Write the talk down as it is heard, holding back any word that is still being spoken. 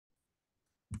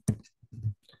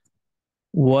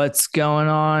What's going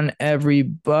on,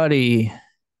 everybody?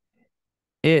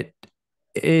 It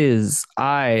is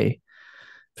I,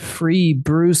 Free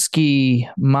Brewski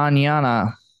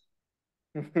Manana,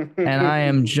 and I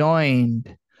am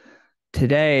joined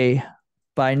today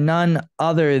by none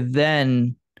other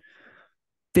than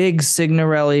Big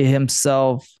Signorelli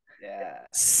himself, Yeah.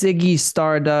 Siggy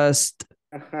Stardust,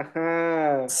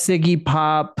 Siggy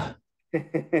Pop,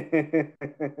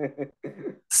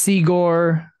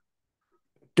 Seagore,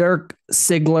 Dirk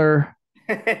Sigler.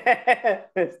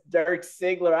 Dirk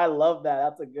Sigler. I love that.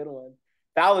 That's a good one.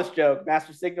 Foulest joke.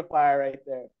 Master Signifier right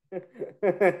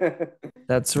there.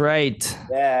 That's right.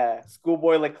 Yeah.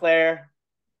 Schoolboy Leclerc.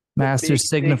 The Master big Sig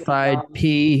Signified Madonna.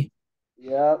 P,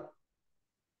 Yep.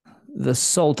 the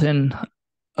Sultan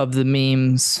of the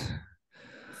memes.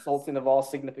 The Sultan of all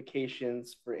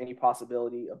significations for any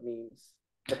possibility of memes.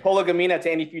 The Pologamina to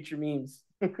any future memes.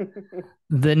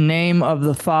 The name of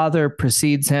the Father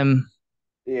precedes him.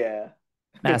 Yeah.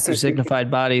 Master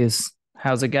Signified Bodies.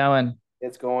 How's it going?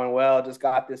 It's going well. Just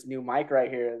got this new mic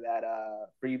right here that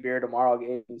Free Beer Tomorrow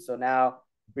gave me. So now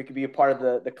we could be a part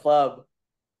of the club.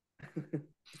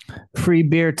 Free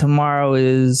Beer Tomorrow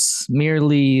is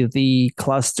merely the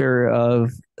cluster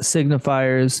of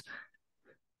signifiers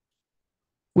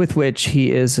with which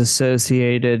he is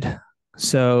associated.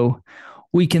 So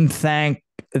we can thank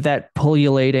that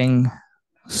pullulating,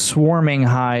 swarming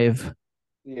hive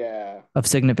Yeah. of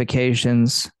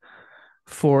significations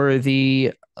for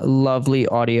the lovely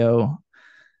audio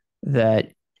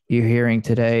that you're hearing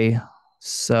today.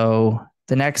 So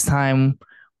the next time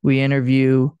we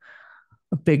interview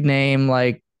a big name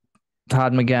like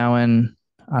Todd McGowan,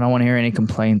 I don't want to hear any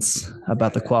complaints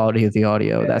about the quality of the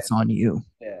audio. Yeah. That's on you.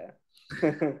 Yeah.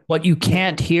 What you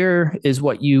can't hear is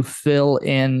what you fill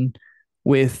in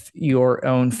with your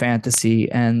own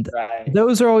fantasy. And Right.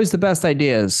 those are always the best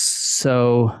ideas.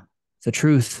 So the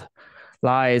truth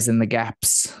lies in the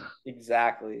gaps.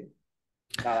 Exactly.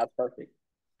 No, that's perfect.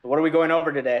 So what are we going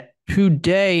over today?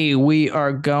 Today, we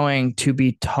are going to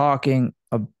be talking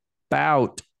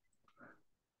about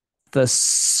the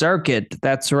circuit.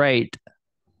 That's right.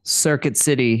 Circuit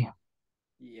City,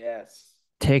 Yes.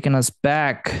 taking us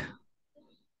back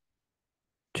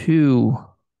to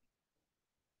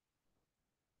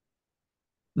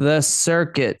the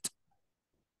circuit.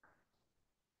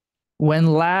 When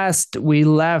last we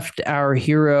left our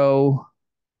hero,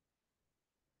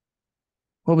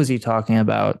 what was he talking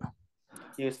about?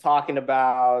 He was talking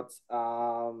about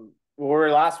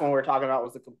last one we were talking about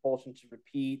was the compulsion to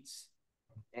repeat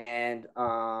and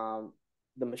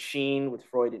the machine with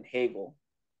Freud and Hegel.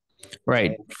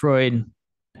 Right. And Freud,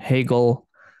 Hegel,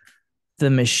 the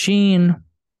machine.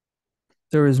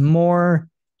 There is more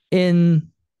in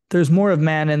there's more of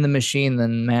man in the machine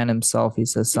than man himself. He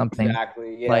says something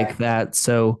exactly, yeah. like that.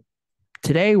 So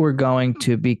today we're going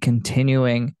to be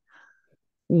continuing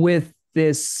with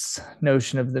this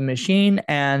notion of the machine.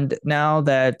 And now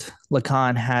that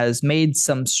Lacan has made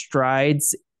some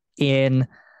strides in,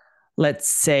 let's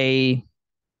say,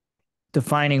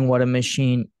 defining what a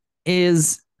machine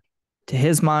is to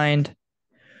his mind,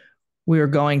 we are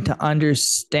going to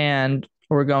understand,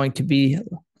 we're going to be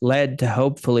led to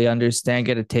hopefully understand,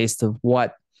 get a taste of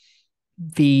what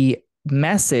the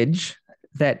message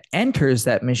that enters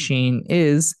that machine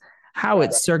is, how it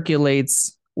Right.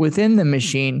 circulates within the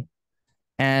machine,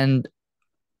 and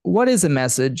what is a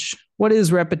message? What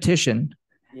is repetition?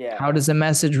 How Yeah. does a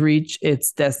message reach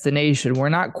its destination? We're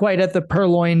not quite at the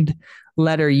purloined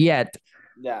letter yet,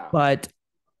 Yeah. but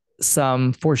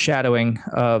some foreshadowing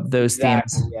of those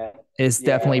themes Exactly. Yeah. is Yeah.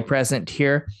 definitely present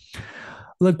here.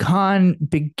 Lacan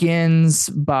begins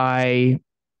by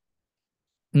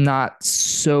not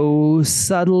so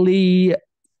subtly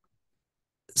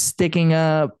sticking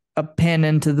a pin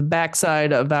into the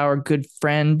backside of our good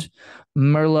friend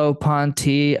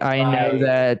Merleau-Ponty. I know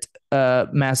Right.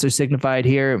 that Master Signified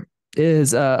here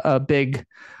is a big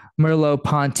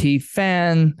Merleau-Ponty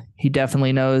fan. He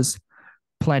definitely knows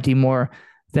plenty more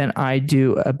than I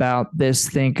do about this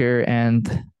thinker,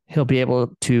 and he'll be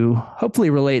able to hopefully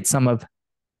relate some of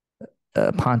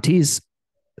Ponty's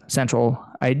central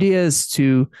ideas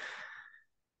to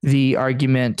the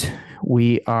argument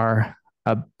we are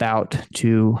about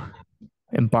to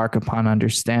embark upon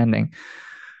understanding.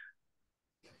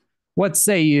 What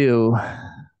say you,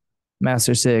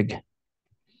 Master Sig?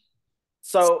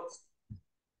 So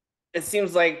it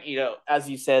seems like, as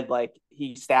you said, like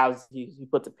he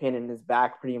puts a pin in his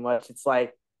back pretty much. It's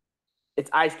like it's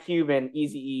Ice Cube and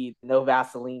Easy E, no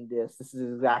Vaseline disc. This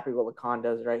is exactly what Lacan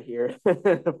does right here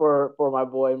for my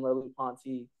boy Merleau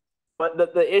Ponty. But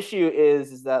the issue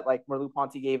is that like Merleau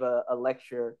Ponty gave a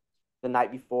lecture the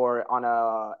night before on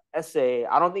a essay.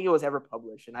 I don't think it was ever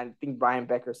published, and I think Brian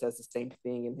Becker says the same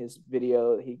thing in his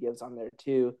video that he gives on there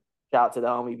too. Shout out to the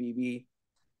homie BB.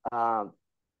 Um,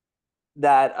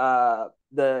 that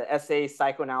the essay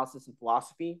Psychoanalysis and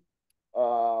Philosophy,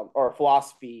 or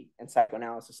Philosophy and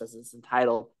Psychoanalysis as it's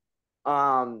entitled,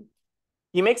 um,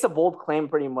 he makes a bold claim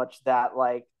pretty much that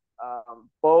like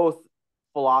both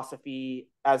philosophy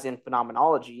as in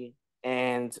phenomenology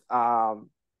and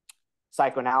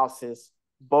psychoanalysis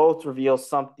both reveal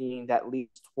something that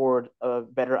leads toward a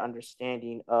better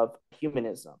understanding of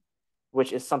humanism,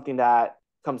 which is something that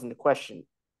comes into question.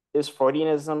 Is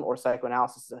Freudianism or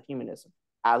psychoanalysis a humanism?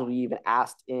 As we even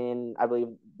asked in, I believe,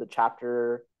 the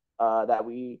chapter that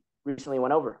we recently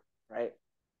went over, right?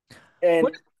 What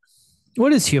And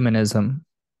what is humanism?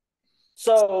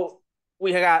 so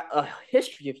we got a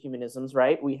history of humanisms,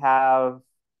 right? We have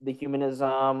the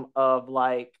humanism of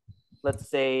like, let's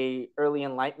say, early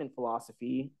Enlightenment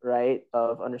philosophy, right,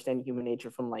 of understanding human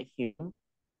nature from like Hume,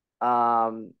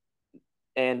 um,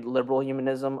 and liberal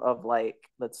humanism of like,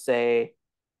 let's say,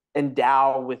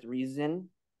 endow with reason.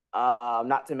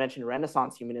 Not to mention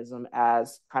Renaissance humanism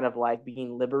as kind of like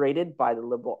being liberated by the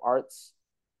liberal arts,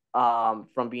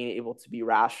 from being able to be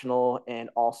rational and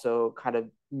also kind of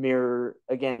mirror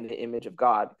again the image of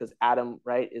God, because Adam,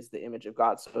 right, is the image of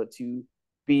God. So to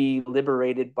be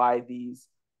liberated by these,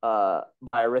 by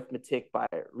arithmetic, by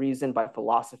reason, by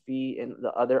philosophy, and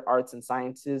the other arts and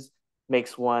sciences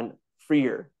makes one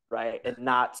freer, right, and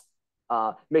not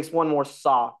makes one more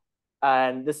soft.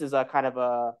 And this is a kind of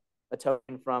a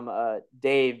token from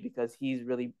Dave, because he's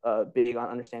really big on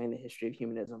understanding the history of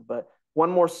humanism, but one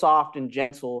more soft and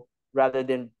gentle rather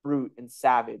than brute and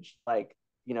savage, like,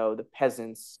 the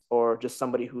peasants or just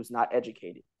somebody who's not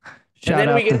educated. And Shout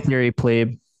then we out to get, Theory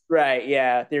Plebe. right,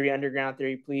 yeah, Theory Underground,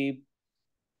 Theory Plebe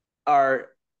are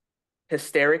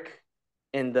hysteric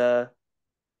in the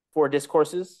four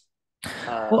discourses.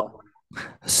 Well,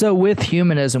 so with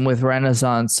humanism, with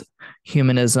Renaissance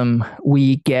humanism,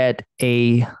 we get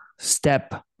a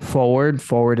step forward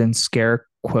in scare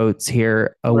quotes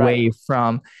here, Right, away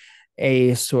from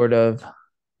a sort of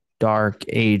dark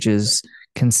ages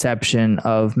conception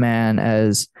of man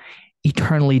as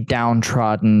eternally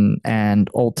downtrodden and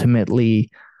ultimately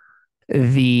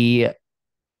the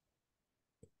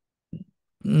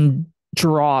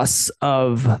dross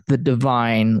of the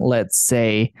divine, let's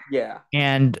say, yeah,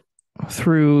 and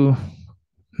through,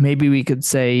 maybe we could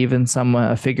say, even someone,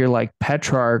 a figure like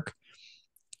Petrarch,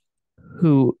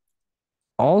 who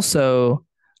also,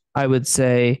 I would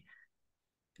say,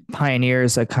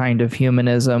 pioneers a kind of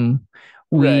humanism.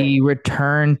 right, We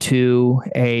return to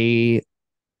a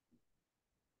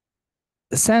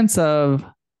sense of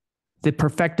the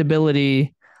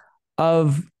perfectibility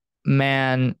of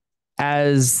man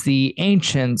as the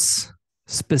ancients,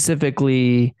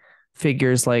 specifically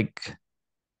figures like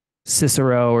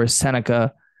Cicero or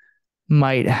Seneca,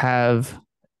 might have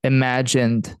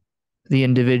imagined the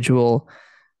individual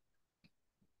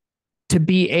to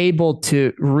be able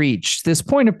to reach this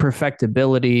point of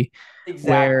perfectibility, exactly.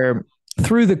 where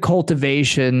through the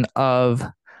cultivation of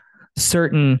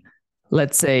certain,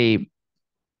 let's say,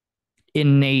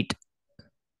 innate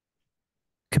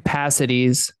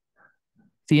capacities,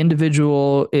 the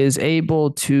individual is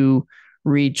able to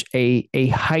reach a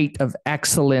height of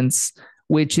excellence,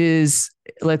 which is,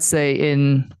 let's say,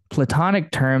 in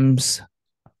Platonic terms,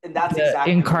 And that's the exactly what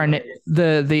it incarnate,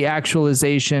 is. the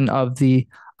actualization of the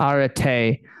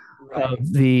arete of Right,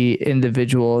 the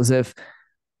individual. As if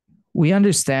we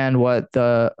understand what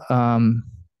the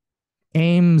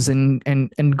aims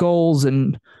and goals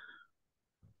and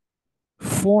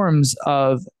forms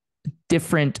of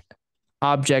different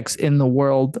objects in the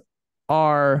world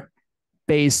are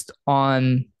based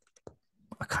on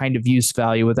a kind of use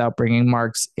value without bringing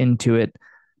Marx into it.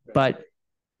 right, But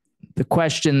the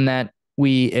question that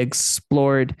we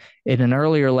explored in an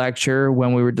earlier lecture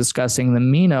when we were discussing the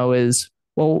Meno is,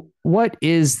 well, what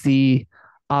is the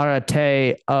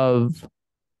arete of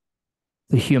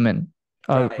the human,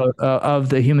 right. of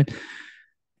the human?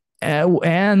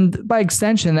 And by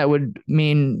extension, that would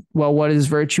mean, well, what is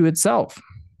virtue itself?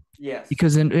 Yes,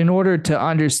 Because in order to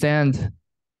understand,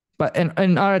 but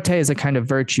and arete is a kind of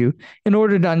virtue. In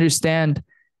order to understand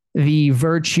the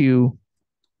virtue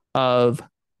of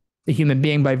the human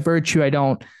being, by virtue, I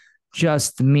don't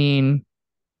just mean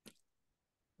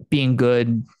being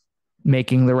good,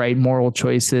 making the right moral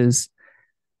choices,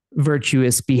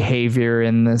 virtuous behavior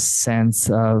in the sense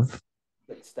of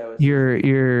like stoicism.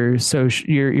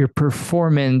 your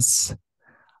performance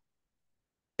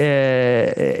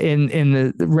in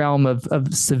the realm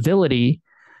of civility,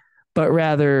 but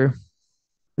rather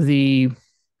the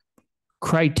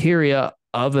criteria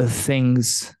of a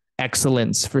thing's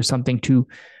excellence for something to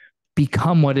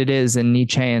become what it is in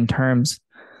Nietzschean terms.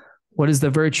 What is the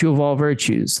virtue of all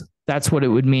virtues? That's what it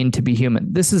would mean to be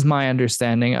human. This is my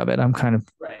understanding of it. I'm kind of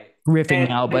Right. riffing And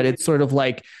now, but it's sort of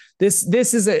like this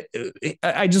is a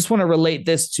I just want to relate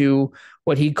this to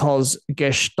what he calls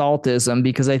gestaltism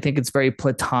because I think it's very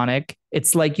platonic.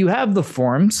 It's like you have the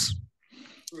forms,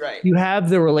 right. you have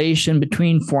the relation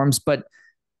between forms, but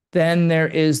then there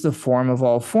is the form of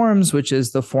all forms, which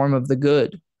is the form of the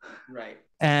good. Right.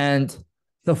 And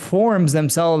the forms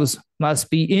themselves must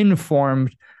be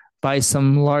informed by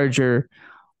some larger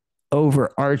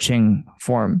overarching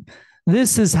form.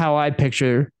 This is how I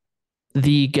picture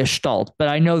the gestalt, but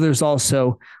I know there's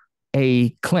also a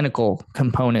clinical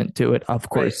component to it, of Right.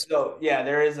 course. So yeah,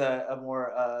 there is a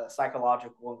more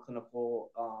psychological and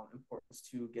clinical importance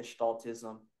to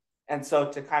Gestaltism. And so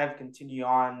to kind of continue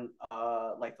on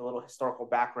like the little historical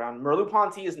background,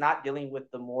 Merleau-Ponty is not dealing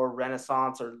with the more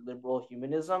Renaissance or liberal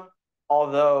humanism,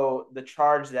 although the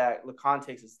charge that Lacan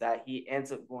takes is that he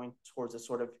ends up going towards a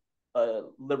sort of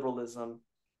liberalism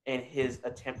in his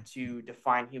attempt to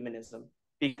define humanism,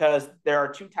 because there are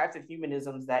two types of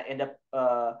humanisms that end up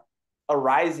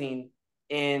arising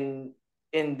in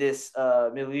this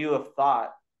milieu of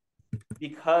thought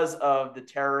because of the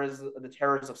terrors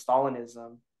of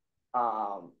Stalinism.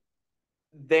 Um,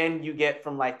 then you get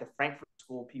from like the Frankfurt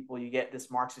School people, you get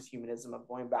this Marxist humanism of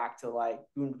going back to like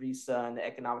Grundrisse and the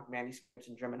economic manuscripts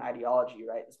and German ideology,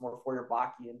 right? It's more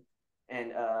Feuerbachian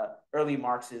and early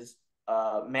Marx's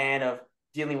man of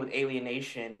dealing with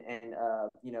alienation and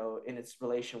in its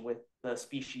relation with the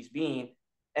species being.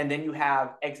 And then you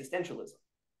have existentialism,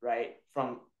 right?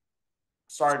 From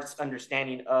Sartre's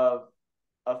understanding of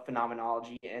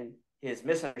phenomenology and his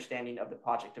misunderstanding of the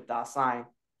project of Dasein.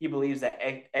 He believes that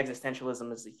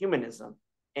existentialism is a humanism,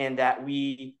 and that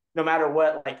we, no matter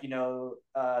what, like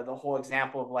the whole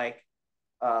example of like,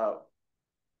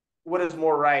 what is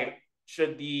more right?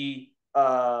 Should the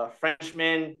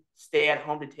Frenchman stay at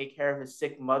home to take care of his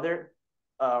sick mother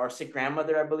or sick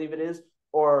grandmother, I believe it is,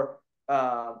 or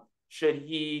should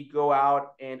he go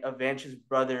out and avenge his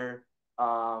brother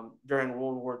during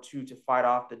World War II to fight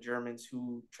off the Germans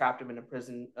who trapped him in a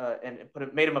prison and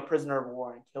made him a prisoner of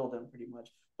war and killed him pretty much.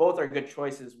 Both are good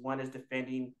choices. One is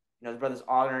defending his brother's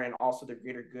honor and also the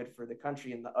greater good for the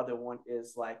country, and the other one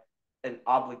is like an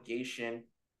obligation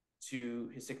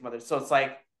to his sick mother. So it's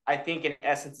like, I think in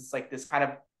essence it's like this kind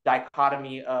of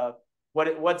dichotomy of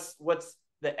what's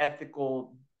the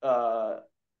ethical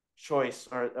choice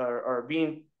or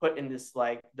being put in this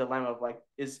like dilemma of like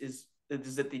is it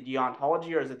the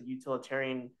deontology or is it the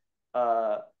utilitarian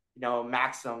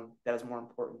maxim that is more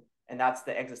important? And that's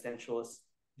the existentialist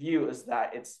view, is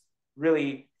that it's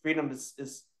really freedom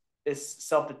is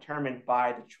self-determined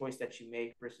by the choice that you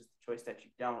make versus the choice that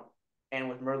you don't. And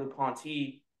with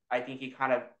Merleau-Ponty, I think he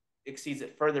kind of exceeds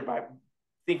it further by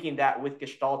thinking that with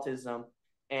Gestaltism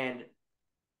and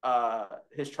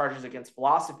his charges against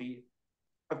philosophy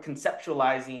of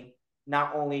conceptualizing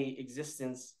not only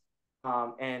existence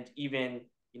and even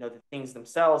the things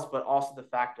themselves, but also the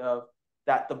fact of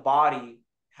that the body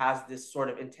has this sort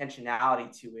of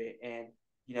intentionality to it, and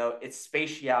its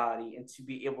spatiality, and to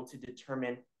be able to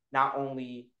determine not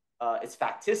only its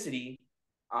facticity,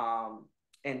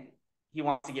 and he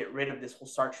wants to get rid of this whole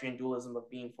Sartrean dualism of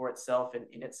being for itself and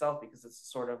in itself, because it's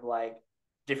sort of like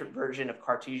different version of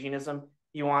Cartesianism.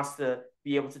 He wants to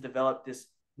be able to develop this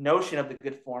notion of the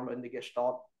good form in the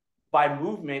Gestalt by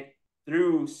movement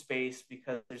through space,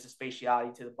 because there's a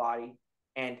spatiality to the body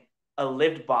and a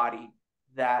lived body,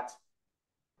 that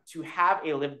to have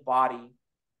a lived body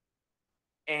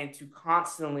and to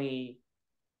constantly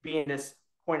be in this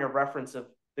point of reference of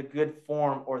the good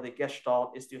form or the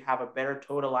Gestalt is to have a better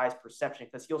totalized perception.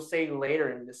 Because he'll say later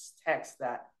in this text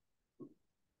that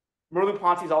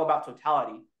Merleau-Ponty is all about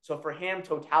totality. So for him,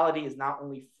 totality is not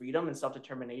only freedom and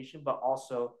self-determination, but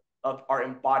also of our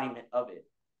embodiment of it.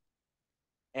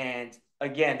 And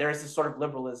again, there is this sort of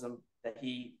liberalism that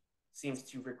he seems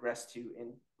to regress to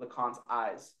in Lacan's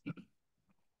eyes.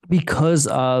 Because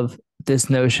of this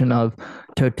notion of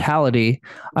totality,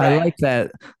 I Right. like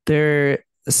that there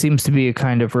seems to be a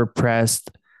kind of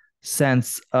repressed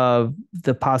sense of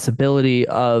the possibility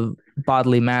of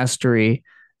bodily mastery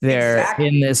there in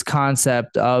Exactly. this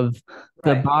concept of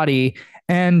the Right. body.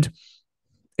 And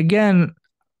again,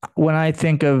 when I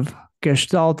think of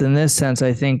Gestalt in this sense,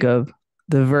 I think of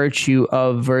the virtue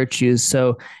of virtues.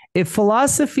 So if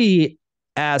philosophy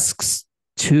asks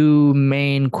two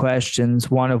main questions,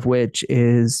 one of which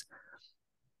is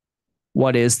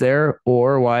what is there,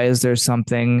 or why is there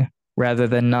something rather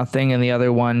than nothing, and the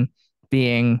other one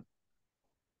being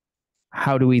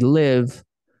how do we live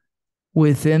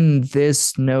within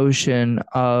this notion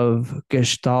of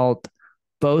Gestalt.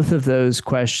 Both of those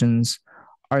questions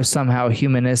are somehow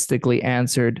humanistically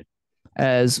answered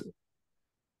as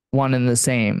one and the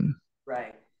same.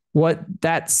 Right. What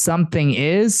that something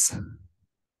is,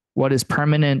 what is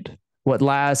permanent, what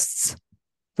lasts,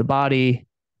 the body,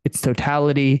 its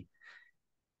totality,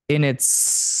 in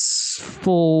its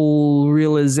full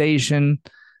realization.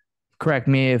 Correct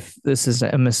me if this is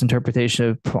a misinterpretation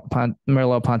of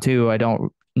Merleau-Ponty. I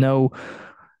don't know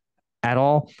at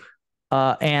all.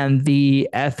 And the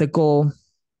ethical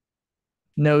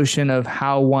notion of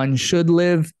how one should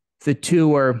live, the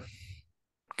two are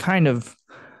kind of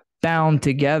bound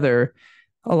together.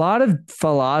 A lot of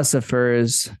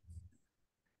philosophers,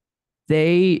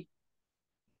 they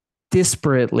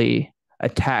disparately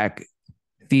attack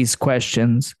these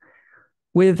questions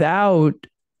without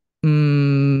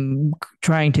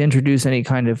trying to introduce any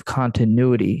kind of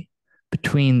continuity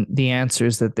between the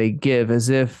answers that they give, as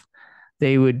if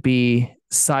they would be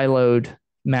siloed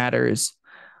matters.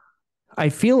 I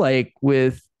feel like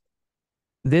with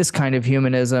this kind of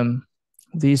humanism,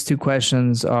 these two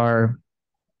questions are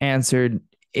answered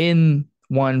in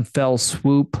one fell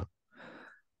swoop,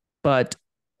 but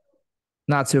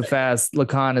not so fast.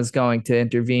 Lacan is going to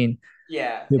intervene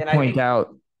Yeah, to and I point think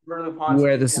out Merleau-Ponty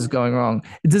where is this is going wrong.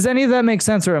 Does any of that make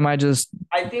sense, or am I just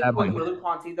I think with babbling?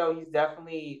 Merleau-Ponty though, he's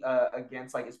definitely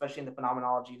against like, especially in the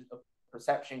phenomenology of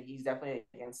perception, he's definitely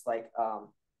against like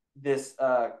this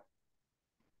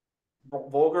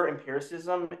vulgar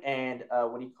empiricism and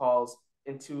what he calls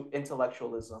into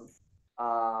intellectualism,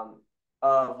 um,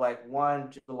 of like one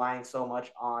just relying so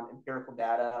much on empirical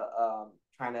data,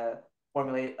 trying to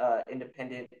formulate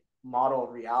independent model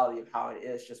of reality of how it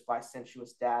is just by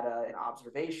sensuous data and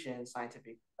observation,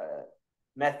 scientific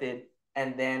method,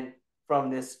 and then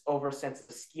from this over sense of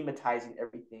schematizing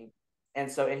everything.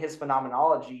 And so in his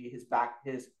phenomenology, his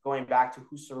going back to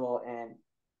Husserl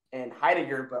and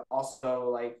Heidegger, but also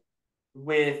like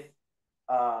with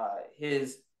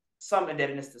his some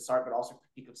indebtedness to Sartre, but also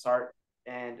critique of Sartre,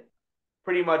 and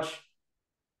pretty much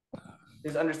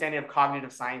his understanding of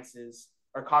cognitive sciences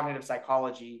or cognitive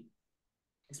psychology,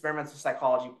 experimental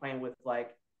psychology, playing with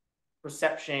like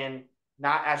perception,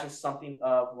 not as just something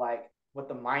of like what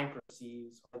the mind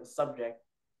perceives or the subject,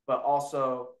 but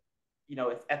also,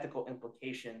 its ethical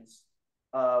implications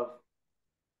of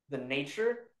the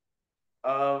nature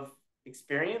of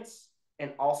experience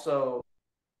and also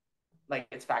like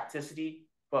its facticity,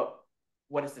 but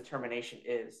what its determination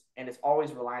is. And it's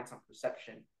always reliant on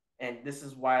perception. And this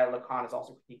is why Lacan is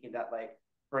also critiquing that, like,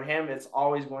 for him, it's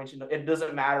always going to know, it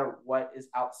doesn't matter what is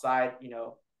outside,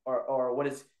 or what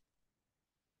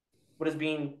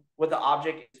the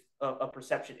object of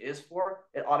perception is for,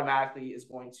 it automatically is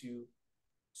going to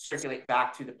circulate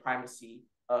back to the primacy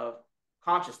of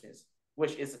consciousness,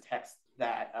 which is a text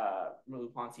that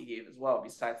Merleau-Ponty gave as well.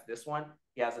 Besides this one,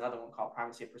 he has another one called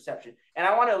Primacy of Perception. And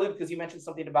I want to allude, because you mentioned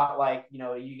something about like,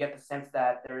 you get the sense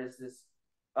that there is this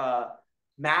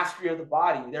mastery of the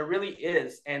body. There really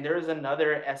is. And there is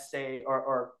another essay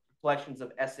or collections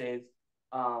of essays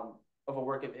of a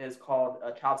work of his called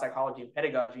Child Psychology and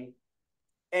Pedagogy.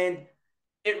 And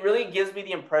it really gives me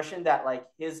the impression that like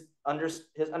his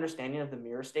understanding of the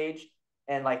mirror stage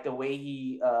and like the way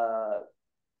he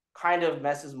kind of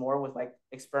messes more with like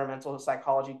experimental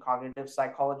psychology, cognitive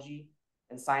psychology,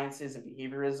 and sciences and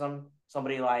behaviorism.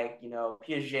 Somebody like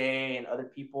Piaget and other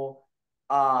people.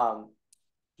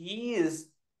 He is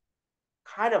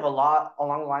kind of a lot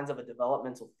along the lines of a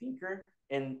developmental thinker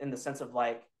in the sense of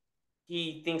like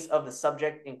he thinks of the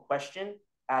subject in question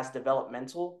as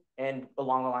developmental and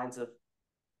along the lines of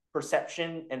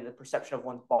perception, and the perception of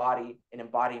one's body and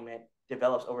embodiment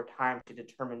develops over time to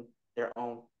determine their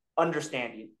own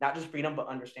understanding, not just freedom, but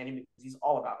understanding, because he's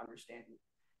all about understanding.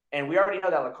 And we already know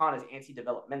that Lacan is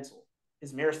anti-developmental.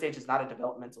 His mirror stage is not a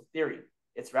developmental theory.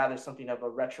 It's rather something of a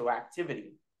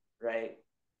retroactivity, right?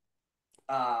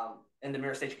 And the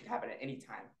mirror stage can happen at any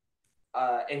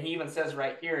time. And he even says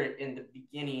right here in the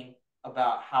beginning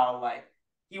about how like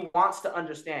he wants to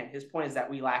understand. His point is that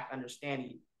we lack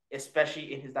understanding,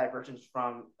 especially in his divergence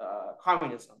from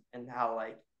communism, and how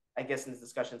like I guess in this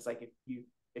discussion it's like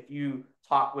if you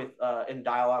talk with in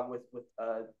dialogue with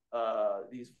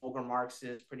these vulgar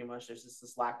Marxists, pretty much there's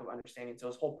this lack of understanding. So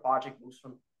his whole project moves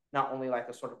from not only like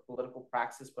a sort of political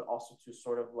praxis, but also to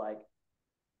sort of like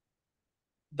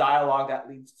dialogue that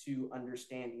leads to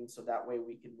understanding, so that way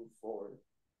we can move forward.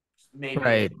 Maybe a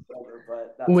Right. little older,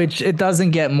 but that's Which it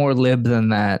doesn't get more lib than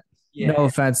that. No Yeah.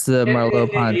 offense to Yeah,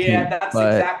 Merleau-Ponty, that's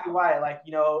but exactly why. Like,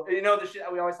 the shit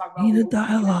that we always talk we about. need We,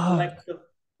 a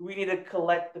we need to dialogue.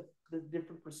 collect the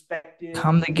different perspectives.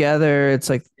 Come together. It's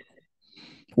like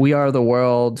we are the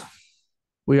world.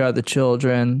 We are the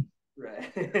children.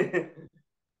 Right.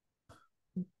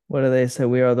 What do they say?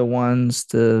 We are the ones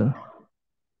to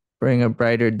bring a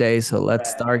brighter day. So let's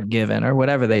Right. start giving, or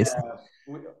whatever they say. Yeah.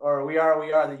 We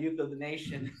are the youth of the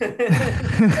nation.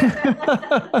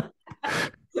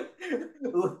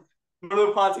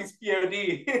 Blue Ponty's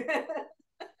POD.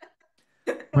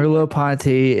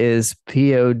 Merleau-Ponty is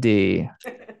POD.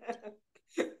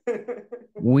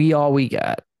 We all we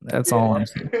got. That's all Yeah. I'm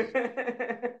saying.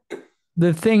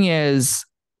 The thing is,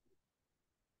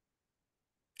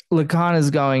 Lacan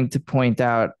is going to point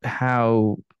out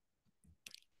how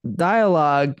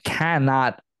dialogue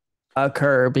cannot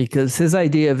occur because his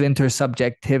idea of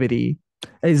intersubjectivity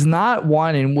is not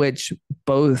one in which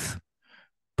both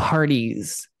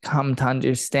parties come to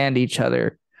understand each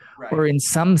other, or Right. in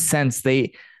some sense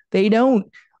they don't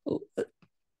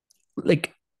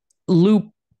like loop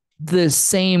the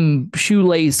same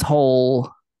shoelace hole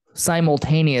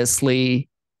simultaneously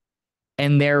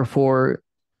and therefore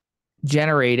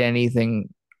generate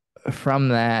anything from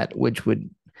that which would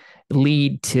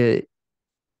lead to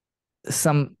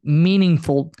some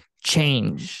meaningful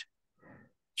change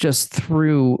just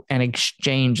through an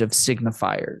exchange of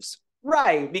signifiers.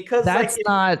 Right. Because like That's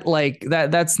not like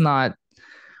that's not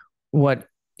what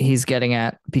he's getting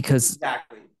at, because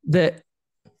exactly. the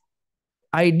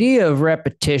idea of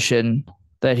repetition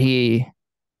that he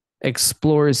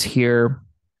explores here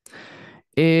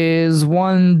is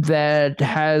one that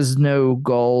has no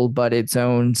goal but its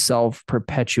own self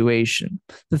perpetuation.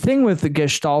 The thing with the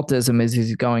Gestaltism, as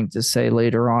he's going to say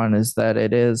later on, is that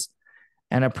it is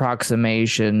an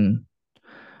approximation,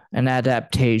 an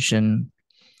adaptation.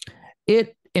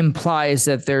 It implies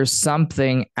that there's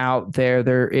something out there,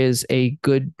 there is a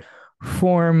good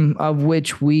form of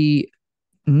which we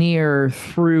near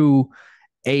through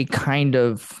a kind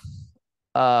of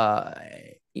uh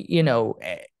you know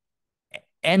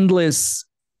endless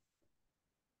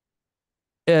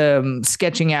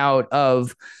sketching out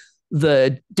of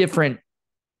the different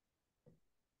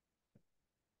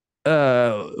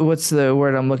what's the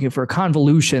word I'm looking for,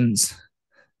 convolutions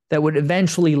that would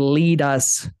eventually lead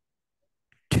us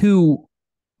to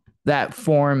that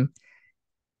form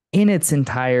in its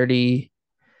entirety,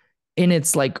 in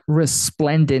its like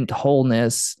resplendent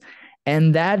wholeness.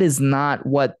 And that is not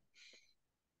what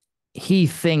he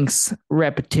thinks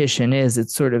repetition is.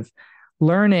 It's sort of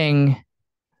learning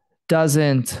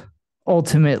doesn't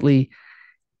ultimately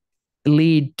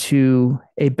lead to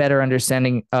a better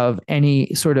understanding of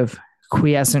any sort of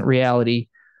quiescent reality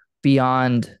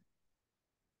beyond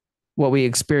what we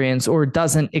experience, or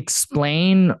doesn't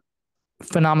explain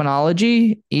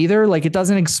phenomenology either. Like it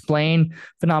doesn't explain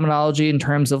phenomenology in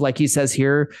terms of, like he says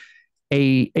here,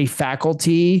 a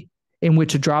faculty in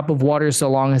which a drop of water, so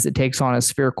long as it takes on a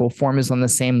spherical form, is on the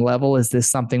same level as this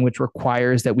something which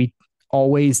requires that we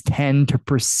always tend to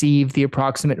perceive the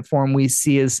approximate form we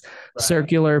see as Right.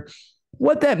 circular.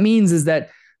 What that means is that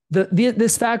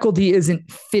this faculty isn't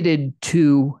fitted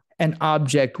to an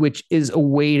object which is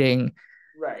awaiting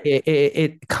Right.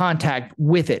 it contact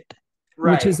with it, which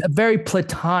Right. is a very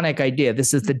Platonic idea.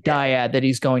 This is the Yeah. dyad that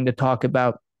he's going to talk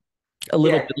about a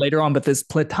little Yeah. bit later on, but this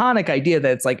Platonic idea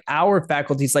that it's like our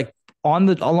faculties, like on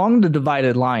the along the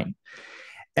divided line,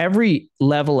 every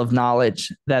level of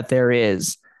knowledge that there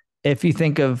is, if you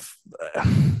think of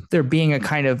there being a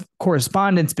kind of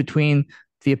correspondence between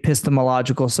the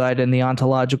epistemological side and the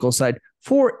ontological side,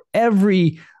 for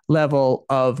every level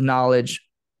of knowledge,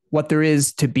 what there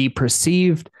is to be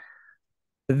perceived,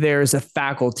 there's a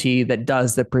faculty that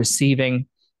does the perceiving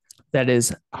that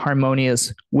is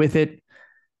harmonious with it.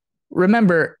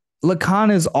 Remember,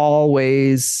 Lacan is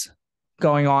always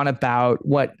going on about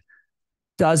what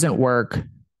doesn't work,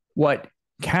 what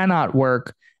cannot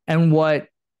work, and what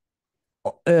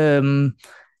um,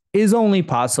 is only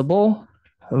possible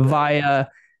via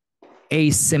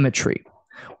asymmetry.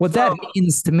 What that So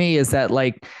means to me is that,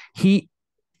 like, he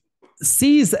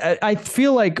sees, I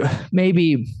feel like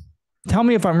maybe, tell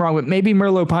me if I'm wrong, but maybe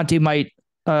Merleau-Ponty might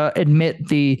admit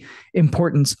the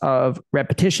importance of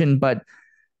repetition, but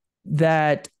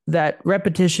that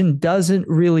repetition doesn't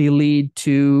really lead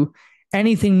to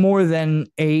anything more than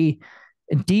a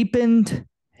deepened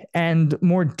and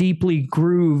more deeply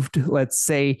grooved, let's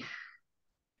say,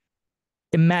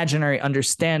 imaginary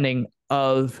understanding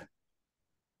of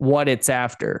what it's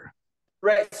after.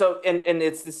 right. So and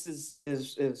it's this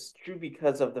is true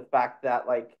because of the fact that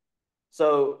like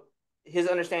so his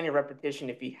understanding of repetition,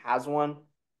 if he has one,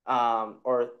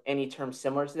 or any term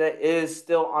similar to that, is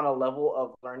still on a level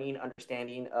of learning,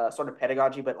 understanding, sort of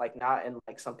pedagogy, but like not in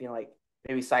like something like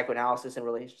maybe psychoanalysis in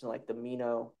relation to like the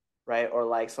Meno, right, or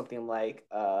like something like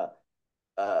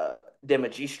de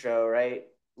magistro, right,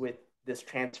 with this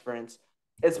transference.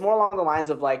 It's more along the lines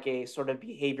of like a sort of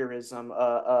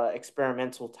behaviorism,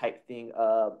 experimental type thing,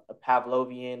 a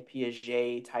Pavlovian,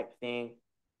 Piaget type thing.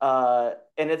 And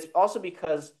it's also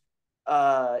because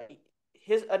uh,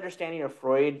 his understanding of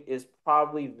Freud is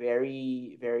probably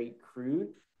very, very crude,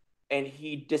 and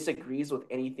he disagrees with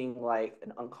anything like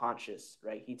an unconscious,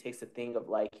 right? He takes the thing of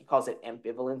like, he calls it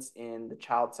ambivalence in the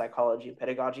child psychology and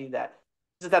pedagogy, that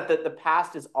is that the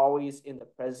past is always in the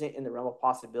present, in the realm of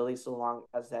possibility, so long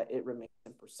as that it remains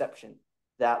in perception.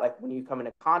 That like when you come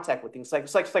into contact with things, like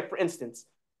for instance,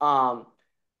 um,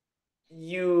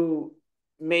 you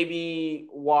maybe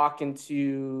walk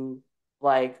into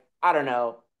like, I don't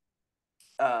know,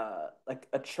 like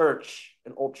a church,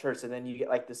 an old church, and then you get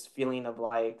like this feeling of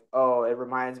like, oh, it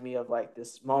reminds me of like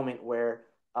this moment where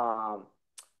um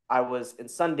I was in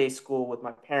Sunday school with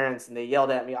my parents and they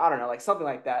yelled at me. I don't know, like something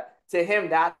like that. To him,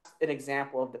 that's an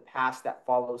example of the past that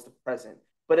follows the present.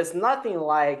 But it's nothing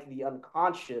like the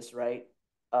unconscious, right?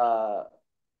 Uh,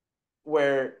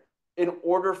 where in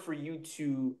order for you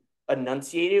to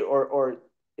enunciate it, or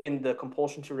in the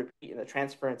compulsion to repeat in the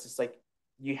transference, it's like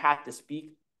you have to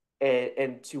speak,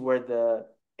 and to where the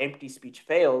empty speech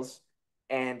fails,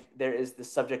 and there is the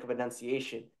subject of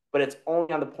enunciation, but it's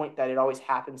only on the point that it always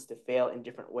happens to fail in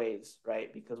different ways,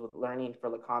 right? Because with learning for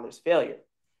Lacan, there's failure.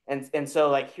 And so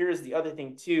like here's the other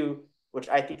thing too, which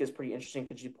I think is pretty interesting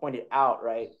because you pointed out,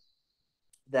 right,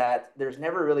 that there's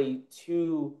never really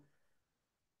two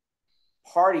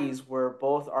parties where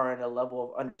both are in a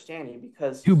level of understanding,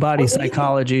 because Two body what anything.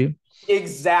 psychology.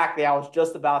 Exactly, I was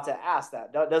just about to ask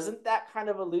that. Doesn't that kind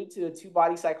of allude to a two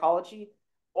body psychology,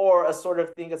 or a sort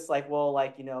of thing? It's like, well,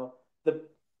 like, the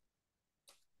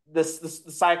the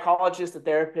psychologist, the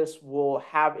therapist will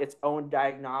have its own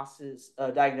diagnosis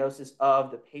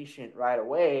of the patient right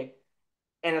away,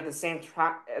 and at the same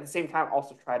time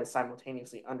also try to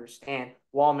simultaneously understand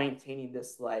while maintaining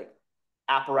this like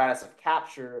apparatus of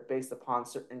capture based upon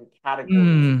certain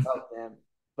categories Mm. of them,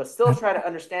 but still try to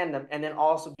understand them, and then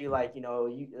also be like,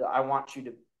 I want you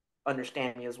to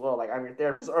understand me as well, like I'm your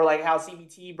therapist, or like how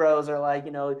CBT bros are like,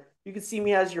 you can see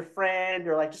me as your friend,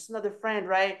 or like just another friend,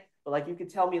 right? But like you could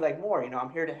tell me like more,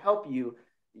 I'm here to help you,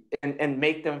 and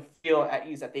make them feel at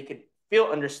ease, that they could feel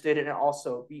understood and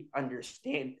also be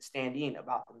understanding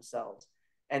about themselves.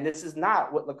 And this is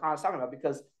not what Lacan is talking about,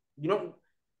 because you don't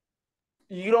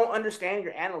you don't understand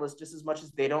your analyst just as much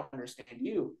as they don't understand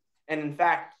you. And in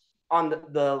fact, on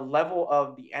the level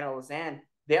of the analysand,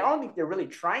 they don't think they're really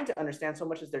trying to understand so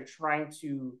much as they're trying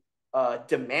to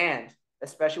demand,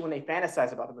 especially when they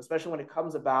fantasize about them, especially when it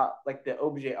comes about like the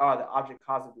objet, the object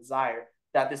cause of desire,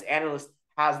 that this analyst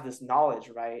has this knowledge,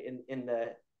 right? In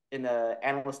the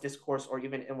analyst discourse, or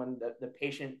even in when the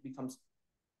patient becomes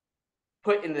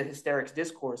put in the hysterics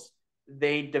discourse,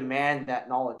 they demand that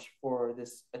knowledge for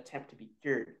this attempt to be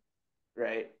cured,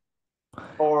 right?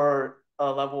 Or a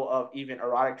level of even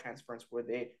erotic transference where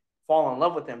they fall in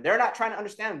love with them. They're not trying to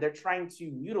understand them. They're trying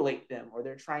to mutilate them, or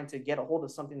they're trying to get a hold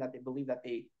of something that they believe that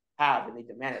they have, and they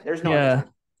demand it. There's no Yeah.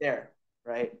 understanding there,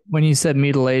 right? When you said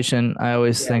mutilation, I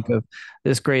always Yeah. think of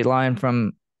this great line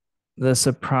from The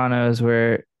Sopranos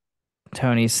where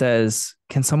Tony says,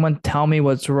 "Can someone tell me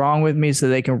what's wrong with me so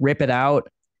they can rip it out?"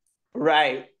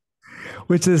 Right.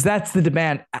 Which is that's the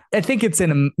demand. I think it's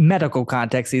in a medical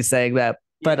context he's saying that,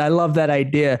 but Yeah. I love that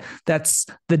idea. That's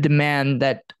the demand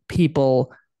that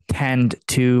people tend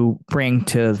to bring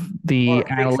to the Or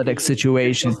fix analytic me. You're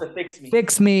situation. supposed to fix me.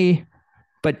 Fix me,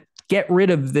 but get rid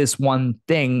of this one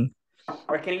thing.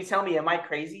 Or can you tell me, am I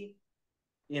crazy?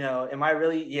 Am I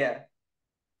really? Yeah.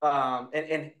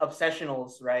 And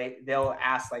obsessionals, right? They'll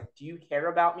ask like, do you care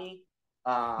about me?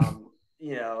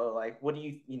 Like, what do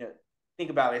you think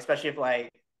about it? Especially if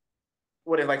like,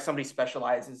 what if like somebody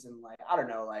specializes in like, I don't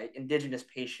know, like indigenous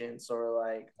patients, or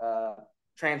like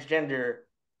transgender,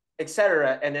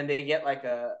 etc. And then they get like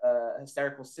a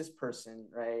hysterical cis person,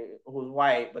 right, who's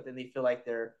white, but then they feel like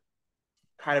they're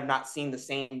kind of not seen the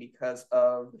same because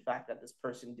of the fact that this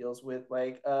person deals with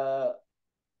like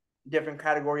different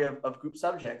category of group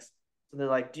subjects. So they're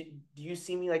like, do you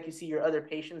see me like you see your other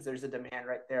patients? There's a demand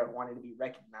right there of wanting to be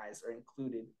recognized or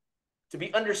included, to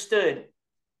be understood.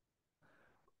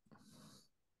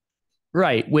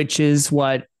 Right, which is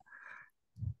what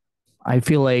I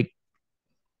feel like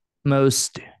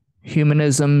most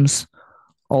humanisms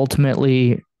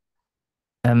ultimately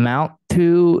amount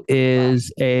to, Right.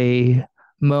 is a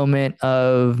moment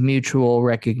of mutual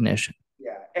recognition.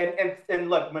 Yeah, and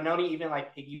look, Mononi even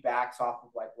like piggybacks off of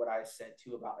like what I said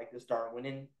too about like this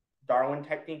Darwin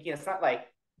type thinking. It's not like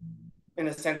in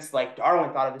a sense like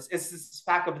Darwin thought of this. It's this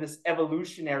fact of this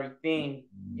evolutionary thing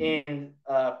in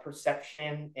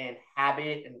perception and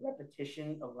habit and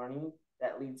repetition of learning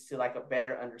that leads to like a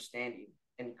better understanding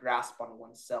and grasp on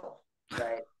oneself,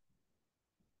 right?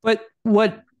 But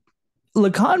what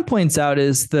Lacan points out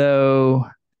is, though,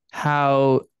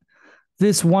 how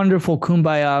this wonderful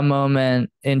kumbaya moment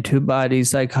in two body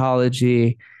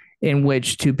psychology, in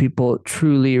which two people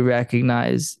truly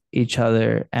recognize each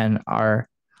other and are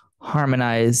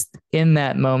harmonized in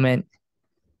that moment,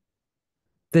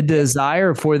 the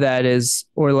desire for that is,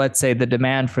 or let's say the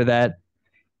demand for that,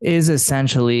 is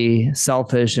essentially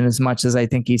selfish. And as much as I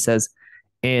think he says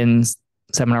in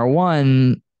seminar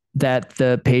one that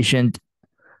the patient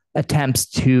attempts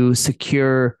to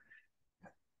secure,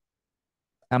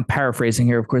 I'm paraphrasing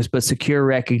here, of course, but secure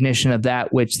recognition of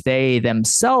that which they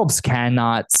themselves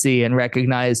cannot see and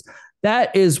recognize.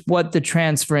 That is what the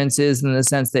transference is, in the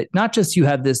sense that not just you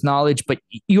have this knowledge, but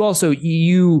you also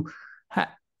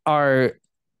are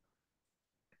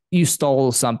you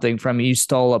stole something from me. You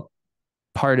stole a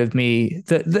part of me.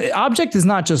 The object is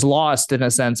not just lost in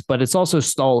a sense, but it's also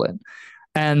stolen.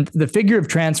 And the figure of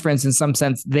transference, in some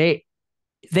sense, they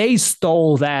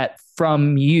stole that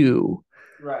from you.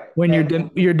 Right. When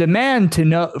your demand to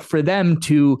know, for them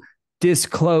to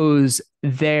disclose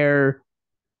their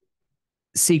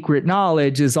secret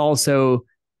knowledge, is also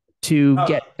to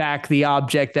get back the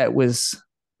object that was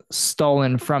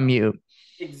stolen from you.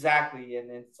 Exactly, and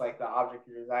it's like the object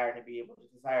of desire to be able to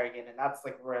desire again, and that's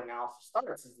like where analysis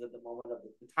starts. Is at the moment of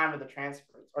the time of the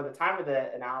transference, or the time of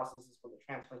the analysis is when the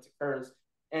transference occurs,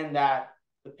 and that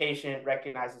the patient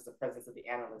recognizes the presence of the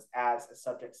analyst as a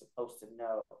subject supposed to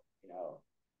know. You know.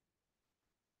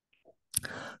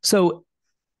 So,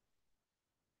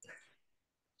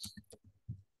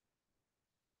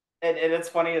 and it's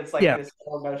funny. It's like yeah, this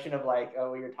whole notion of like,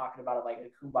 oh, you're talking about it like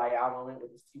a kumbaya moment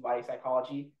with this two body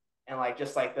psychology, and like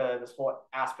just like this whole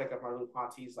aspect of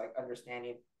Merleau-Ponty's like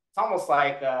understanding. It's almost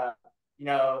like you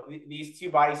know, these two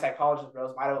body psychologists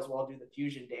bros might as well do the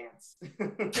fusion dance.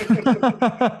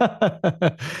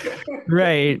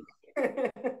 right.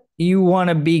 You want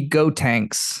to be Go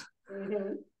Tanks,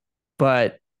 mm-hmm.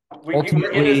 but We're in this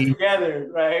ultimately together,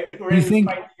 right? We're you in this think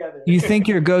fight together. you think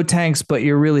you're Go Tanks, but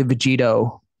you're really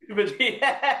Vegito. But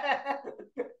yeah.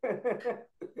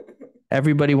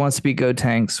 Everybody wants to be Go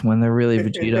Tanks when they're really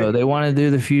Vegito. They want to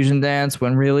do the fusion dance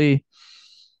when really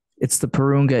it's the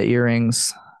Purunga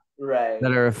earrings right.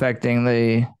 that are affecting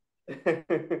the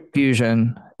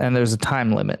fusion, and there's a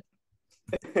time limit.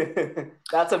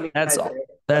 That's a that's all.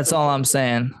 That's all I'm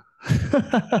saying.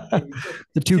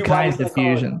 The two kinds of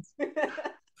fusions.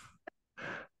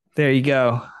 There you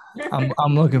go.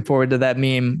 I'm looking forward to that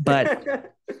meme.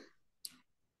 But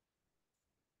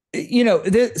you know,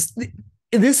 this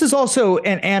is also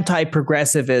an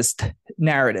anti-progressivist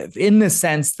narrative, in the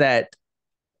sense that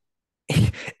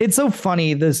it's so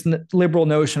funny, this liberal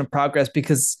notion of progress,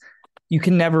 because you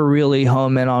can never really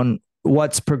home in on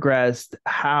what's progressed,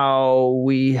 how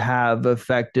we have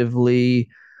effectively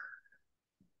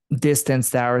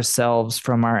distanced ourselves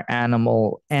from our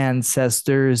animal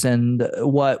ancestors, and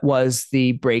what was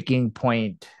the breaking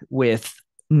point with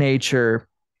nature.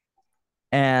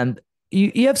 And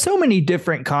you have so many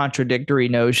different contradictory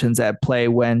notions at play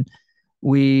when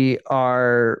we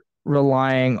are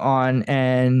relying on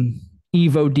an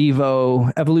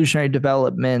evo-devo evolutionary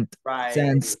development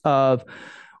sense of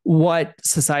what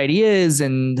society is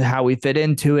and how we fit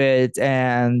into it,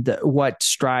 and what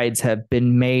strides have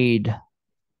been made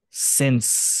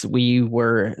since we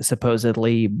were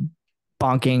supposedly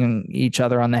bonking each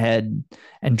other on the head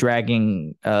and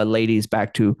dragging ladies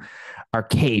back to our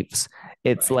caves.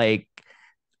 It's like,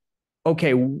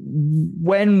 okay,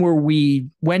 when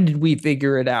did we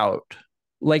figure it out?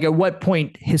 Like, at what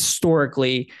point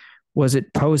historically? Was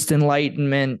it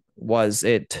post-Enlightenment? Was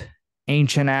it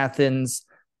ancient Athens?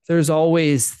 There's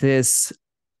always this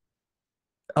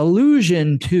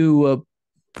allusion to a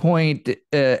point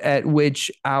at which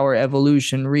our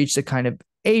evolution reached a kind of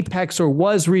apex, or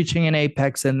was reaching an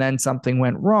apex, and then something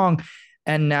went wrong.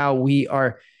 And now we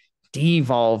are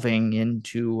devolving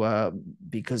into,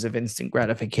 because of instant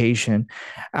gratification,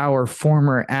 our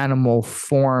former animal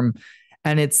form.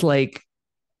 And it's like,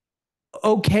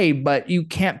 okay, but you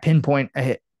can't pinpoint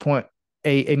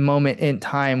a moment in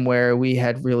time where we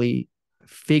had really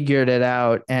figured it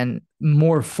out and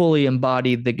more fully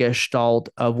embodied the gestalt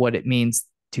of what it means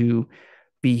to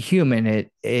be human.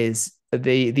 It is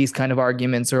these kind of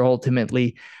arguments are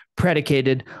ultimately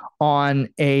predicated on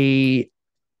a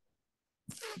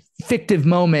fictive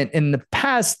moment in the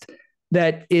past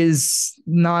that is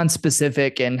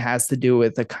non-specific and has to do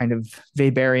with a kind of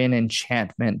Weberian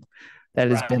enchantment that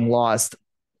has been lost.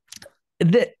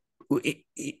 The,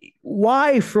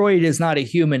 why Freud is not a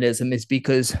humanism is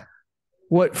because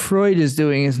what Freud is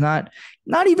doing is not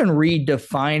even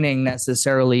redefining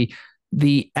necessarily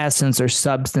the essence or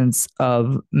substance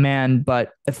of man,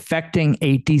 but affecting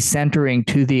a decentering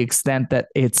to the extent that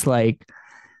it's like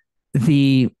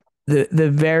the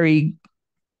very,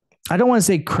 I don't want to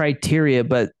say criteria,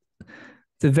 but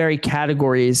the very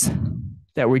categories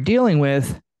that we're dealing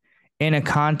with in a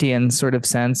Kantian sort of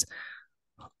sense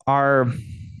are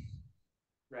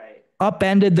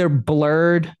upended, they're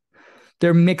blurred,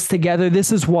 they're mixed together.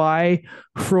 This is why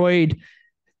Freud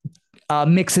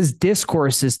mixes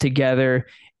discourses together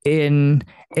in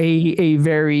a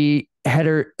very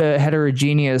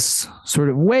heterogeneous sort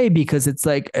of way, because it's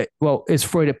like, well, is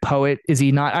Freud a poet? Is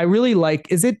he not? I really like,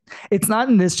 it's not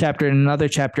in this chapter, in another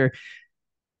chapter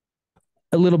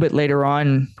a little bit later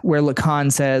on, where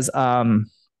Lacan says, well,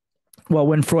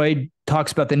 when Freud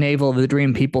talks about the navel of the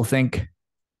dream, people think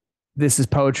this is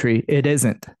poetry. It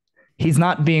isn't. He's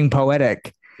not being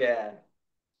poetic. Yeah.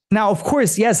 Now, of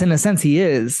course, yes, in a sense he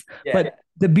is, but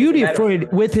the beauty of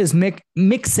Freud with his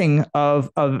mixing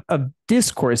of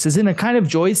discourses in a kind of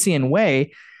Joycean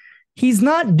way, he's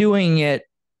not doing it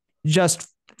just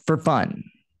for fun.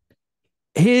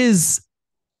 His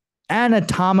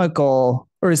anatomical,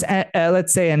 or his,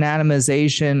 let's say,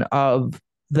 anatomization of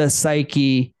the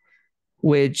psyche,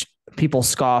 which people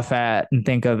scoff at and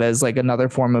think of as like another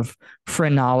form of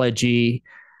phrenology,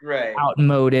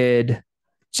 outmoded,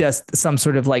 just some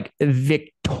sort of like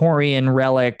Victorian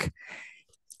relic.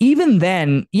 Even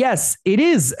then, yes, it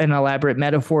is an elaborate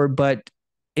metaphor, but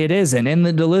it isn't in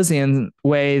the Deleuzian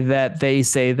way that they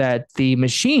say that the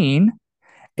machine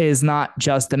is not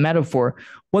just a metaphor.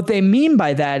 What they mean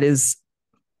by that is,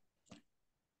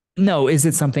 no, is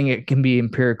it something that can be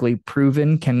empirically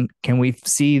proven? Can we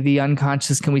see the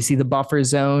unconscious? Can we see the buffer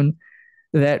zone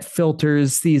that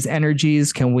filters these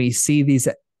energies? Can we see these?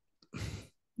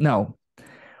 No.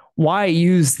 Why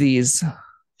use these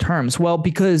terms? Well,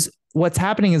 because what's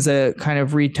happening is a kind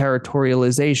of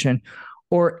reterritorialization,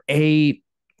 or a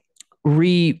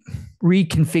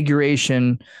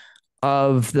reconfiguration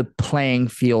of the playing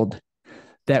field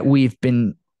that we've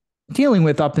been dealing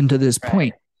with up until this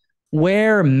point,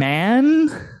 where the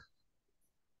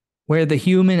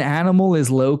human animal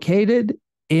is located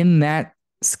in that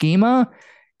schema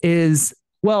is,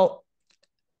 well,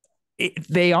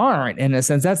 they aren't, in a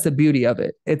sense. That's the beauty of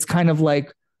it. It's kind of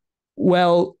like,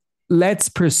 well, let's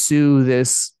pursue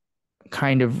this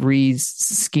kind of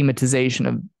re-schematization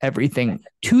of everything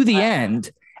to the end.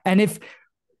 And if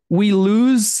we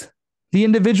lose the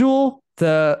individual,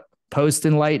 the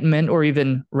post-Enlightenment or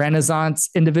even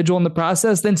Renaissance individual in the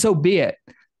process, then so be it.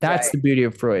 That's the beauty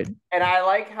of Freud. And I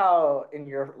like how in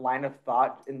your line of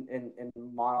thought in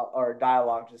mono, or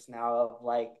dialogue just now, of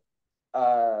like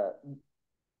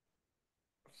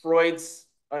Freud's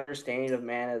understanding of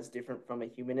man is different from a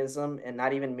humanism, and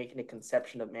not even making a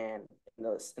conception of man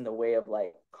in the way of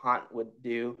like Kant would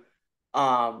do,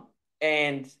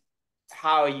 and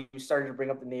how you started to bring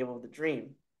up the navel of the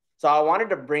dream. So I wanted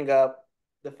to bring up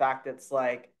the fact that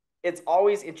it's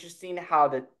always interesting how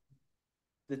the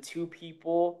two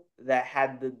people that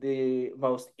had the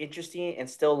most interesting and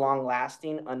still long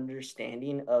lasting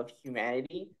understanding of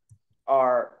humanity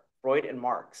are Freud and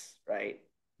Marx, right?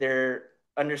 Their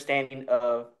understanding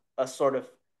of a sort of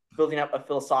building up a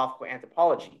philosophical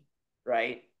anthropology,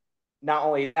 right? Not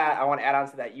only that, I want to add on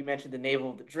to that. You mentioned the navel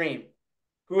of the dream.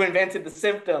 Who invented the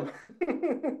symptom?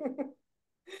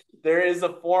 There is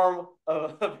a form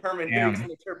of hermeneutics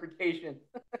and interpretation.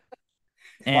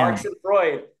 Marx and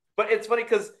Freud. But it's funny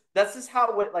because that's just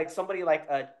how what like somebody like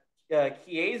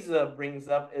Chiesa brings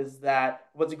up, is that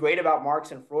what's great about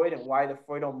Marx and Freud, and why the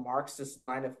Freudo-Marxist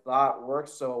line of thought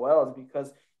works so well, is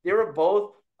because they were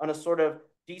both on a sort of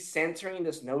decentering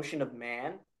this notion of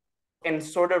man and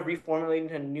sort of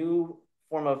reformulating a new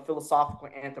form of philosophical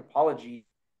anthropology.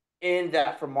 In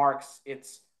that, for Marx,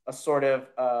 it's a sort of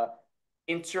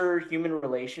interhuman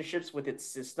relationships with its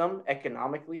system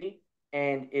economically,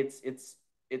 and it's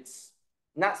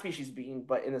not species being,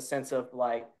 but in the sense of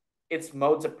like its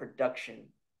modes of production,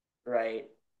 right?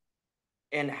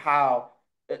 And how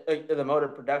the mode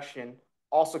of production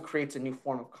also creates a new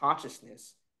form of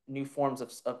consciousness, new forms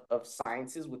of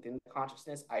sciences within the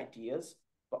consciousness, ideas,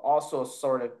 but also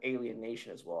sort of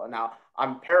alienation as well. And now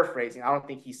I'm paraphrasing. I don't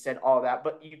think he said all that,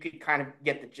 but you could kind of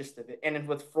get the gist of it. And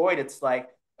with Freud, it's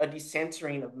like a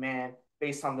decentering of man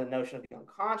based on the notion of the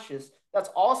unconscious, that's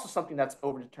also something that's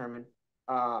overdetermined.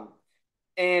 And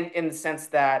in the sense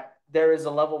that there is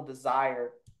a level of desire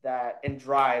that and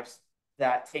drives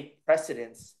that take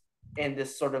precedence in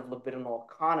this sort of libidinal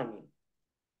economy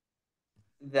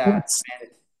that What's man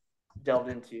is delved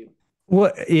into.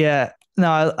 what? Yeah,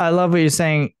 no, I love what you're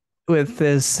saying with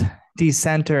this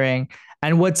decentering.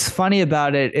 And what's funny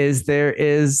about it is there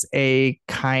is a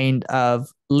kind of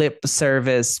lip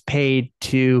service paid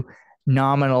to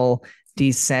nominal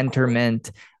decenterment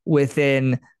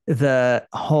within the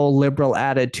whole liberal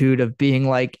attitude of being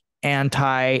like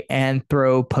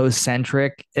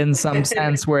anti-anthropocentric in some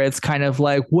sense, where it's kind of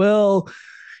like, well,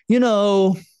 you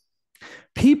know,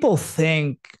 people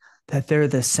think that they're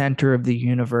the center of the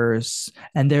universe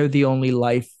and they're the only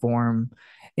life form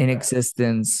in Right.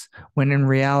 existence, when in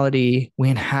reality we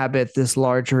inhabit this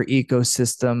larger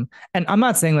ecosystem. And I'm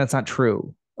not saying that's not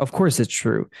true, of course it's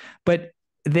true, but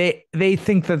they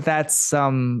think that that's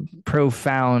some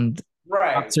profound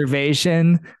Right.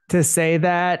 observation to say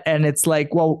that. And it's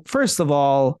like, well, first of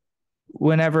all,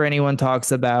 whenever anyone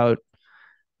talks about,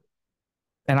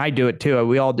 and I do it too,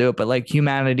 we all do it, but like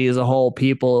humanity as a whole,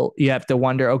 people, you have to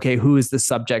wonder, okay, who is the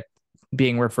subject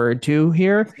being referred to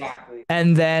here? Exactly.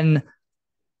 And then,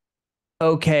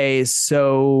 okay,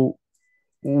 so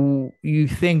you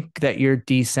think that you're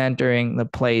decentering the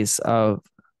place of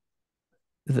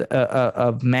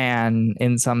man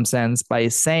in some sense by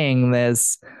saying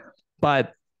this,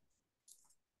 but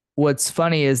what's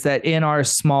funny is that in our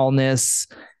smallness,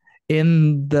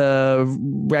 in the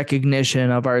recognition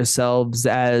of ourselves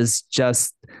as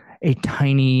just a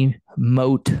tiny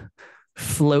mote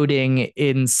floating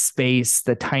in space,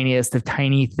 the tiniest of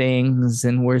tiny things,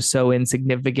 and we're so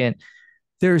insignificant,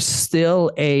 there's still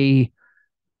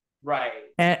Right.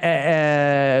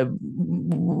 how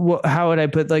would I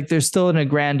put, like, there's still an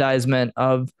aggrandizement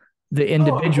of the Oh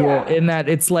individual, yeah. in that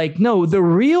it's like, no,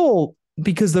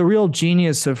 because the real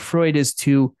genius of Freud is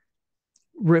to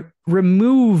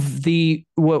remove the,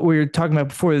 what we were talking about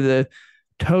before,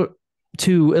 to,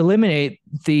 to eliminate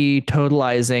the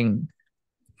totalizing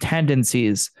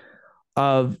tendencies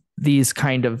of these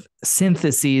kind of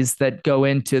syntheses that go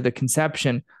into the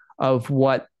conception of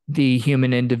what the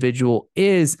human individual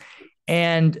is.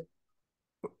 And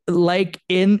like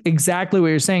in exactly what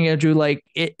you're saying, Andrew, like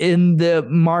in the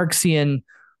Marxian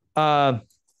uh,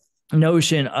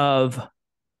 notion of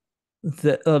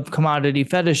commodity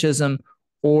fetishism,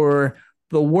 or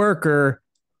the worker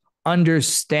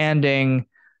understanding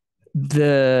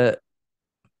the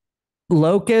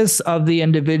locus of the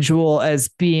individual as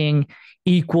being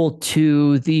equal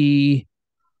to the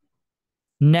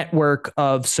network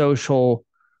of social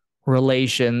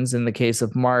relations, in the case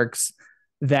of Marx,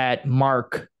 that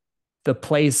mark the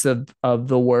place of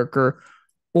the worker,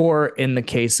 or in the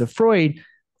case of Freud,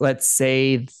 let's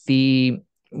say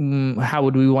how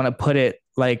would we want to put it,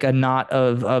 like a knot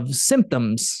of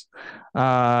symptoms,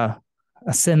 a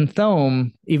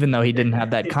symptome, even though he didn't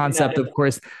have that concept, of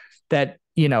course, that,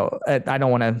 I don't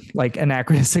want to like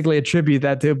anachronistically attribute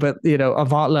that to, but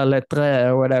avant la lettre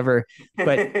or whatever,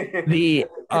 but the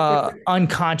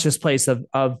unconscious place of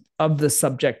the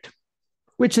subject,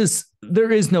 which is,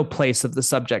 there is no place of the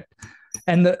subject,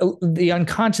 and the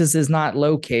unconscious is not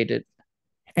located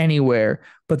anywhere,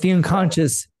 but the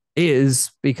unconscious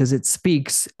is, because it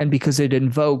speaks and because it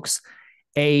invokes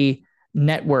a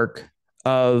network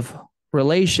of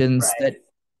relations Right. that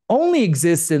only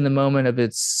exists in the moment of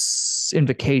its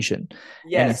invocation, in a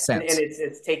Yes, and sense.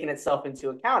 it's taken itself into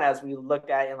account as we looked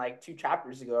at in like 2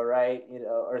 chapters ago, right?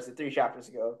 Or is it 3 chapters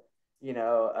ago?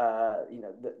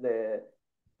 The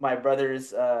my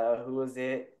brothers, who was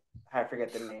it? I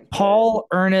forget the names, but Paul, Paul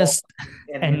Ernest,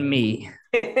 and me.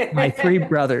 me, my three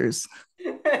brothers.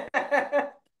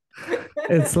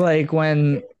 It's like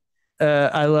when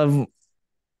I love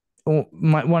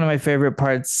one of my favorite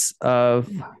parts of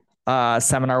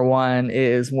seminar one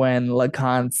is when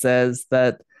Lacan says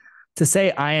that to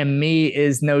say I am me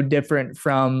is no different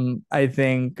from, I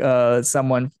think, a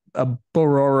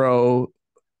Bororo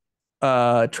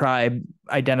tribe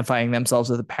identifying themselves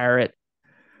as a parrot.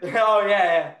 Oh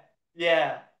yeah,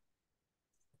 yeah,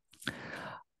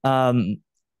 Um,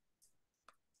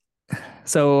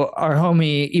 so our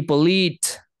homie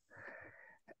Hippolyte,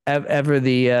 ever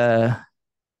the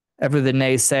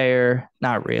naysayer,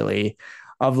 not really,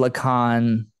 of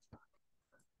Lacan,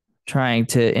 trying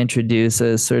to introduce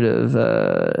a sort of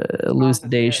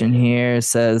elucidation yeah. here,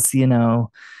 says,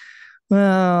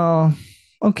 well,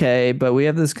 okay, but we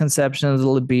have this conception of the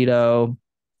libido.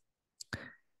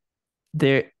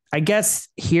 There, I guess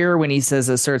here when he says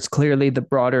asserts clearly the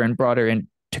broader and broader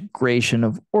integration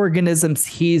of organisms.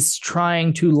 He's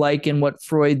trying to liken what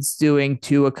Freud's doing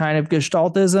to a kind of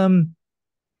gestaltism.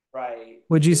 Right.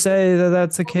 Would you It's like, say that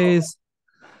that's the case?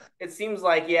 it seems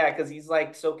like, yeah, because he's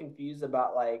like so confused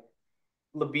about like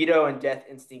libido and death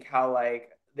instinct, how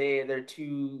like they're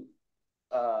two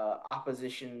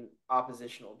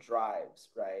oppositional drives,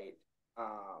 right?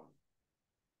 Um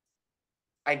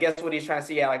I guess what he's trying to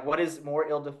say, yeah, like what is more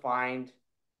ill defined,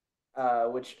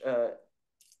 which the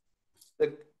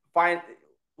find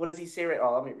what does he say right?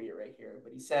 Oh, let me read it right here.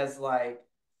 But he says like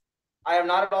I am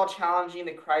not at all challenging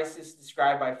the crisis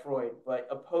described by Freud, but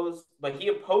he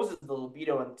opposes the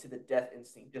libido into the death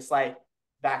instinct, just like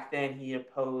back then he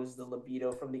opposed the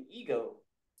libido from the ego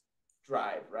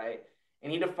drive, right?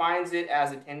 And he defines it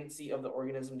as a tendency of the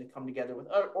organism to come together with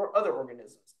other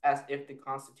organisms, as if to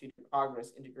constitute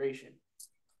progress integration.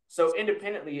 So,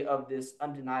 independently of this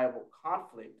undeniable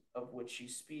conflict of which you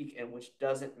speak and which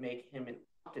doesn't make him an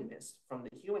optimist from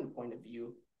the human point of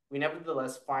view, we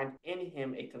nevertheless find in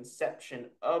him a conception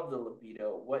of the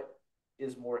libido, what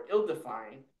is more ill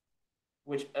defined,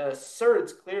 which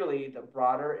asserts clearly the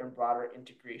broader and broader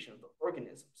integration of the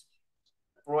organisms.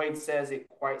 Freud says it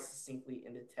quite succinctly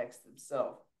in the text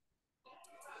himself.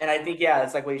 And I think, yeah,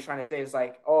 it's like what he's trying to say is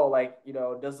like, oh, like,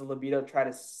 does the libido try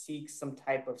to seek some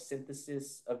type of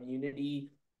synthesis of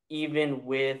unity, even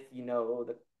with,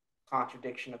 the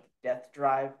contradiction of the death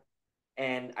drive?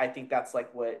 And I think that's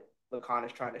like what Lacan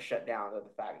is trying to shut down the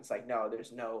fact. It's like, no,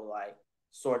 there's no like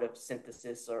sort of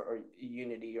synthesis or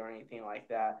unity or anything like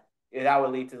that. That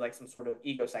would lead to like some sort of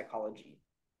ego psychology,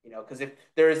 because if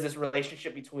there is this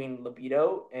relationship between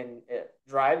libido and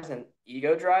drives and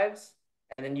ego drives,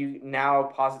 and then you now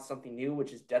posit something new,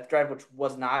 which is death drive, which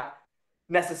was not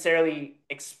necessarily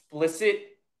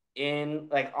explicit in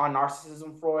like on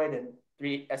narcissism Freud and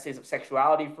three essays of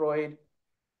sexuality Freud,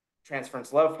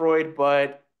 transference love Freud,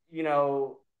 but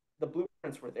the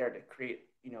blueprints were there to create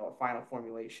a final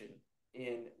formulation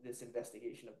in this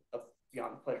investigation of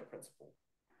beyond the pleasure principle.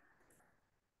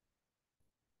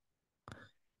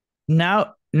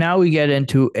 Now we get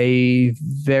into a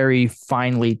very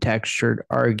finely textured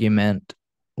argument,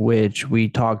 which we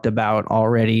talked about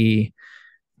already,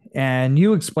 and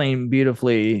you explained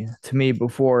beautifully to me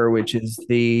before, which is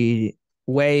the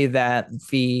way that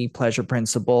the pleasure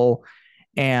principle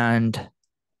and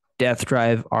death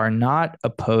drive are not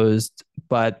opposed,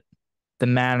 but the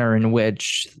manner in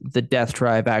which the death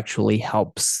drive actually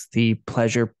helps the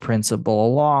pleasure principle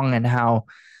along, and how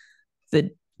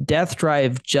the death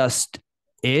drive just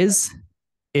is.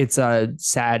 It's a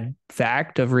sad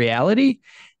fact of reality.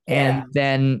 And Yeah.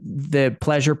 then the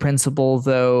pleasure principle,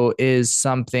 though, is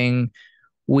something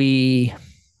we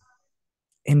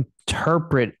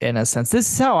interpret in a sense.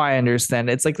 This is how I understand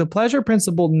it. It's like the pleasure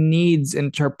principle needs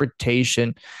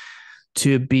interpretation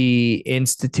to be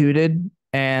instituted.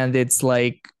 And it's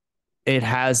like it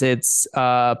has its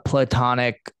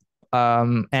Platonic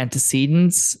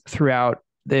antecedents throughout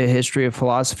the history of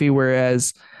philosophy,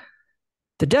 whereas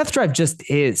the death drive just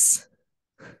is.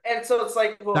 And so it's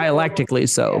like, well, Dialectically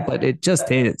so, yeah. but it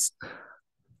just is.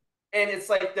 And it's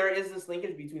like there is this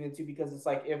linkage between the two, because it's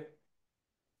like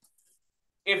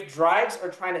if drives are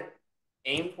trying to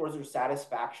aim towards their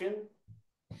satisfaction,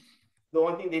 the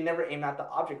only thing they never aim at the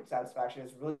object of satisfaction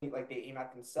is really like they aim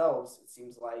at themselves, it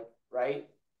seems like, right?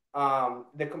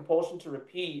 The compulsion to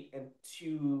repeat and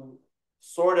to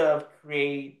sort of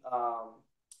create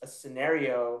a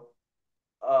scenario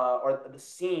or the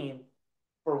scene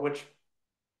for which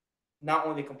not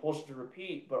only the compulsion to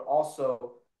repeat, but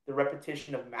also the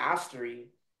repetition of mastery,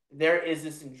 there is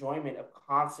this enjoyment of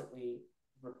constantly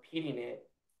repeating it,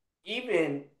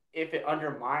 even if it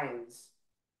undermines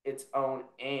its own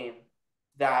aim,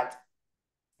 that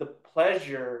the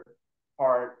pleasure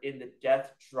part in the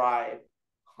death drive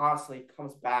constantly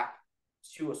comes back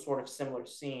to a sort of similar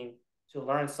scene to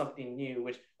learn something new,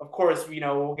 which of course,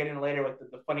 we'll get in later with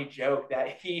the funny joke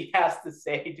that he has to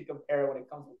say to compare when it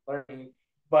comes to learning.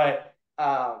 But,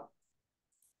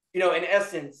 in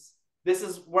essence, this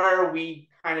is where we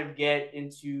kind of get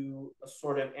into a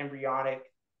sort of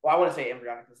embryonic, well, I want to say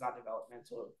embryonic, it's not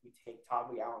developmental. If we take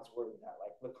Todd Lee Allen's word of that,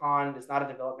 like Lacan is not a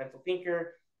developmental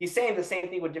thinker. He's saying the same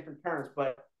thing with different terms,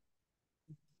 but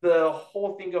the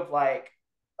whole thing of like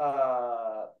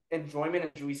enjoyment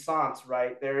and jouissance,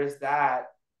 right? There is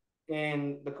that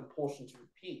in the compulsion to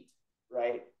repeat,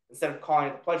 right? Instead of calling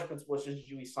it the pleasure principle, it's just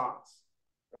jouissance,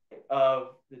 right,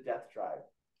 of the death drive.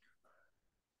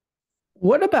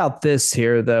 What about this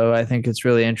here, though? I think it's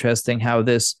really interesting how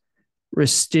this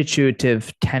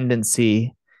restitutive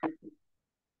tendency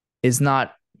is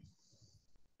not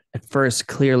at first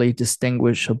clearly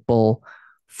distinguishable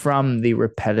from the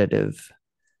repetitive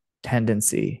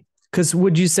tendency? Because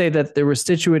would you say that the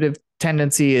restitutive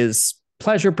tendency is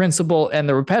pleasure principle and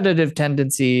the repetitive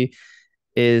tendency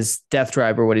is death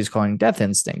drive, or what he's calling death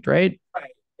instinct, right?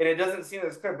 Right. And it doesn't seem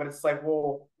as clear, but it's like,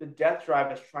 well, the death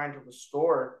drive is trying to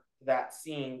restore that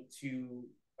scene to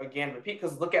again repeat.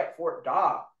 Because look at Fort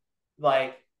Daw,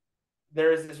 like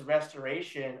there is this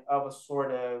restoration of a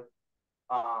sort of,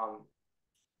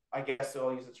 I guess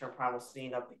I'll use the term primal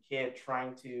scene of the kid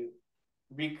trying to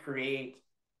recreate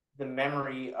the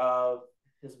memory of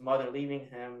his mother leaving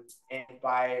him, and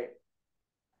by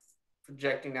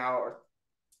projecting out or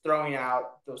throwing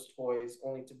out those toys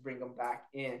only to bring them back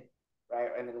in, right?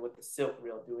 And then with the silk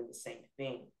reel doing the same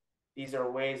thing. These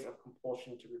are ways of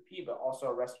compulsion to repeat, but also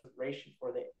a restoration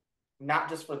for the, not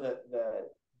just for the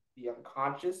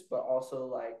unconscious, but also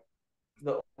like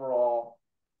the overall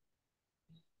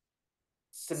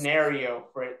scenario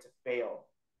for it to fail.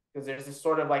 Because there's this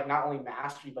sort of like not only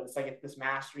mastery, but it's like if this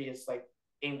mastery is like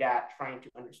aimed at trying to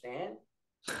understand,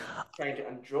 trying to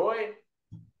enjoy.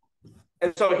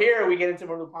 And so here we get into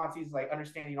Merleau-Ponty's like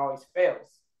understanding always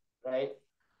fails, right?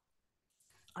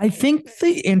 I think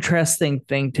the interesting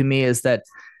thing to me is that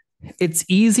it's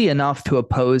easy enough to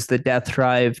oppose the death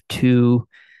drive to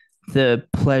the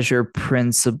pleasure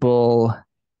principle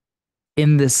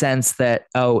in the sense that,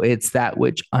 oh, it's that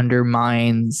which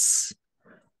undermines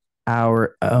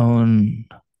our own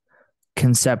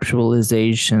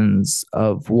conceptualizations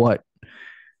of what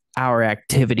our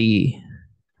activity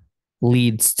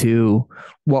leads to,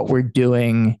 what we're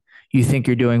doing. You think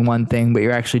you're doing one thing, but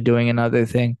you're actually doing another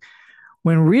thing.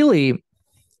 When really,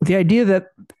 the idea that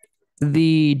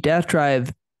the death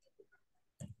drive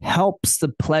helps the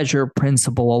pleasure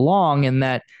principle along, and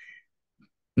that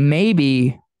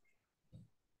maybe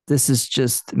this is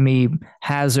just me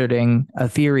hazarding a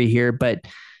theory here, but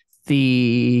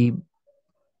the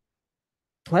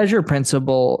pleasure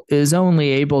principle is only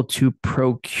able to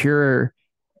procure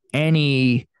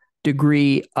any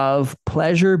degree of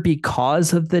pleasure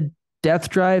because of the death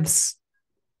drive's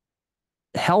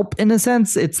help, in a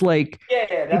sense. It's like Yeah,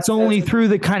 it's that's only through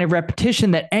the kind of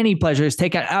repetition that any pleasure is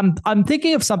taken. I'm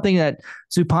thinking of something that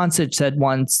Zupancic said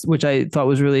once, which I thought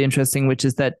was really interesting, which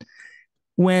is that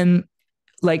when,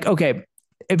 like, okay,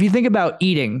 if you think about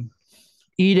eating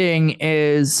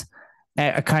is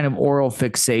a kind of oral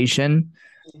fixation.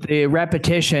 The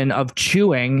repetition of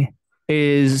chewing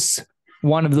is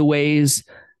one of the ways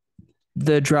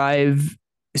the drive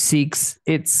seeks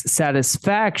its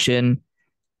satisfaction.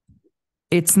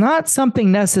 It's not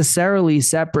something necessarily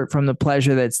separate from the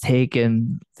pleasure that's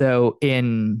taken, though,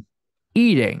 in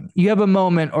eating. You have a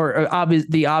moment, or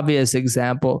the obvious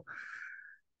example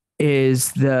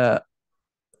is the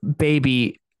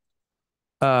baby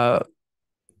uh,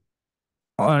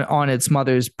 on its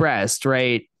mother's breast,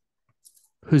 right?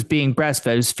 Who's being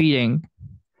breastfed, who's feeding.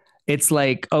 It's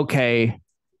like, okay,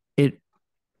 it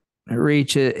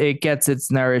it gets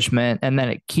its nourishment, and then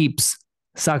it keeps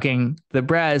sucking the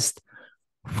breast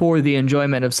for the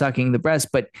enjoyment of sucking the breast.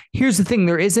 But here's the thing,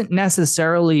 there isn't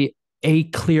necessarily a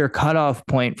clear cutoff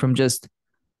point from just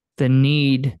the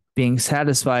need being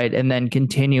satisfied and then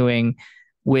continuing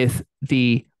with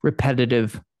the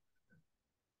repetitive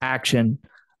action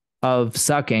of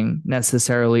sucking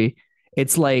necessarily.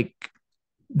 It's like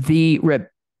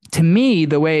to me,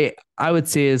 the way I would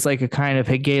say is like a kind of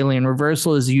Hegelian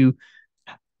reversal is you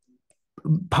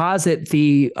posit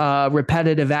the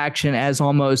repetitive action as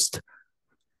almost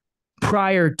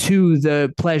prior to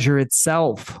the pleasure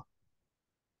itself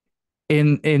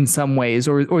in some ways,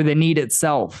 or the need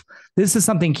itself. This is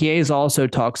something Chiesa also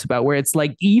talks about, where it's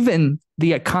like even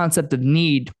the concept of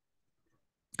need,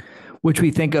 which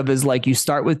we think of as like you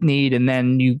start with need and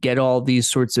then you get all these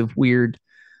sorts of weird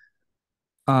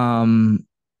um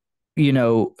you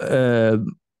know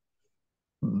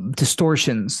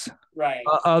distortions right.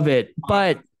 of it,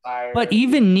 but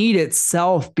even need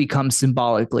itself becomes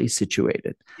symbolically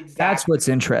situated. That's Exactly. what's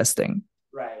interesting.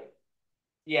 Right.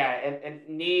 Yeah, and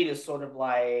need is sort of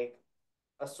like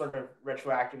a sort of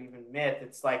retroactive even myth.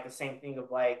 It's like the same thing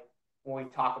of like when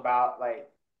we talk about like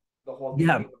the whole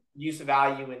Yeah, thing of use of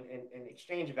value and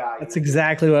exchange that's value.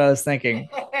 exactly what I was thinking.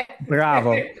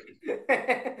 Bravo.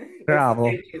 It's the Bravo.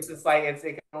 same, it's just like it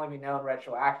can only be known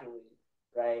retroactively,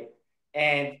 right?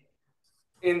 And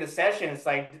in the session, it's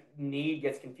like need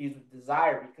gets confused with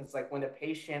desire, because like when a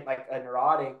patient, like a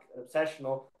neurotic, an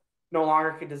obsessional, no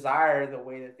longer can desire the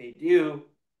way that they do,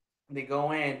 they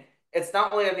go in. It's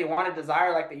not only that they want to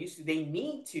desire like they used to, they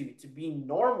need to be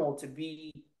normal, to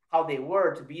be how they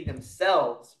were, to be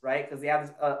themselves, right? Because they have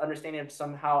this understanding of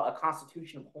somehow a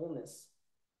constitution of wholeness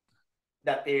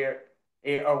that they're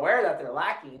They are aware that they're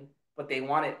lacking, but they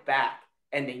want it back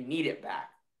and they need it back.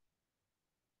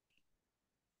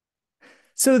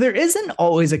 So there isn't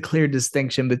always a clear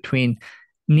distinction between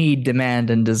need, demand,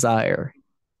 and desire.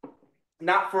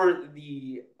 Not for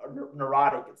the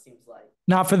neurotic, it seems like.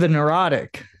 Not for the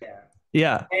neurotic. Yeah.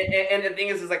 Yeah. And the thing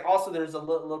is like also there's a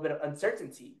little bit of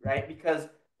uncertainty, right? Because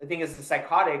the thing is the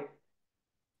psychotic,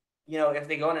 if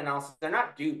they go in analysis, they're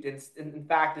not duped. In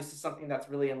fact, this is something that's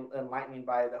really enlightening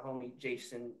by the homie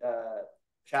Jason.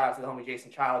 Shout out to the homie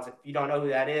Jason Childs. If you don't know who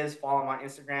that is, follow him on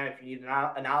Instagram. If you need an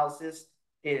analysis,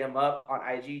 hit him up on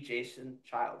IG, Jason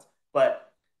Childs.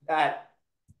 But that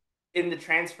in the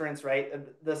transference, right?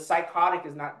 The psychotic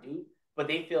is not duped, but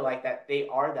they feel like that they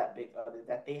are that big other,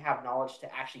 that they have knowledge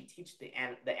to actually teach the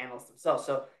analysts themselves.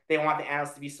 So they want the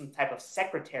analyst to be some type of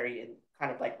secretary and kind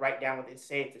of like write down what they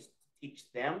say to teach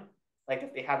them, like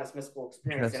if they have this mystical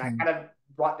experience. And I kind of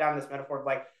brought down this metaphor of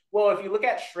like, well, if you look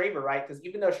at Schreber, right? Because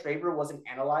even though Schreber wasn't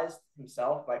analyzed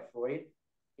himself by Freud,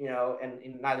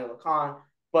 and neither Lacan,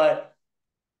 but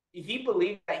he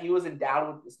believed that he was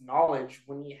endowed with this knowledge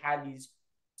when he had these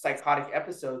psychotic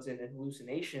episodes and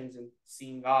hallucinations and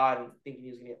seeing God and thinking he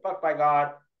was going to get fucked by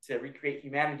God to recreate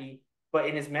humanity. But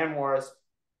in his memoirs,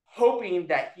 hoping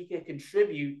that he could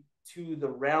contribute to the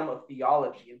realm of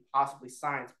theology and possibly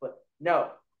science. But no,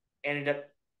 ended up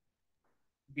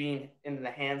being in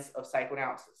the hands of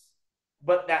psychoanalysis.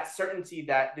 But that certainty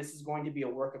that this is going to be a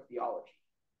work of theology,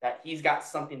 that he's got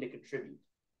something to contribute,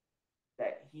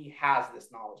 that he has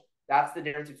this knowledge. That's the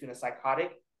difference between a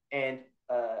psychotic and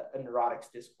a neurotic's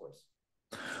discourse.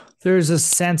 There's a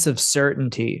sense of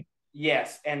certainty.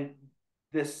 Yes, and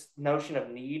this notion of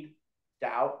need,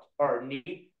 doubt, or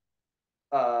need,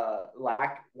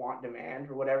 lack, want, demand,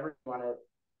 or whatever you want to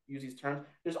use these terms,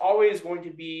 there's always going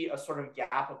to be a sort of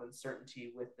gap of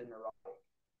uncertainty with the neurotic.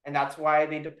 And that's why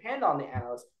they depend on the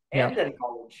analyst and the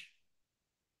knowledge.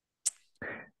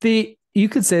 You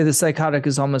could say the psychotic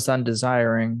is almost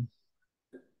undesiring.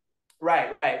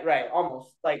 Right. Almost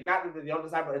like not that they don't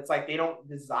desire, but it's like they don't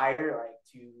desire like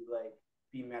to like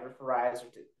be metaphorized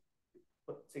or to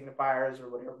put signifiers or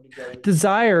whatever together.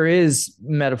 Desire is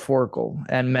metaphorical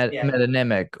and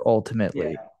metonymic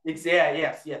ultimately.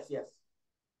 Yeah. Yes.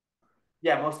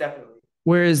 Yeah, most definitely.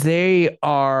 Whereas they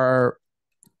are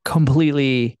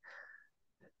completely,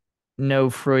 no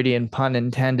Freudian pun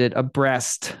intended,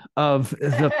 abreast of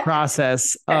the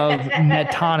process of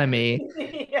metonymy.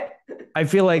 Yeah. I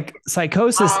feel like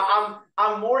psychosis.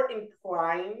 I'm more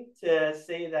inclined to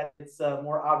say that it's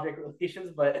more object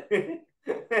relations, but no,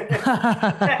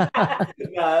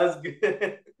 that's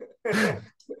good.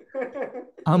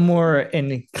 I'm more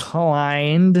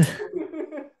inclined.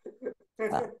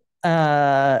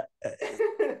 The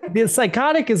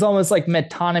psychotic is almost like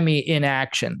metonymy in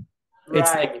action. Right.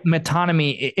 It's like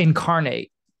metonymy incarnate.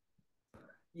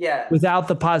 Yeah. Without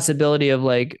the possibility of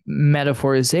like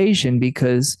metaphorization,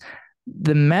 because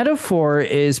the metaphor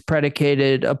is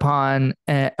predicated upon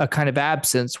a kind of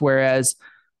absence, whereas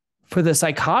for the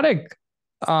psychotic,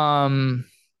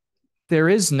 there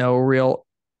is no real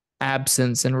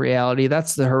absence in reality.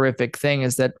 That's the horrific thing,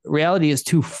 is that reality is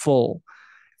too full.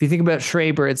 If you think about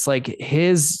Schreber, it's like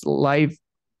his life,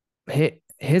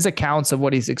 his accounts of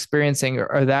what he's experiencing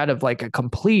are that of like a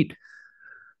complete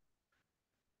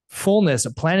fullness,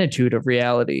 a plenitude of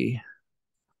reality.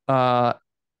 Not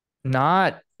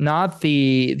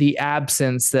the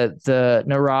absence that the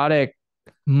neurotic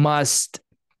must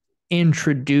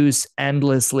introduce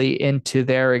endlessly into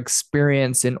their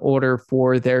experience in order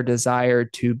for their desire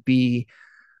to be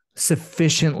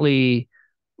sufficiently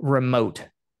remote.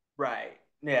 Right.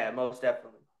 Yeah, most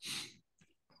definitely.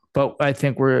 But I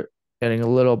think we're getting a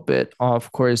little bit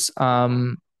off course. We're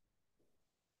on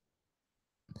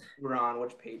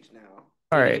which page now?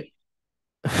 All right.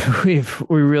 We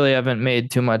really haven't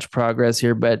made too much progress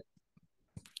here, but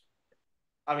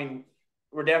I mean,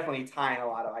 we're definitely tying a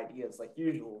lot of ideas like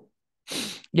usual.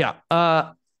 Yeah.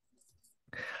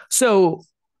 So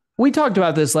we talked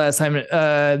about this last time.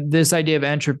 This idea of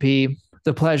entropy,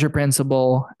 the pleasure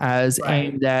principle, as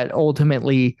aimed at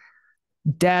ultimately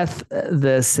death,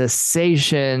 the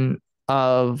cessation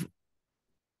of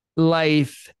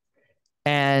life,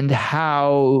 and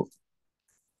how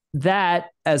that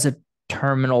as a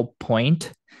terminal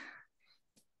point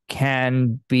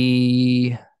can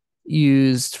be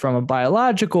used from a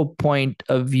biological point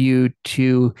of view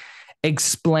to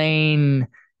explain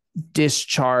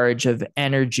discharge of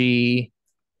energy,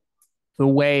 the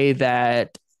way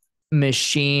that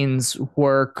machines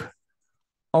work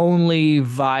only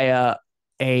via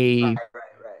a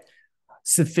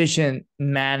sufficient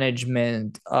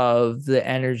management of the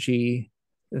energy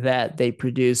that they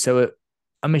produce. So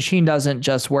a machine doesn't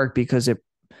just work because it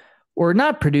or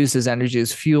not produces energy,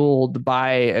 is fueled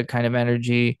by a kind of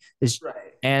energy, is Right.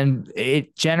 and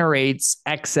it generates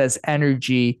excess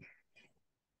energy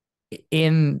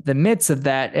in the midst of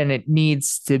that, and it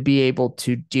needs to be able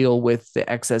to deal with the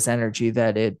excess energy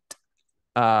that it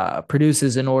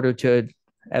produces in order to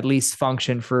at least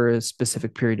function for a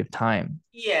specific period of time.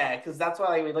 Yeah, because that's why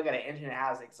like, we look at an engine that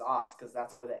has exhaust because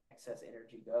that's where the excess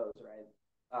energy goes, right?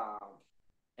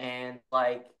 And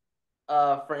like,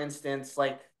 for instance,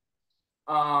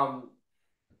 um,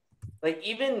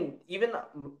 even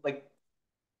like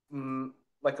mm,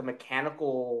 like a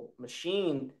mechanical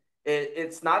machine,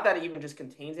 it's not that it even just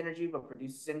contains energy but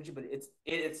produces energy, but it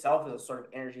itself is a sort of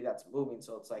energy that's moving.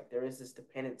 So it's like there is this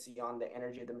dependency on the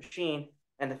energy of the machine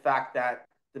and the fact that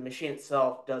the machine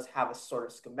itself does have a sort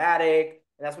of schematic.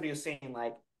 And that's what he was saying.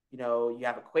 Like, you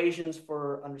have equations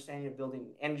for understanding of building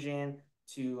an engine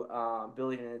to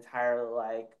building an entire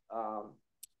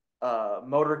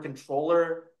motor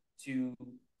controller to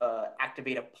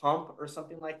activate a pump or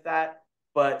something like that.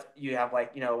 But you have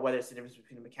whether it's the difference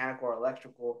between mechanical or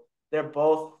electrical, they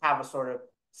both have a sort of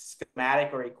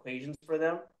schematic or equations for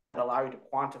them that allow you to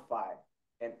quantify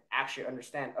and actually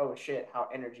understand, oh shit, how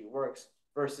energy works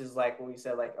versus like what we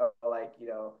said,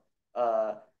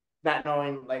 uh, not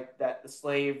knowing like that the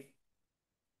slave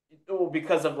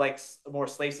because of like more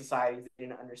slave societies, they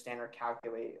didn't understand or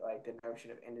calculate like the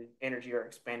notion of energy or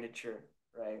expenditure,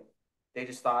 right? They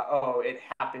just thought, oh, it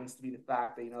happens to be the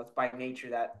fact that it's by nature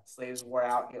that slaves wear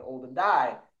out, get old, and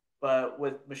die. But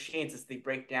with machines, it's they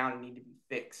break down and need to be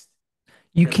fixed.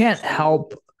 You There's can't sort of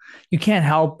help you can't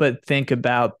help but think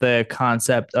about the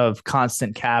concept of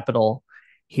constant capital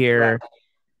right, here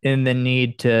in the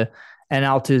need to, and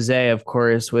Althusser, of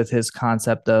course, with his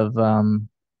concept of the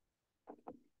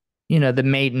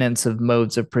maintenance of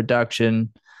modes of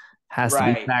production has to be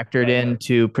right, factored right,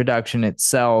 into production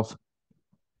itself,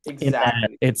 in that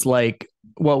exactly. it's like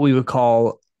what we would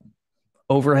call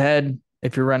overhead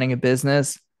if you're running a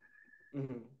business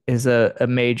Mm-hmm. is a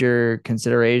major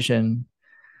consideration,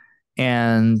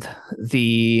 and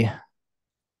the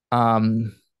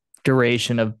um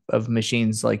duration of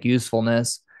machines like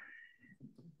usefulness.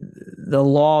 The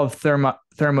law of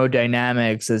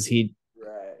thermodynamics, as he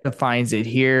Right, defines it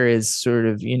here, is sort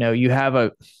of, you have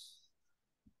a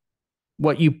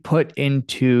what you put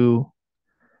into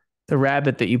the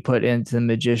rabbit that you put into the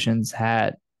magician's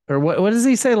hat, or what does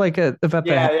he say, like about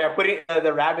the hat? yeah, yeah. Putting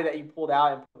the rabbit that you pulled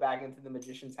out and put back into the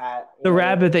magician's hat. The Yeah,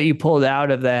 rabbit that you pulled out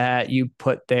of the hat you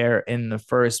put there in the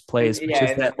first yeah, place, which yeah.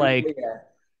 is In the that, first, like, yeah,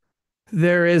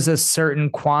 there is a certain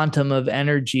quantum of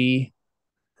energy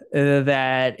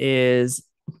that is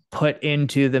put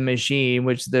into the machine,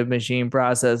 which the machine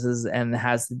processes and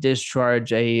has to discharge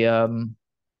the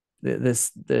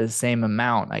same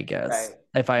amount, I guess, right.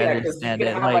 if I Yeah, because you understand can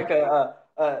it. have Like,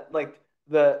 like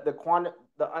the quantum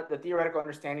the theoretical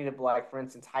understanding of like for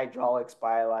instance hydraulics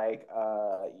by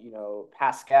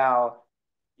Pascal.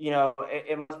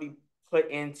 It must be put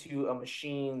into a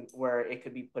machine where it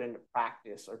could be put into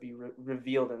practice or be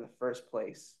revealed in the first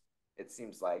place. It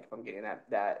seems like if I'm getting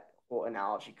that whole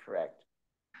analogy correct.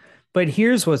 but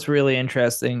here's what's really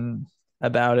interesting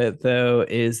about it, though,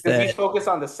 is Because he's that focused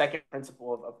on the second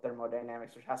principle of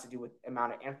thermodynamics, which has to do with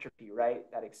amount of entropy, right?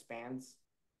 That expands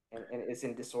and is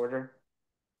in disorder.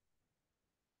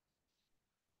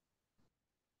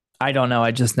 I don't know.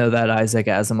 I just know that Isaac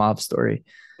Asimov story.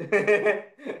 Right,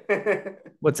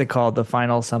 What's it called? The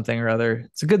final something or other.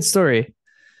 It's a good story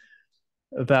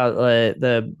about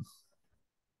the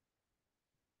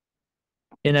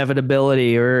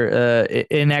inevitability or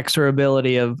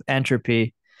inexorability of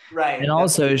entropy. And that's what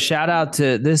also, it shout out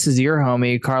to, this is your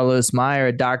homie, Carlos Meyer,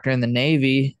 a doctor in the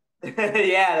Navy, is.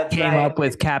 Yeah, that's came right. up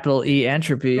with capital E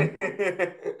entropy.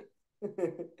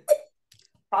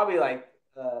 Probably like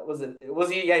was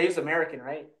he yeah, he was American,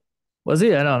 right? Was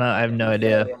he? I don't know. I have I no think so,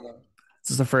 idea. yeah.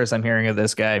 This is the first I'm hearing of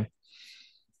this guy.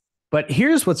 But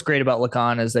here's what's great about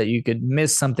Lacan is that you could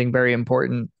miss something very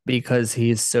important because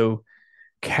he's so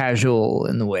casual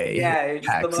in the way he Yeah, it's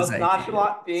just the packs his most ideas.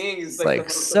 nonchalant thing. It's It's like the like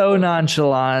most so important.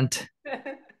 nonchalant.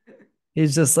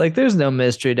 He's just like, there's no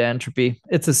mystery to entropy.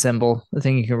 It's a symbol, the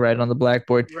thing you can write on the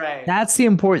blackboard. Right, That's the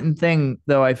important thing,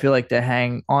 though, I feel like, to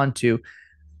hang on to.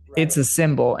 It's right, a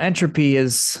symbol. Entropy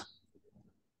is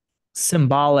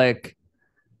symbolic.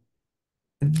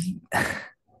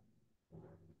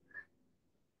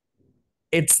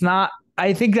 It's not,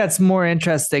 I think that's more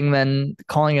interesting than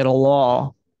calling it a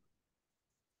law.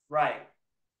 right,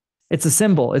 It's a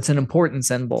symbol, it's an important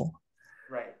symbol.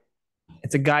 right.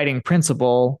 It's a guiding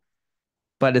principle,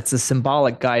 but it's a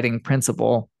symbolic guiding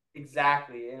principle.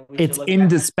 exactly, and we should It's look at,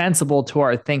 indispensable to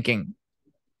our thinking.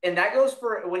 and that goes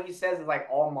for what he says is like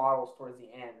all models towards the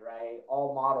end, right?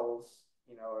 All models,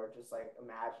 are just like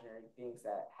imaginary things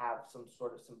that have some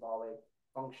sort of symbolic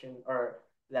function, or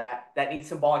that need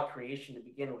symbolic creation to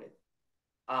begin with.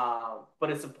 But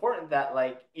it's important that,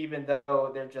 like, even though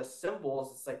they're just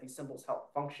symbols, it's like these symbols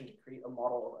help function to create a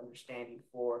model of understanding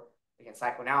for, again,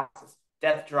 psychoanalysis.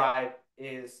 Death drive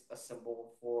is a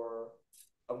symbol for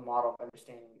a model of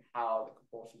understanding how the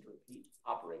compulsion to repeat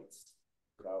operates,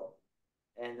 you know,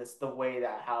 and it's the way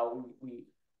that how we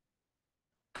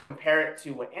compare it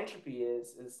to what entropy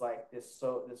is like this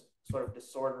sort of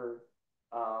disorder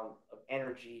of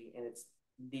energy and its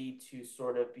need to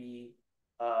sort of be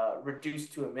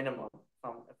reduced to a minimum.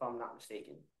 If I'm not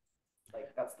mistaken,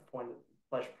 like that's the point of the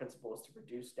pleasure principle, is to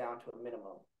reduce down to a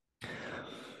minimum.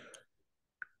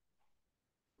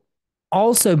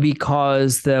 Also,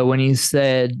 because when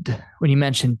you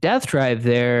mentioned death drive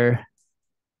there,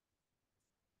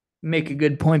 make a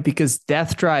good point because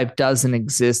death drive doesn't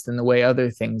exist in the way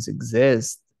other things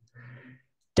exist.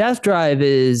 Death drive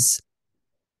is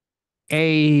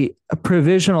a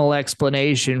provisional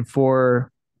explanation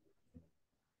for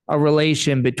a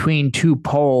relation between two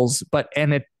poles,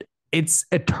 it's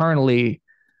eternally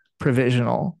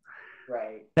provisional.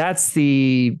 Right. That's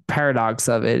the paradox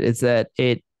of it, is that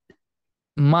it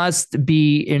must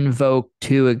be invoked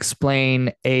to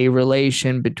explain a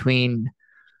relation between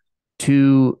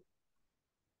two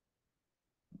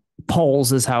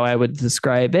poles, is how I would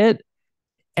describe it.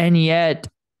 And yet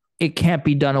it can't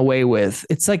be done away with.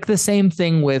 It's like the same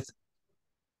thing with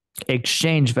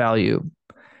exchange value.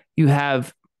 You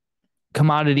have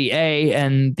commodity A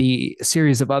and the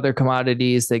series of other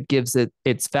commodities that gives it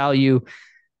its value.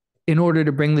 In order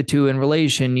to bring the two in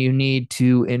relation, you need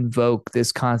to invoke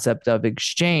this concept of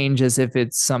exchange as if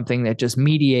it's something that just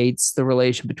mediates the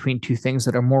relation between two things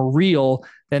that are more real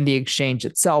than the exchange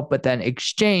itself. But then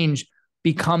exchange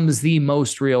becomes the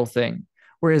most real thing,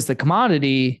 whereas the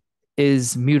commodity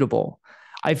is mutable.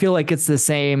 I feel like it's the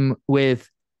same with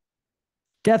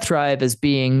death drive as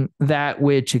being that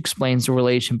which explains the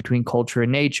relation between culture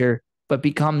and nature, but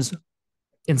becomes,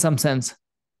 in some sense,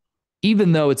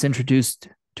 even though it's introduced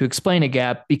to explain a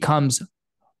gap, becomes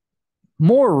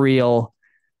more real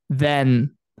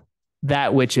than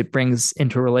that which it brings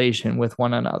into relation with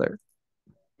one another.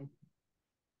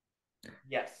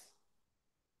 Yes.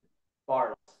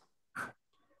 Bars.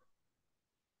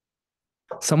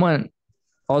 Someone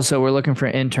also, we're looking for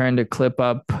an intern to clip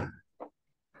up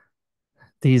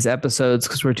these episodes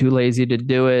because we're too lazy to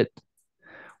do it.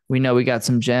 We know we got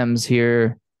some gems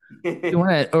here. If you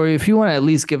want to, or if you want to at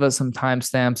least give us some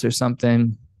timestamps or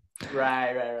something.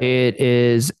 Right. It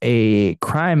is a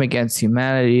crime against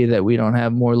humanity that we don't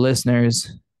have more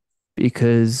listeners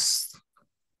because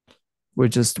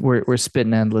we're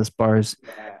spitting endless bars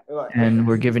Yeah. and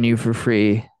we're giving you for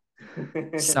free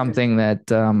something that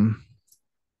the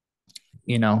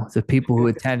people who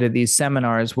attended these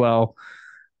seminars, well,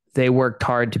 they worked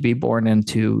hard to be born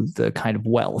into the kind of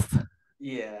wealth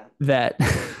Yeah. that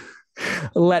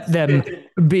let them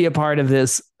be a part of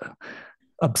this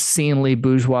obscenely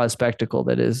bourgeois spectacle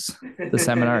that is the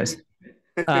seminars.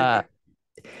 Uh,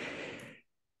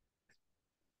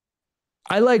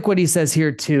 I like what he says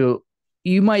here too.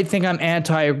 You might think I'm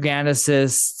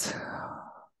anti-organicist,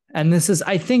 and this is,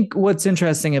 I think, what's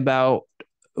interesting about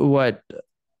what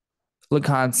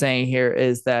Lacan's saying here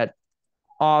is that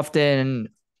often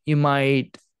you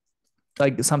might,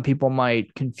 like, some people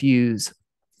might confuse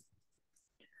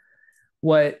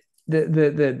what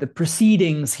the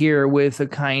proceedings here with a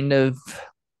kind of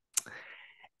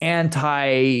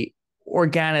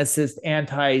anti-organicist,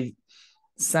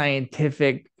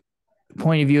 anti-scientific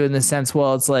point of view, in the sense,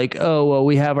 well, it's like, oh, well,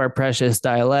 we have our precious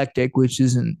dialectic, which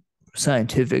isn't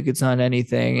scientific, it's not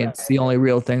anything, it's the only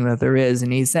real thing that there is.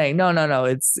 And he's saying, no,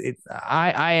 it's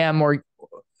I am an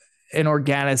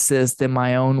organicist in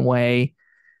my own way,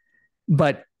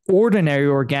 but ordinary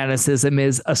organicism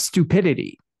is a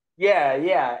stupidity.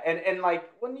 Yeah. And like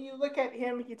when you look at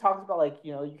him, he talks about, like,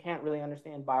 you can't really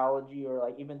understand biology or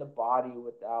like even the body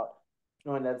without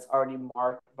knowing that it's already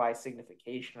marked by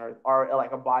signification, or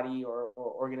like a body or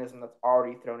organism that's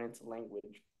already thrown into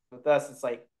language. With us, it's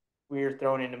like we're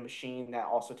thrown in a machine that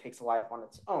also takes a life on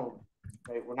its own,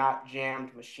 right? We're not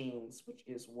jammed machines, which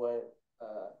is what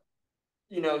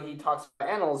he talks about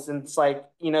animals, and it's like,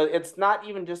 it's not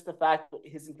even just the fact that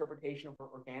his interpretation of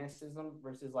organicism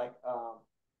versus like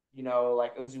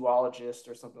like a zoologist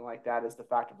or something like that, is the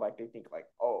fact of, like, they think like,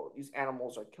 oh, these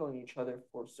animals are killing each other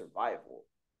for survival.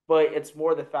 But it's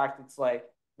more the fact it's like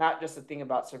not just a thing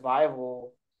about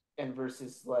survival, and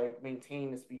versus like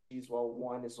maintaining the species while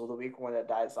one is the weaker one that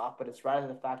dies off. But it's rather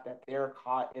the fact that they're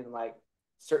caught in like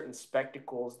certain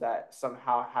spectacles that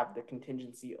somehow have the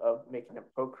contingency of making them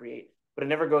procreate, but it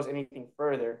never goes anything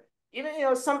further.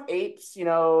 Even some apes,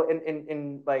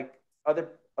 in like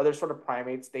other sort of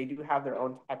primates, they do have their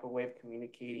own type of way of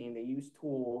communicating. They use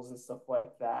tools and stuff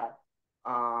like that.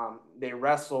 They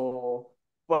wrestle,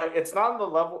 but it's not on the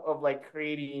level of like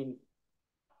creating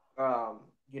um,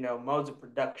 modes of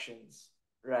productions,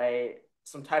 right?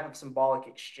 Some type of symbolic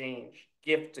exchange,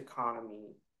 gift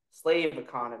economy, slave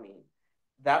economy.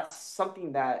 That's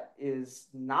something that is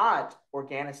not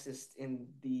organicist in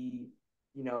the,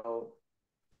 you know,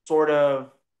 sort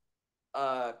of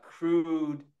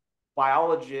crude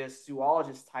biologist,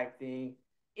 zoologist type thing.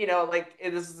 Like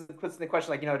this is puts in the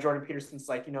question, like, Jordan Peterson's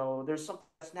like, there's something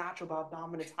that's natural about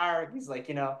dominance hierarchies. Like,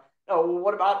 no,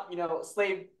 what about,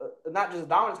 slave, not just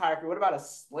dominance hierarchy, what about a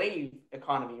slave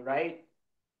economy, right?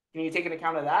 Can you take an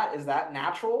account of that? Is that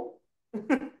natural?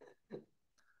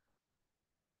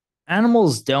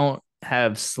 Animals don't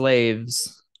have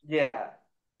slaves. Yeah.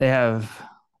 They have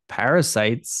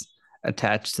parasites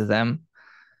attached to them.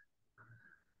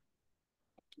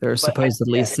 They're But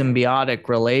supposedly yeah, symbiotic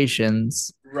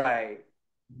relations, right.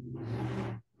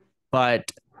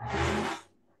 but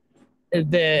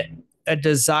the a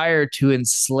desire to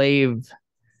enslave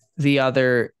the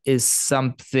other is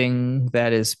something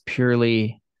that is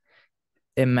purely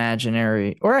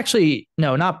imaginary, or actually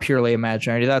no, not purely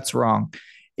imaginary, that's wrong.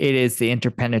 It is the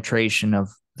interpenetration of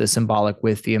the symbolic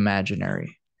with the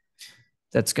imaginary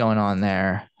that's going on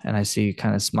there. And I see you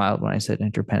kind of smiled when I said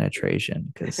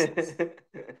interpenetration, because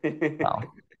well,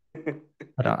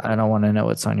 I don't want to know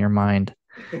what's on your mind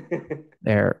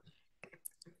there.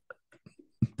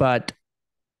 But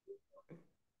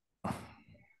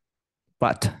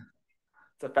but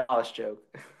It's a phallus joke.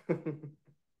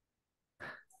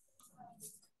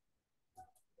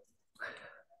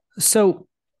 so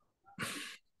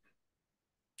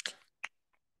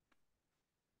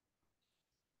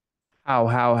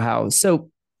how so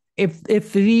if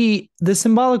the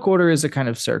symbolic order is a kind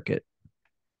of circuit,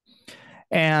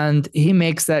 and he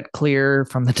makes that clear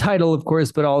from the title, of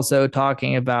course, but also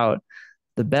talking about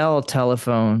the Bell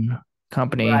Telephone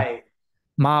Company, Right.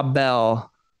 Ma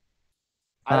Bell.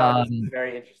 I thought this was Um,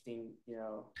 very interesting,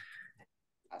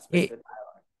 aspect it, of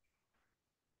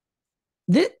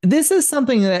it. this is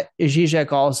something that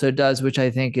Zizek also does, which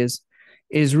I think is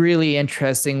really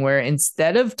interesting. Where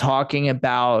instead of talking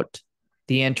about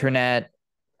the internet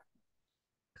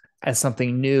as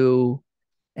something new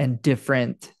and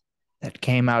different that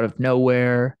came out of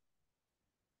nowhere,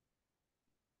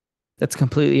 that's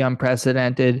completely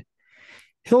unprecedented,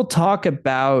 he'll talk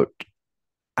about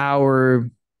our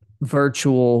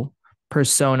virtual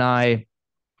personae,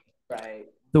 Right.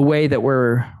 the way that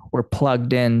we're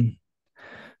plugged in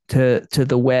to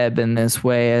the web in this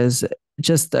way, as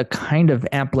just a kind of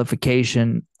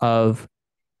amplification of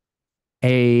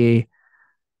a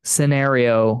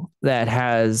scenario that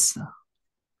has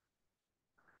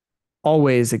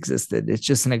always existed. It's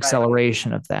just an Right.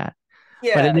 acceleration of that, but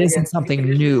it Yeah, yeah. isn't The something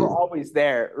conditions were new. always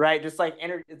there, right? Just like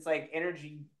energy, it's like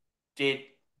energy did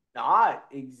not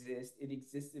exist. It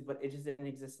existed, but it just didn't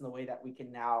exist in the way that we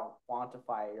can now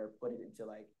quantify or put it into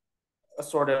like a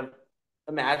sort of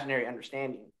imaginary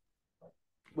understanding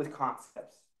with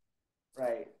concepts,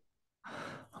 right?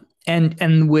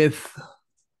 And with,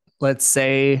 let's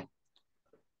say,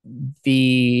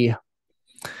 the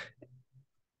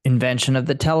invention of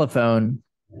the telephone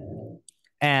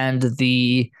and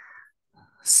the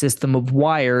system of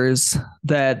wires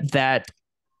that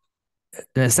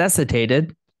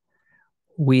necessitated,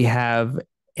 we have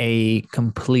a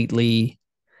completely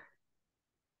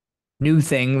new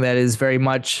thing that is very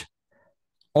much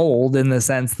old, in the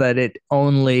sense that it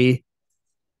only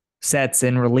sets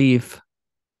in relief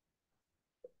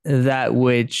that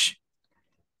which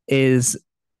is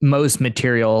most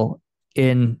material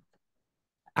in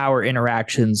our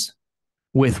interactions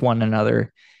with one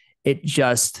another. It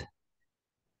just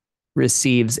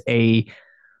receives a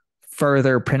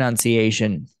further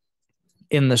pronunciation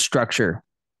in the structure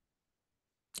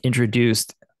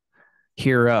introduced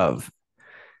hereof.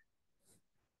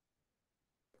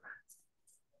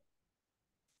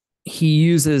 He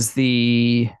uses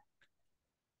the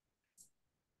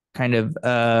kind of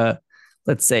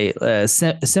let's say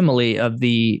simile of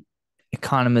the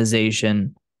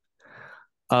economization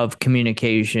of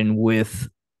communication with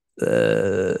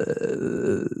uh,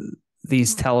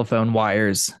 these telephone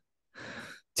wires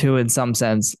to, in some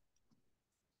sense,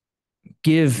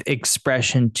 give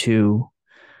expression to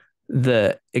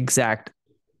the exact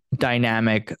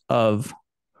dynamic of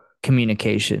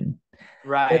communication.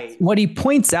 Right. What he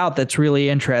points out that's really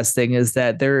interesting is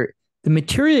that the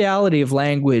materiality of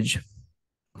language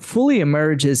fully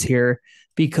emerges here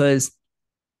because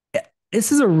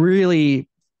this is a really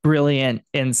brilliant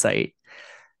insight.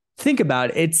 Think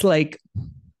about it. It's like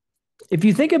if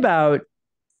you think about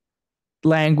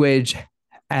language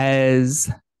as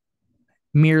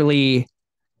merely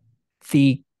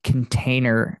the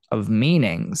container of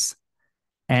meanings,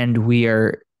 and we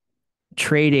are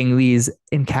trading these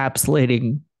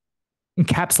encapsulated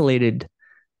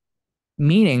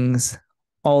meanings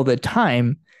all the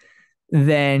time,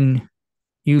 then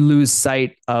you lose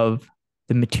sight of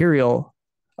the material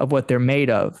of what they're made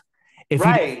of. If you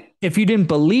Right. if you didn't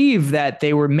believe that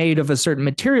they were made of a certain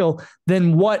material,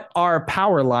 then what are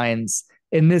power lines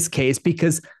in this case?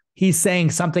 Because he's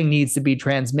saying something needs to be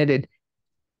transmitted.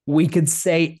 We could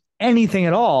say anything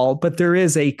at all, but there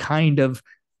is a kind of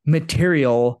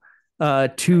material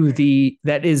to the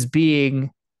that is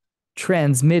being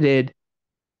transmitted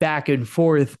back and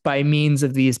forth by means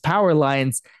of these power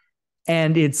lines,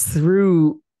 and it's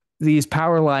through these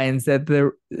power lines that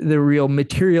the real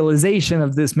materialization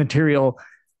of this material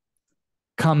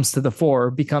comes to the fore,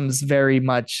 becomes very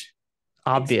much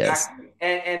obvious. Exactly.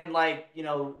 And like,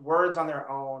 words on their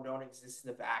own don't exist in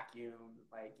a vacuum.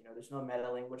 Like, there's no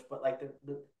meta language, but like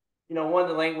one of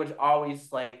the language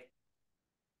always like,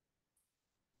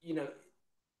 you know,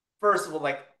 first of all,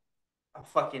 like a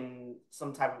fucking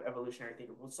some type of evolutionary thing.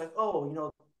 It's like,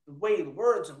 oh, the way the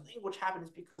words and language happen is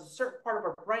because a certain part of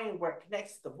our brain where it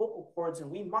connects to the vocal cords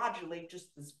and we modulate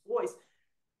just this voice.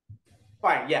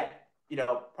 Fine, yeah,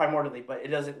 primordially, but it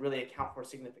doesn't really account for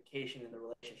signification in the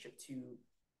relationship to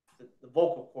the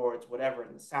vocal cords, whatever,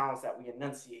 and the sounds that we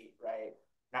enunciate, right?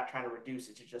 Not trying to reduce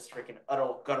it to just freaking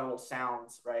guttural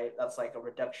sounds, right? That's like a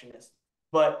reductionist.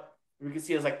 But we can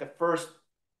see as like the first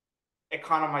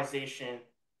economization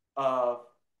of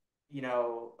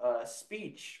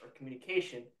speech or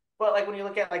communication. But like when you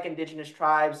look at like indigenous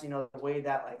tribes, the way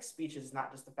that like speech is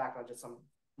not just the fact of just some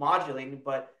modulating,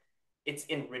 but it's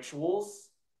in rituals,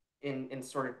 in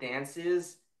sort of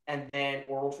dances, and then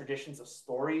oral traditions of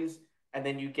stories, and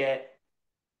then you get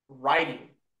writing,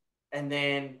 and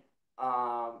then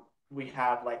we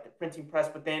have like the printing press,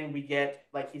 but then we get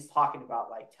like he's talking about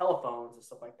like telephones and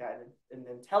stuff like that, and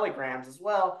then telegrams as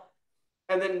well,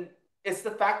 and then it's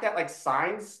the fact that like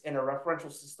signs in a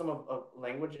referential system of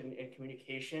language and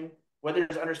communication, whether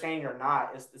it's understanding or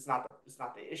not, it's not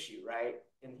the issue, right?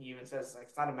 And he even says like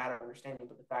it's not a matter of understanding,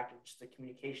 but the fact of just the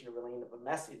communication and relaying of a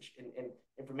message and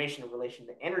information in relation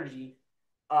to energy.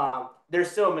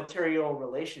 There's still a material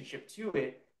relationship to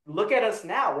it. Look at us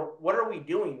now. What are we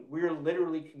doing? We're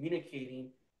literally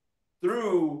communicating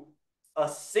through a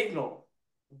signal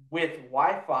with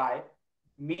Wi-Fi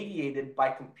mediated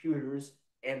by computers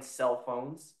and cell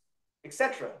phones,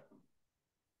 etc.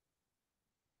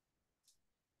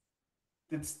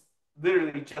 It's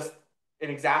literally just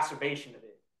an exacerbation of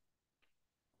it.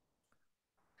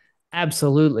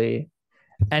 Absolutely.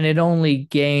 And it only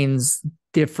gains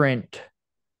different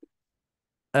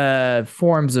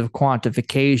forms of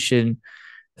quantification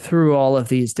through all of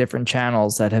these different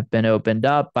channels that have been opened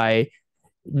up by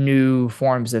new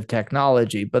forms of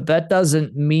technology. But that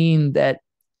doesn't mean that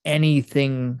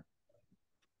anything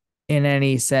in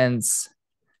any sense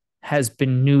has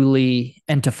been newly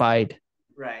entified,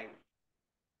 Right.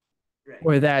 Right.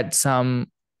 or that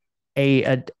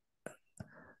a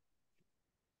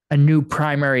a new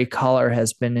primary color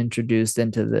has been introduced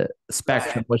into the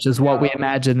spectrum, Right. which is what we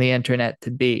imagine the internet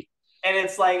to be. And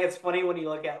it's like it's funny when you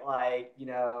look at like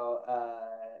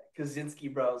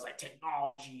Kaczynski Bros, like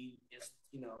technology is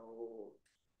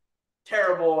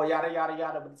terrible, yada yada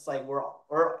yada. But it's like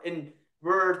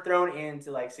we're thrown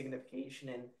into like signification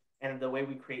and the way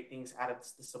we create things out of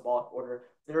the symbolic order.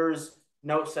 There's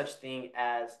no such thing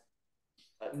as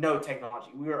no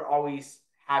technology. We are always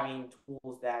having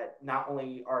tools that not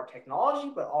only are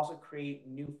technology but also create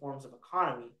new forms of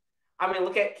economy. I mean,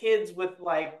 look at kids with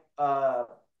like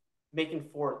making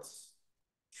forts,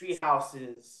 tree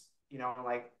houses,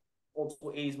 like old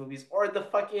school 80s movies, or the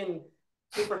fucking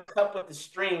paper cup with the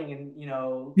string and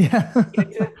Yeah.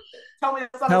 tell me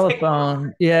that's not a technology.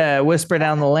 Telephone. Yeah, whisper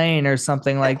down the lane or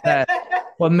something like that.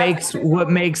 What makes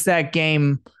that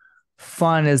game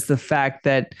fun is the fact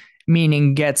that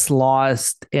meaning gets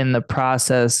lost in the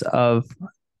process of Right.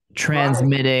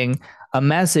 transmitting a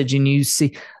message, and you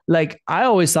see, like, I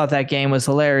always thought that game was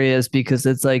hilarious because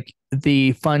it's like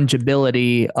the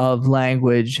fungibility of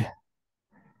language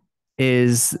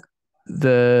is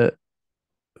the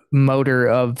motor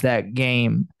of that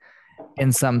game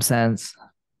in some sense.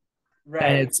 And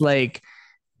Right. it's like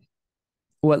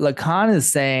what Lacan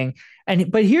is saying,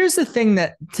 and but here's the thing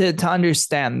that to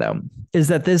understand though is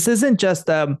that this isn't just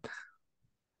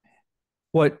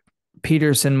what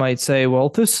Peterson might say. Well,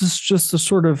 this is just a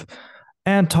sort of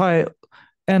anti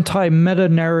meta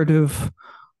narrative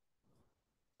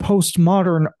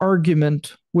postmodern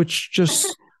argument, which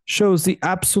just shows the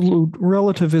absolute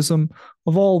relativism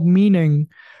of all meaning.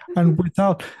 And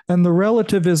without, and the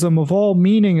relativism of all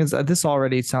meaning is this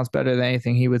already sounds better than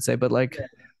anything he would say, but like, Yeah.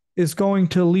 is going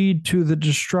to lead to the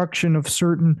destruction of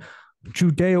certain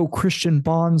Judeo Christian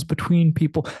bonds between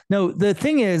people. No, the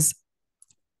thing is,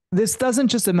 this doesn't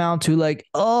just amount to like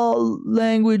all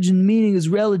language and meaning is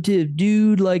relative,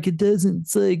 dude. Like it doesn't.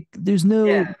 It's like there's no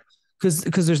Yeah.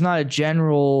 because there's not a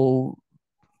general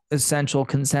essential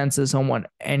consensus on what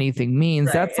anything means.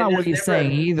 Right. That's And not what there's he's never a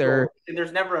saying either. neutral, and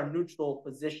there's never a neutral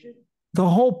position. The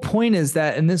whole point is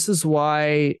that, and this is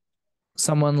why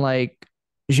someone like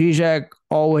Zizek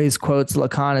always quotes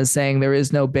Lacan as saying there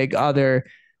is no big other,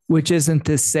 which isn't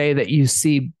to say that you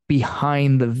see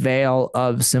behind the veil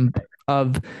of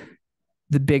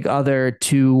the big other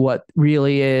to what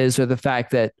really is, or the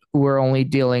fact that we're only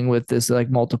dealing with this like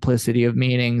multiplicity of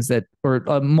meanings that, or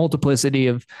a multiplicity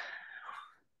of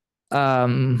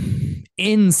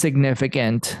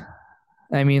insignificant,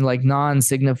 I mean, like non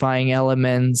signifying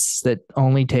elements that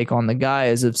only take on the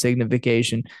guise of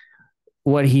signification.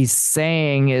 What he's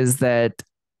saying is that,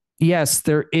 yes,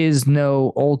 there is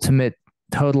no ultimate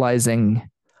totalizing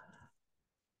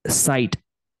site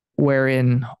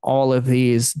wherein all of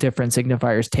these different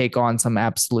signifiers take on some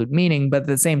absolute meaning, but at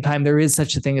the same time, there is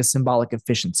such a thing as symbolic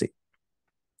efficiency.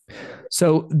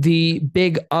 So the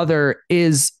big other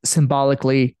is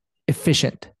symbolically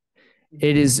efficient.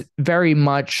 It is very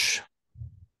much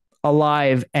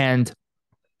alive and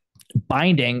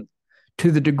binding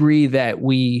to the degree that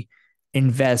we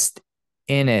invest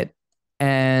in it.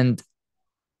 And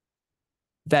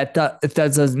that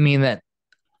doesn't mean that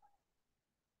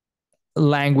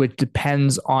language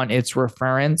depends on its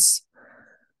reference,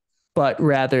 but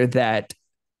rather that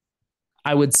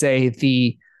I would say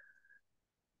the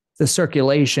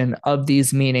circulation of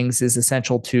these meanings is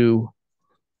essential to,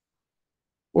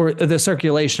 or the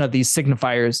circulation of these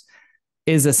signifiers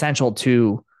is essential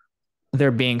to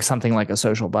there being something like a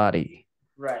social body.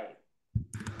 Right.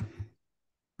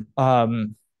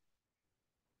 Um,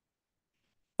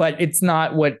 but it's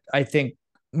not what I think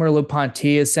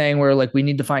Merleau-Ponty is saying, where like we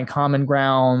need to find common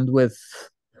ground with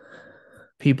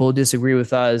people who disagree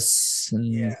with us, and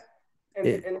Yeah.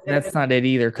 that's not it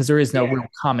either, because there is no Yeah. real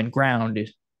common ground.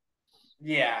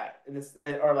 Yeah. This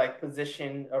or like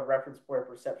position a reference point of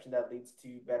perception that leads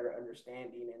to better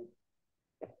understanding and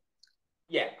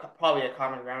yeah, probably a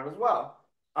common ground as well.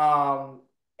 Um,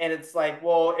 and it's like,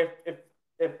 well, if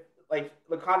like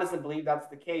Lacan doesn't believe that's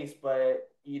the case,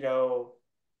 but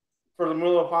for the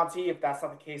Merleau-Ponty, if that's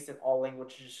not the case, then all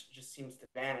language just seems to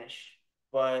vanish.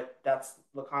 But that's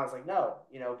Lacan's like, no,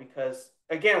 because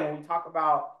again, when we talk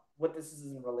about what this is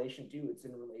in relation to, it's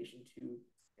in relation to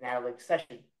an analytic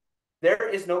session. There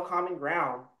is no common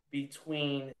ground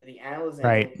between the analysand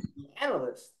Right. and the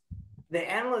analyst. The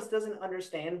analyst doesn't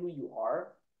understand who you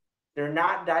are. They're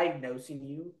not diagnosing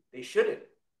you. They shouldn't,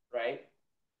 right?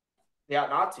 They ought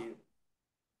not to.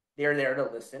 They're there to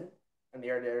listen and they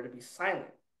are there to be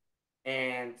silent.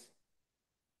 And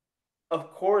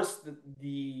of course,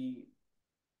 the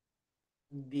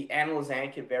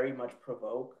analysand can very much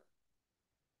provoke,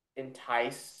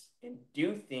 entice, and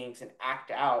do things and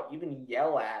act out, even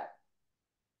yell at,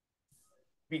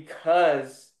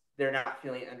 because they're not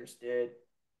feeling understood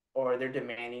or they're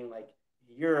demanding like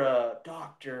you're a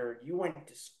doctor, you went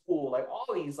to school, like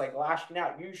all these like lashing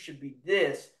out, you should be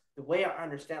this. The way I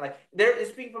understand, like they're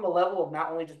speaking from a level of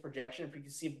not only just projection of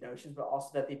preconceived notions, but also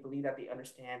that they believe that they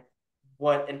understand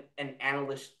what an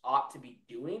analyst ought to be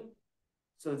doing.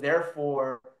 So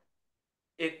therefore,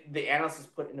 the analyst is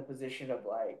put in a position of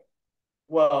like,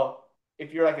 well,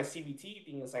 if you're like a CBT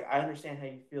thing, it's like I understand how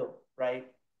you feel, right?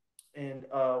 And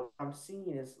what I'm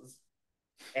seeing is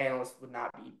analysts would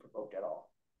not be provoked at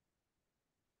all.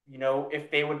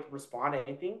 If they would respond to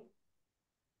anything.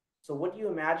 So what do you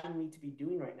imagine me to be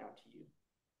doing right now to you?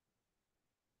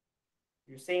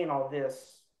 You're saying all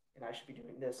this, and I should be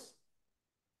doing this.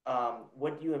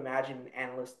 What do you imagine an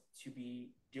analyst to be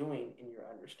doing in your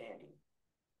understanding?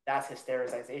 That's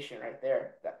hystericization right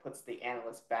there. That puts the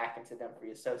analyst back into them free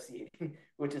associating,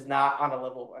 which is not on a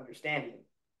level of understanding,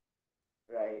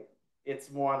 right?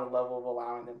 It's more on the level of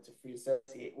allowing them to free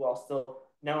associate while still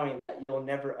knowing that you'll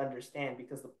never understand,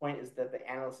 because the point is that the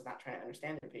analyst is not trying to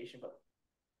understand the patient, but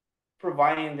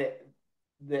providing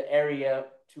the area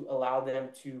to allow them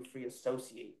to free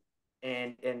associate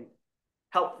and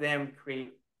help them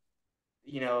create,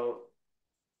 you know,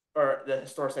 or the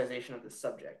historicization of the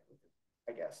subject,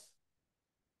 I guess.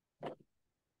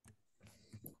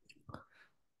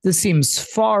 This seems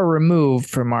far removed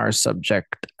from our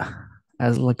subject,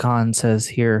 as Lacan says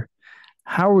here.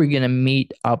 How are we going to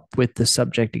meet up with the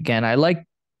subject again? I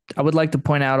would like to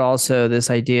point out also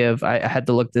this idea of I had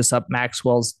to look this up,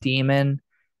 Maxwell's demon.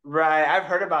 Right. I've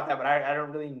heard about that, but I don't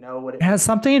really know what It it has means.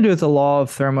 something to do with the law of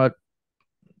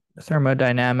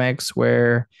thermodynamics,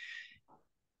 where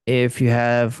if you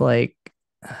have like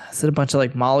is it a bunch of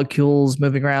like molecules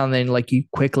moving around, then like you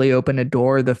quickly open a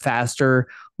door, the faster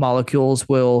molecules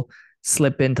will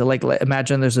slip into like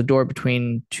imagine there's a door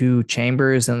between two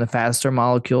chambers and the faster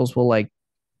molecules will like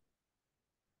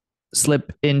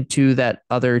slip into that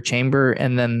other chamber,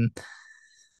 and then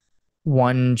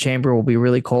one chamber will be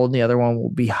really cold and the other one will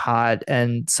be hot,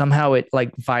 and somehow it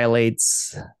like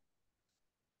violates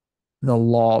the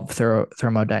law of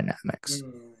thermodynamics.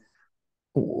 Mm.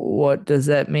 What does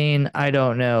that mean? I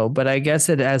don't know, but I guess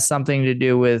it has something to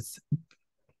do with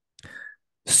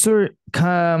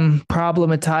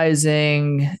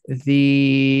problematizing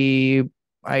the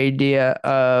idea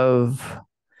of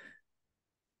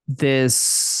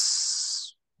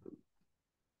this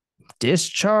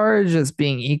discharge as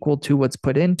being equal to what's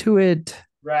put into it.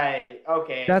 Right.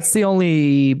 Okay. That's the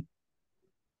only,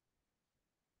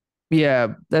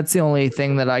 yeah, that's the only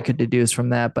thing that I could deduce from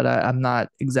that, but I'm not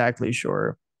exactly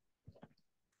sure.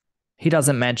 He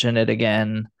doesn't mention it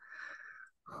again.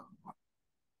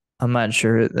 I'm not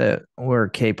sure that we're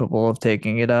capable of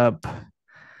taking it up.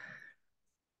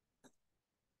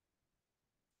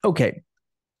 Okay.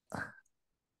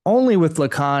 Only with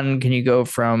Lacan can you go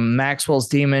from Maxwell's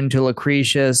demon to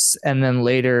Lucretius and then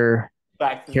later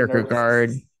Back to the nervous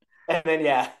Kierkegaard. system. And then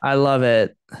yeah. I love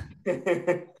it.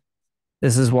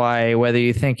 This is why, whether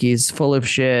you think he's full of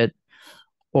shit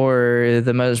or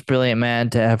the most brilliant man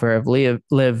to ever have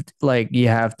lived, like you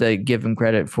have to give him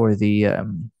credit for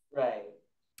right.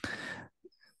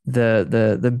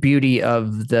 the beauty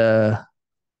of the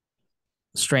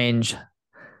strange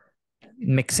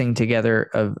mixing together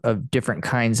of different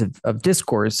kinds of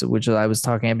discourse, which I was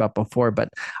talking about before. But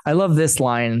I love this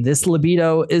line: "This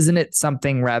libido, isn't it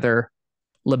something rather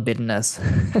libidinous?"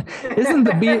 Isn't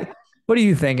what do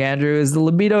you think, Andrew? Is the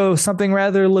libido something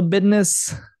rather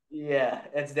libidinous? Yeah,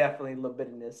 it's definitely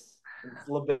libidinous. It's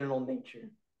libidinal nature.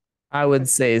 I would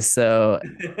say so.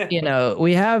 You know,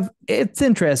 it's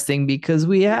interesting because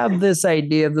we have this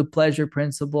idea of the pleasure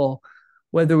principle,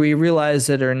 whether we realize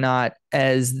it or not,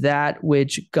 as that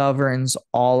which governs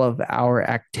all of our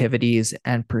activities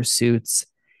and pursuits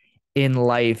in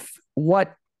life.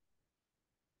 What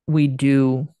we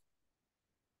do,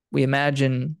 we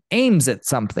imagine, aims at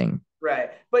something.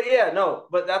 Right. But yeah, no,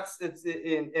 but that's it's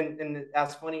in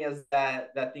as funny as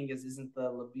that thing is, isn't the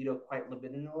libido quite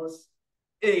libidinous?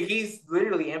 He's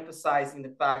literally emphasizing the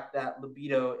fact that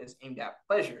libido is aimed at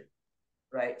pleasure,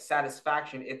 right?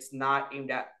 Satisfaction. It's not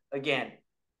aimed at, again,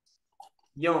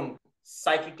 Jung,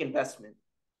 psychic investment,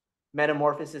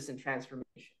 metamorphosis and transformation.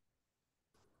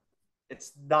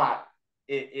 It's not.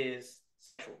 It is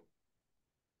sexual.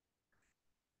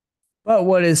 But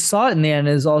what is sought in the end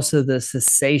is also the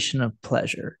cessation of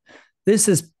pleasure. This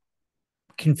is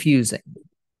confusing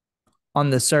on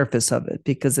the surface of it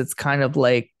because it's kind of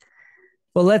like,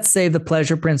 well, let's say the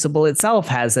pleasure principle itself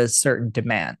has a certain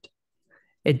demand.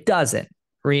 It doesn't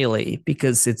really,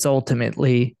 because it's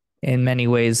ultimately, in many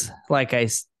ways, like I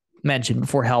mentioned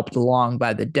before, helped along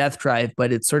by the death drive.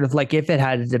 But it's sort of like if it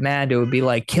had a demand, it would be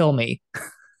like, kill me.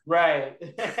 Right.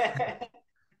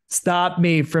 Stop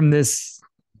me from this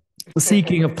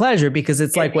seeking of pleasure, because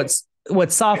it's like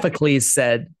what Sophocles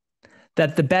said,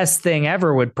 that the best thing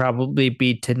ever would probably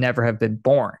be to never have been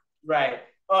born. Right.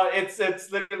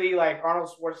 It's literally like Arnold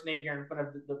Schwarzenegger in front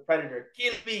of the Predator.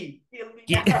 Kill me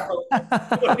now.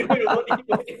 What are you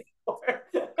waiting for?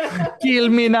 Kill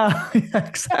me now.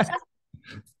 Exactly.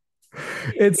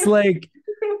 It's like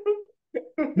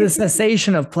the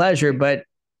cessation of pleasure, but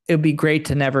it would be great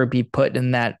to never be put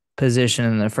in that position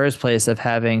in the first place of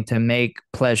having to make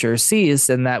pleasure cease,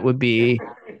 and that would be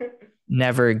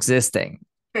never existing.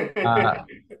 But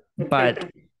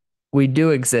we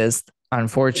do exist,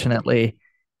 unfortunately.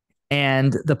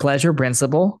 And the pleasure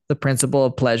principle, the principle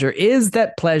of pleasure, is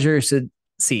that pleasure should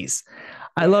cease.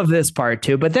 I love this part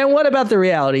too. But then what about the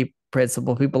reality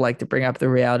principle? People like to bring up the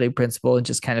reality principle and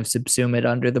just kind of subsume it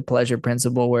under the pleasure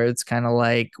principle, where it's kind of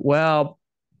like, well,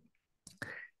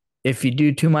 if you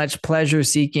do too much pleasure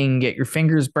seeking, get your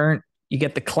fingers burnt, you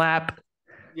get the clap,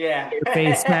 yeah. your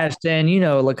face smashed in. You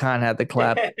know, Lacan had the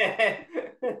clap.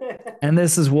 And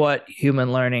this is what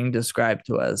human learning described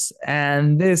to us.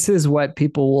 And this is what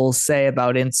people will say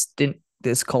about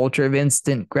this culture of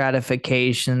instant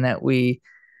gratification that we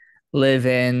live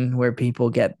in, where people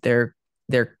get their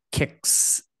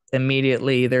kicks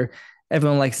immediately.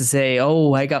 Everyone likes to say,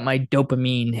 "Oh, I got my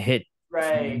dopamine hit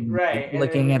Right, from right. And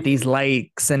looking then at these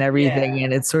likes and yeah, everything."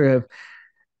 And it's sort of,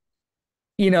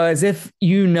 as if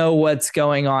you know what's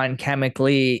going on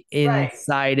chemically right,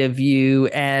 inside of you,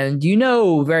 and you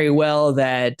know very well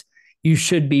that you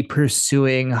should be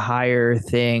pursuing higher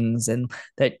things, and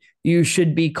that you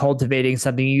should be cultivating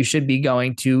something. You should be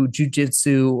going to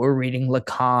jujitsu or reading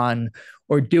Lacan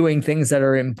or doing things that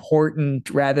are important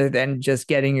rather than just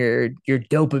getting your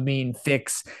dopamine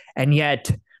fix. And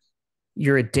yet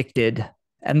you're addicted.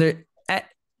 And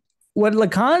what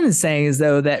Lacan is saying is,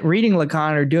 though, that reading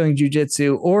Lacan or doing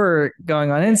jujitsu or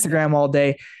going on yeah, Instagram all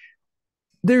day,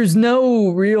 there's no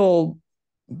real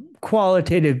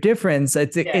qualitative difference.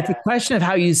 It's a yeah, question of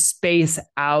how you space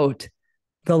out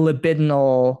the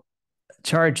libidinal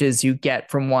charges you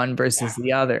get from one versus the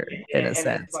exactly. other, in a And it's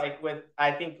sense. like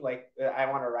I think like I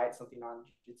want to write something on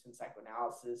jiu-jitsu and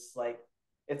psychoanalysis. Like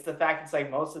it's the fact it's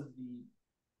like most of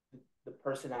the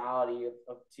personality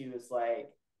of two is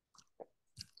like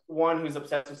one who's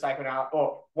obsessed with psychoanalysis,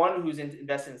 or one who's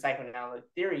invested in psychoanalytic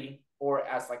theory, or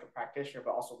as like a practitioner,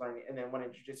 but also learning. And then one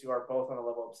in jiu-jitsu are both on a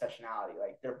level of obsessionality.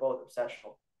 Like they're both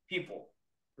obsessional people,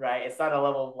 right? It's not a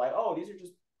level of like, oh, these are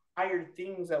just higher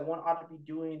things that one ought to be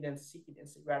doing than seeking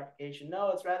instant gratification.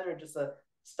 No, it's rather just a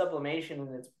sublimation,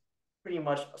 and it's pretty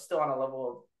much still on a level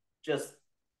of just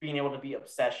being able to be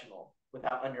obsessional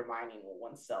without undermining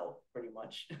oneself, pretty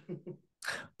much.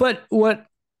 But what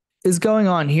is going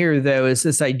on here, though, is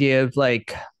this idea of,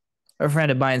 like, a friend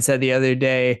of mine said the other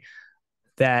day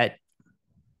that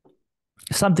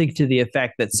something to the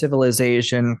effect that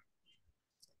civilization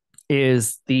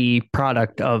is the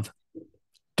product of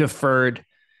deferred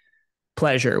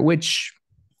pleasure, which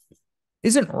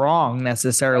isn't wrong Right,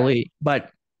 necessarily, but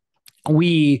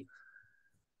we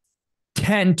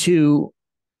tend to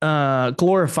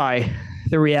glorify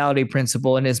the reality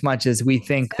principle in as much as we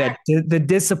think that exactly. the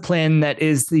discipline that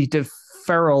is the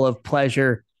deferral of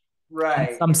pleasure, in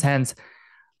Right. some sense,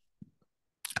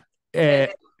 And,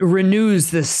 uh,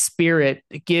 renews the spirit,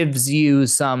 gives you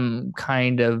some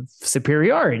kind of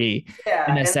superiority, in yeah, a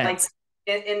and like sense.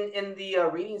 in the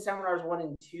reading seminars 1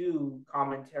 and 2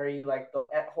 commentary, like the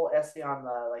whole essay on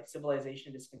the like civilization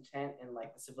of discontent and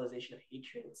like the civilization of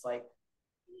hatred, it's like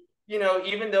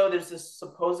even though there's this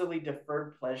supposedly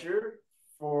deferred pleasure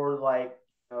for like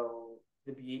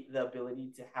the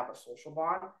ability to have a social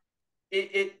bond,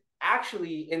 it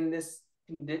actually in this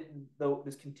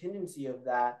contingency of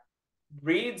that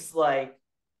breeds like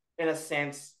in a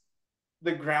sense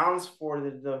the grounds for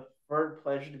the deferred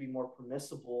pleasure to be more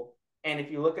permissible. And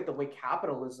if you look at the way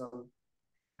capitalism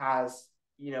has,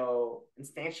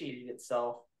 instantiated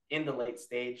itself in the late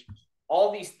stage,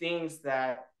 all these things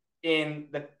that in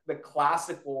the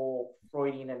classical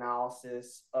Freudian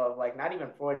analysis of like not even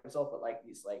Freud himself, but like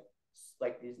these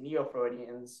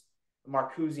neo-Freudians,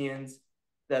 Marcusians,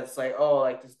 that's like, oh,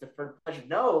 like this deferred pleasure.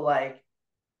 No, like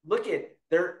look at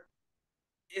there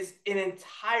is an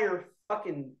entire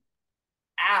fucking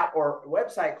app or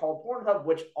website called Pornhub,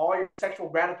 which all your sexual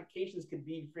gratifications could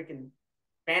be freaking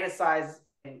fantasized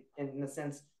and in a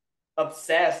sense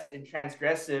obsessed and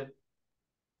transgressive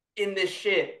in this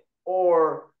shit,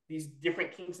 or these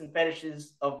different kinks and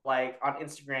fetishes of like on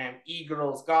Instagram,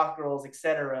 e-girls, goth girls,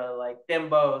 etc., like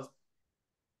thembos,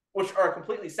 which are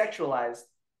completely sexualized,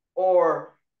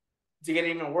 or to get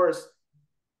even worse,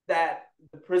 that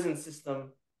the prison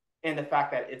system and the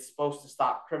fact that it's supposed to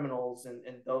stop criminals and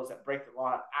those that break the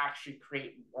law actually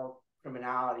create more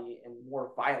criminality and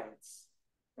more violence,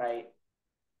 right?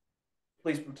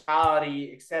 Police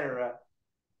brutality, etc.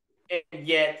 And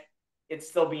yet it's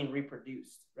still being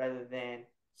reproduced rather than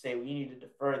say we need to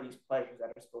defer these pleasures that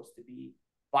are supposed to be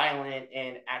violent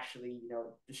and actually,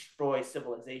 destroy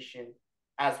civilization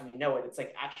as we know it. It's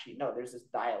like actually no, there's this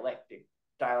dialectical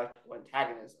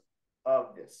antagonism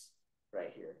of this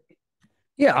right here.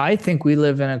 Yeah, I think we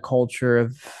live in a culture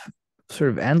of sort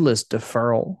of endless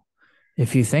deferral,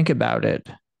 if you think about it.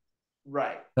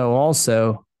 Right. So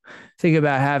also think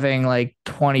about having like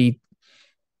 20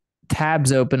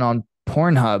 tabs open on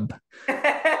Pornhub.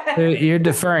 You're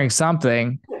deferring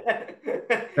something,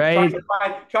 right?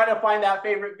 Trying to find that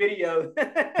favorite video.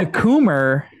 The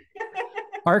Coomer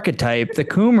archetype, the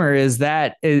Coomer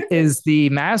is the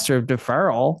master of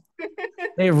deferral.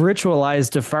 They've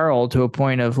ritualized deferral to a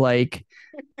point of like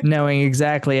knowing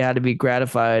exactly how to be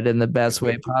gratified in the best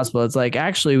way possible. It's like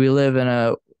actually we live in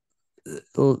a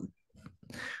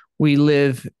we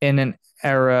live in an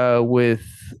era with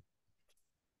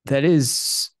that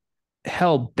is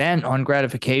hell bent on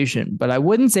gratification, but I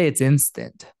wouldn't say it's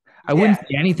instant. I wouldn't Yeah.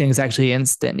 say anything's actually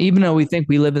instant, even though we think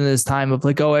we live in this time of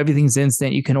like, oh, everything's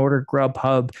instant. You can order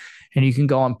Grubhub and you can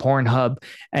go on Pornhub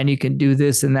and you can do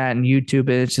this and that and YouTube. And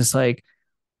it's just like,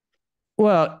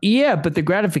 well, yeah, but the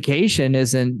gratification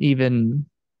isn't even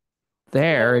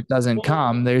there. Well, It doesn't well,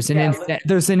 come. yeah.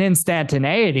 There's an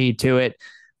instantaneity to it,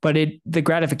 but the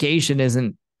gratification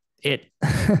isn't it.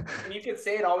 And you could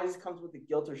say it always comes with the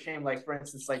guilt or shame. Like for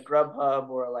instance, like Grubhub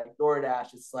or like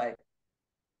DoorDash. It's like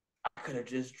I could have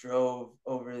just drove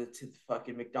over to the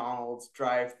fucking McDonald's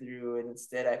drive-through, and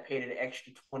instead I paid an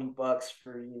extra $20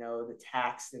 for the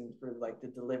tax and for like the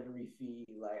delivery fee.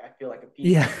 Like I feel like a piece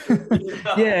of Yeah.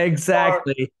 shit, Yeah, or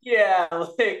exactly. yeah,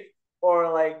 like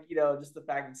or like just the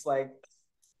fact it's like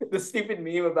the stupid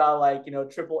meme about like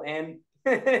triple N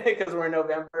because we're in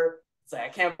November. It's like I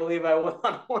can't believe I went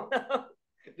on one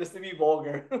just to be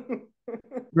vulgar.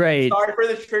 Right. Sorry for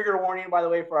the trigger warning, by the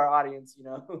way, for our audience.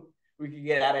 We could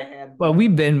get out of hand, Well, but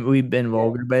we've been yeah,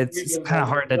 vulgar, but we've it's been kind of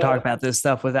vulgar. hard to talk But about this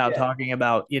stuff without yeah, talking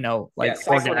about, yeah, like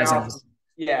orgasms.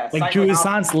 Like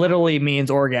jouissance psychoanalysis. literally means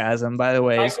orgasm, by the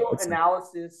way. So it's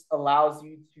Psychoanalysis allows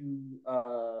you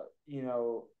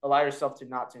to, allow yourself to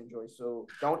not to enjoy. So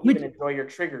don't which, even enjoy your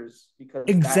triggers because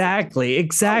that is exactly, bothering you.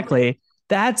 exactly.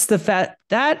 That's the fact.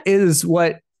 That is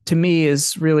what to me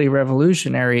is really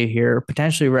revolutionary here.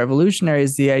 Potentially revolutionary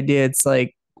is the idea. It's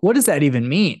like, what does that even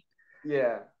mean?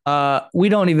 Yeah, We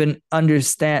don't even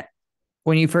understand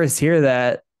when you first hear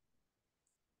that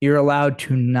you're allowed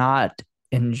to not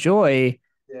enjoy.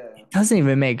 yeah, It doesn't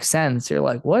even make sense. You're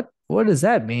like, what? What does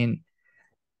that mean?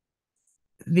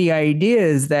 The idea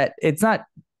is that it's not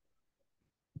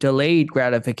delayed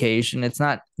gratification. It's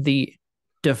not the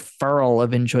deferral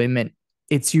of enjoyment.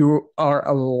 It's you are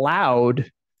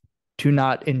allowed to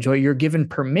not enjoy. You're given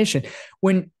permission.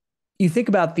 When you think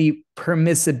about the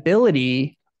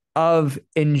permissibility of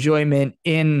enjoyment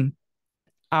in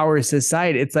our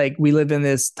society, it's like we live in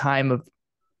this time of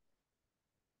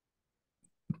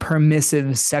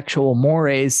permissive sexual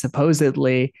mores,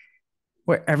 supposedly,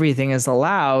 where everything is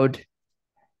allowed.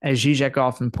 As Zizek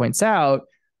often points out,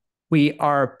 we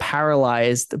are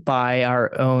paralyzed by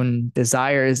our own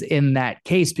desires in that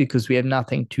case because we have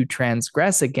nothing to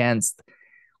transgress against.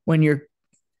 When you're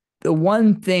the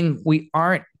one thing we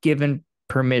aren't given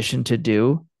permission to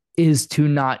do is to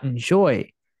not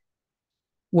enjoy,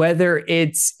 whether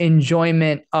it's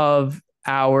enjoyment of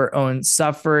our own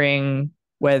suffering,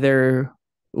 whether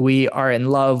we are in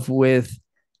love with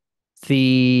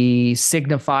the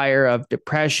signifier of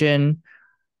depression,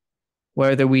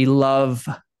 whether we love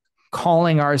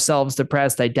calling ourselves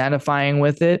depressed, identifying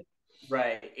with it,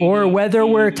 right. or whether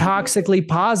we're ADHD, toxically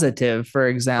positive, for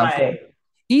example. right.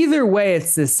 Either way,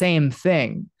 it's the same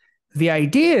thing. The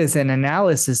idea is in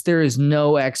analysis, there is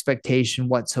no expectation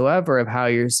whatsoever of how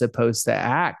you're supposed to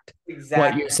act, what you're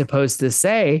Exactly. supposed to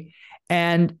say.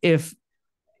 And if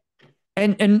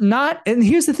and not and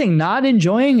here's the thing, not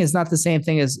enjoying is not the same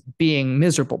thing as being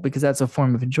miserable because that's a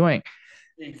form of enjoying.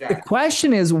 The Exactly.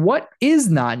 question is, what is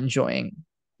not enjoying?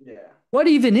 Yeah. What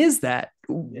even is that?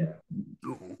 Yeah.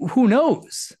 Who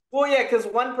knows? Well, yeah, because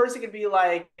one person could be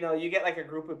like, you get like a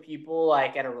group of people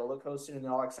like at a roller coaster and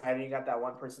they're all excited. You got that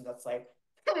one person that's like,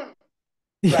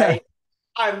 Yeah, right,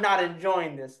 I'm not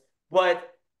enjoying this. But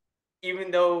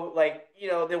even though, like,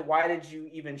 then why did you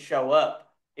even show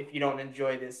up if you don't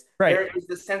enjoy this? right. There is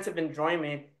the sense of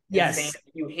enjoyment in saying Yes,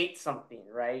 you hate something,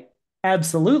 right?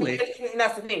 absolutely. And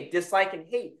that's the thing, dislike and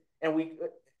hate. And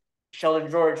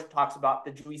Sheldon George talks about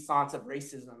the jouissance of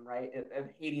racism, right? Of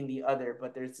hating the other,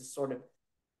 but there's this sort of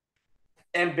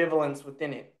ambivalence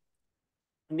within it,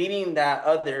 needing that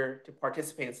other to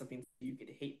participate in something so you could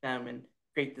hate them and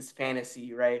create this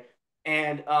fantasy, right?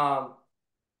 And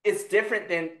it's different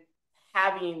than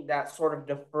having that sort of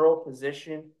deferral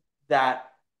position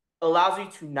that allows you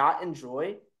to not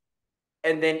enjoy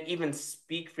and then even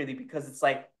speak freely because it's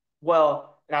like,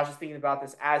 well, and I was just thinking about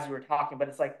this as you were talking, but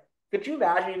it's like, could you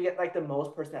imagine you get like the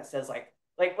most person that says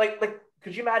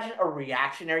could you imagine a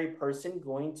reactionary person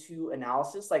going to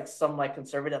analysis, like some like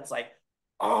conservative that's like,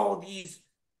 oh, these,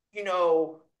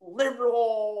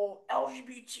 liberal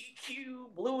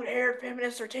LGBTQ blue haired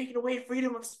feminists are taking away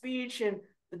freedom of speech and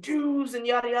the Jews and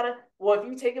yada yada. Well, if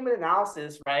you take them in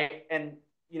analysis, right, and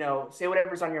say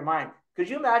whatever's on your mind, could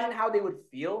you imagine how they would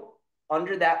feel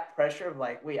under that pressure of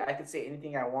like, wait, I could say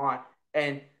anything I want,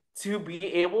 and to be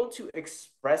able to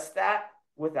express that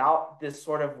without this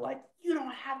sort of like, you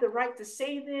don't have the right to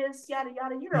say this, yada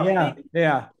yada. You're a Yeah, bigot.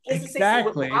 yeah, Just to say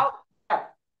exactly. without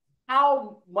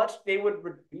how much they would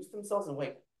reduce themselves in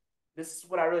weight. This is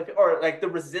what I really feel, or like the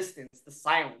resistance, the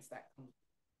silence that comes,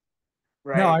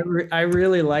 No, right? I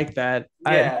really like that.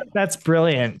 Yeah, That's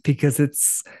brilliant because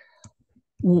it's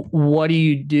what do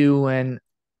you do when,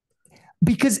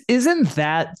 because isn't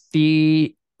that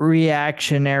the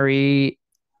reactionary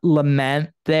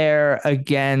lament there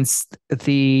against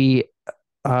the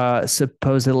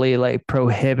supposedly like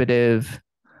prohibitive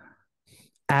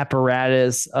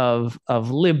apparatus of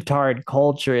libtard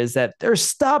culture, is that they're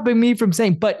stopping me from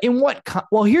saying, but in what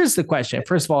well, here's the question.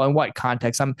 First of all, in what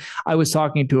context? I was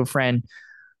talking to a friend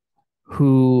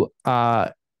who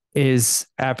is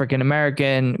African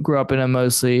American, grew up in a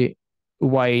mostly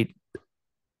white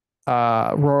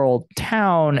rural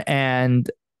town, and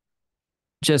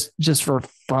just for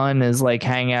fun is like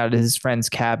hanging out at his friend's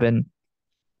cabin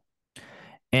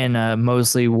in a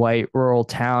mostly white rural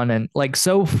town. And like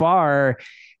so far,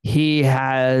 he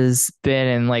has been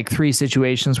in like three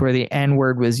situations where the N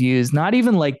word was used, not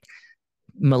even like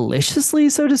maliciously,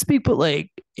 so to speak, but like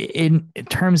in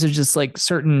terms of just like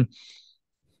certain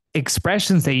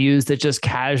expressions they use that just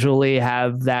casually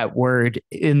have that word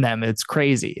in them. It's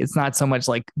crazy. It's not so much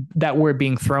like that word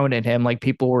being thrown at him. Like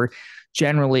people were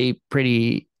generally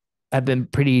have been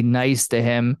pretty nice to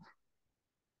him,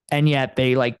 and yet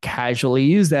they like casually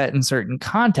use that in certain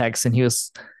contexts. And he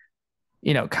was,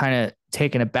 kind of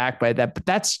taken aback by that. But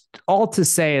that's all to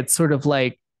say, it's sort of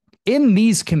like in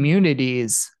these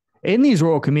communities, in these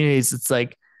rural communities, it's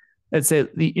like, let's say,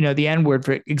 the N word,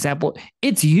 for example,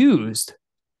 it's used,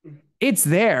 it's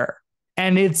there,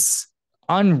 and its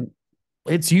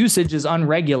usage is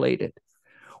unregulated.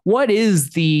 What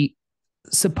is the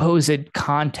supposed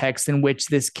context in which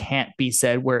this can't be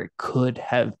said where it could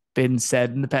have been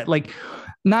said in the past? Like,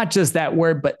 not just that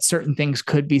word, but certain things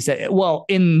could be said. Well,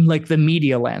 in like the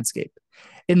media landscape,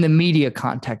 in the media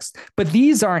context. But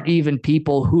these aren't even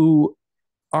people who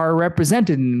are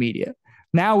represented in the media.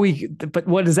 But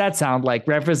what does that sound like?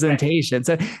 right, Representation.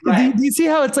 So right. do you see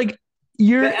how it's like The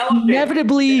you're elephant, the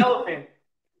inevitably elephant.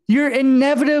 you're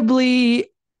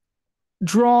inevitably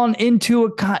drawn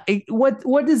into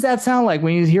what does that sound like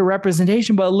when you hear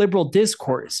representation but a liberal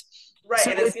discourse? Right,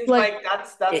 So and it it's seems like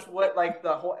like that's what like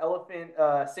the whole elephant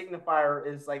signifier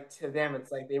is like to them.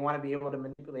 It's like they want to be able to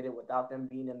manipulate it without them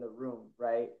being in the room,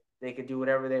 right? They could do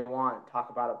whatever they want, talk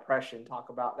about oppression, talk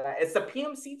about that. It's the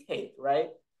PMC take, right?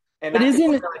 And but not to say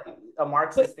isn't like a but,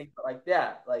 Marxist thing, but like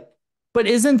yeah, like but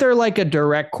isn't there like a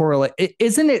direct correlate?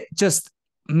 Isn't it just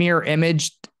mirror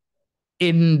imaged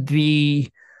in the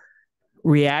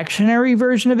reactionary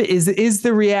version of it? Is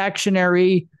the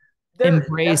reactionary there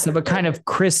embrace of a definitely kind of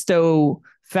Christo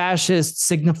fascist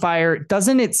signifier,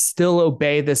 doesn't it still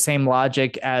obey the same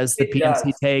logic as the it PMC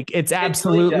does. take? It's It really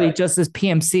absolutely does. just as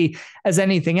PMC as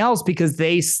anything else, because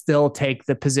they still take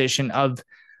the position of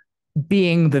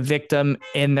being the victim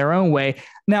in their own way.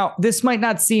 Now, this might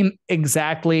not seem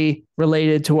exactly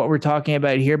related to what we're talking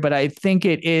about here, but I think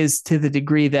it is, to the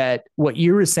degree that what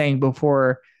you were saying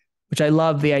before, which I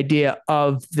love the idea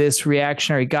of this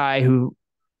reactionary guy who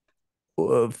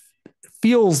uh,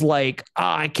 feels like,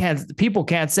 I can't, people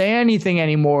can't say anything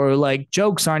anymore. Like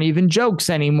jokes aren't even jokes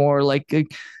anymore. Like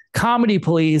comedy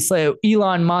police, like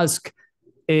Elon Musk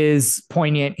is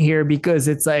poignant here because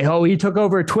it's like, oh, he took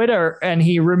over Twitter and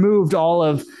he removed all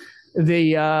of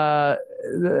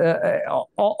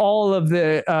all of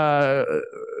the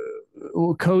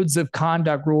codes of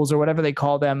conduct rules or whatever they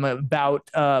call them about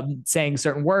saying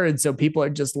certain words. So people are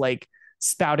just like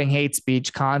spouting hate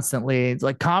speech constantly. It's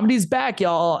like comedy's back,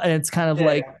 y'all. And it's kind of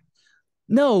like, Yeah.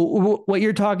 no, what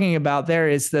you're talking about there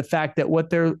is the fact that what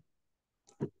they're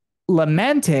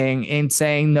lamenting and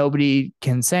saying nobody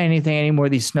can say anything anymore,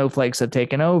 these snowflakes have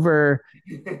taken over,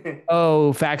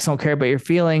 oh, facts don't care about your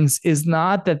feelings, is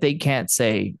not that they can't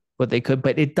say what they could,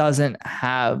 but it doesn't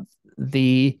have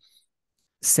the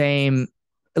same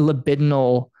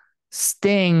libidinal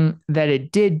sting that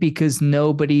it did, because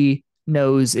nobody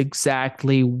knows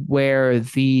exactly where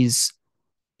these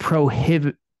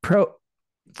prohibit pro,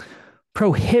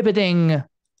 prohibiting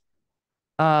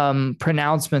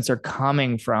pronouncements are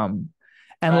coming from,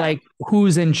 and Right. like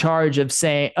who's in charge of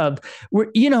saying of,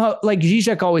 like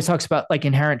Zizek always talks about like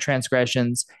inherent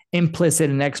transgressions,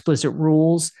 implicit and explicit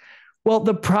rules. Well,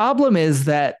 the problem is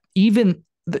that even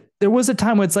there was a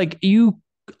time when it's like you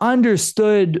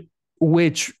understood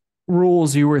which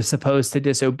rules you were supposed to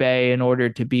disobey in order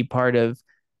to be part of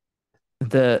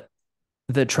the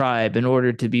the tribe, in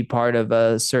order to be part of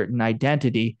a certain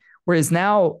identity, whereas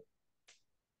now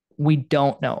we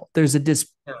don't know. There's a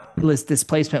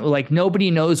displacement. Like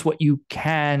nobody knows what you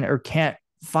can or can't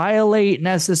violate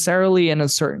necessarily in a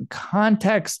certain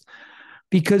context,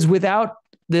 because without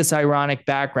this ironic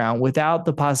background, without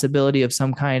the possibility of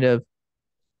some kind of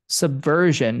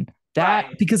subversion, that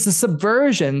Right. because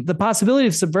the possibility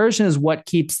of subversion is what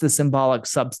keeps the symbolic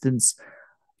substance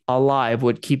alive,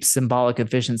 what keeps symbolic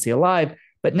efficiency alive.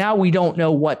 But now we don't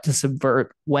know what to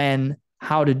subvert, when,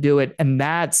 how to do it. And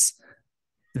that's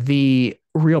the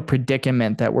real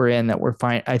predicament that we're in,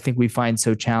 that I think we find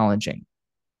so challenging.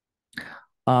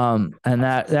 And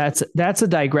that's a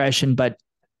digression, but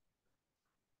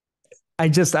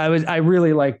I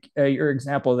really like your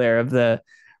example there of the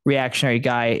reactionary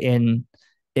guy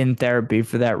in therapy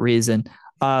for that reason.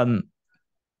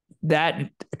 That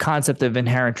concept of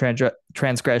inherent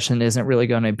transgression isn't really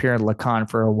going to appear in Lacan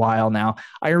for a while now.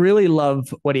 I really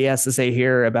love what he has to say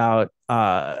here about.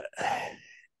 I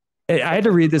had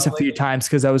to read this a few times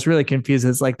because I was really confused.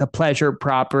 It's like the pleasure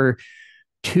proper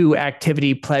to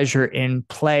activity, pleasure in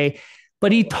play.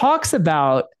 But he talks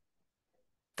about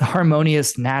the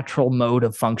harmonious natural mode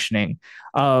of functioning,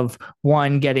 of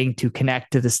one getting to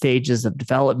connect to the stages of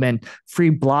development, free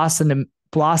blossoming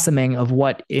of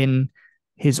what in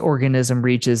his organism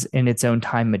reaches in its own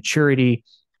time maturity.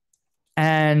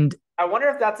 And I wonder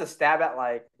if that's a stab at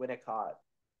like Winnicott,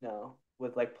 no,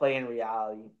 with like play in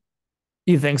reality.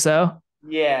 you think so?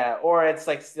 Yeah, or it's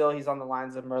like still he's on the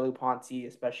lines of Merleau-Ponty,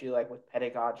 especially like with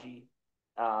pedagogy.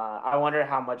 I wonder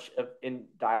how much of in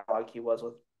dialogue he was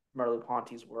with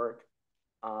Merleau-Ponty's work,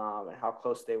 and how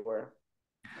close they were.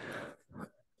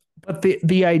 But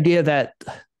the idea that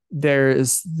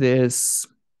there's this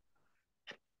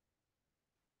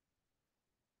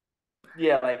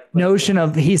Yeah, like notion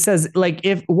of, he says, like,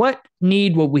 if what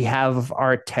need would we have of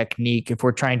our technique if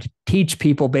we're trying to teach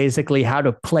people basically how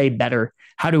to play better,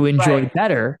 how to enjoy right,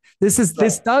 better? This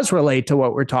right. does relate to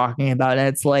what we're talking about. And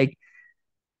it's like,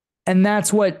 and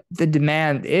that's what the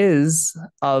demand is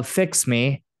of fix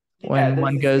me Yeah, when there's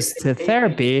one this goes to expectation.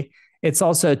 therapy. It's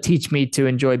also teach me to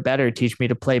enjoy better, teach me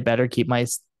to play better, keep my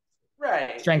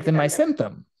Right. strengthen Yeah, my yeah.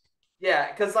 symptom.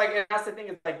 Yeah, because like and that's the thing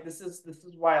is like this is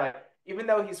why like even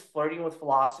though he's flirting with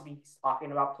philosophy, he's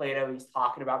talking about Plato, he's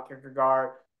talking about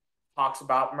Kierkegaard, talks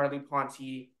about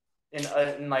Merleau-Ponty,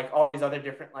 and like all these other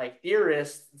different like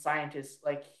theorists and scientists.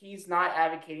 Like he's not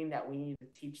advocating that we need to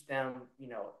teach them,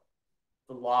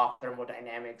 the law of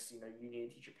thermodynamics. You need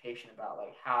to teach your patient about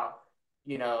like how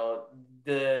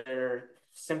their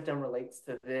symptom relates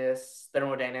to this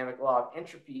thermodynamic law of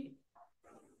entropy.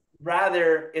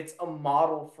 Rather, it's a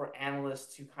model for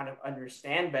analysts to kind of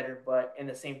understand better. But in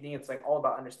the same thing, it's like all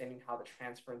about understanding how the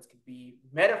transference could be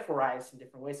metaphorized in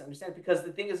different ways to understand. Because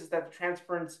the thing is that the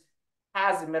transference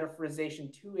has a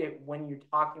metaphorization to it when you're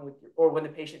talking with or when the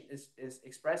patient is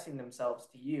expressing themselves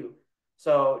to you.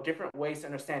 So different ways to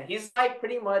understand. He's like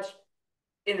pretty much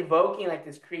invoking like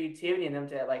this creativity in them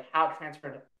to like how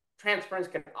transference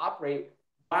can operate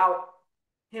while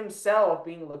himself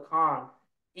being Lacan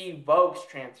evokes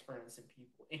transference in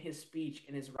people in his speech,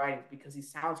 in his writings, because he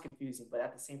sounds confusing, but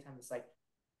at the same time, it's like,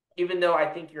 even though I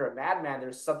think you're a madman,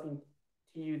 there's something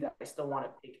to you that I still want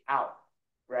to pick out,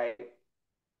 right?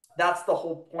 That's the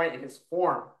whole point in his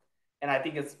form. And I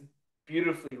think it's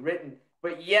beautifully written.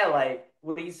 But yeah, like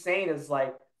what he's saying is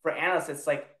like for analysts, it's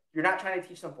like you're not trying to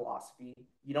teach them philosophy.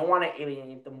 You don't want to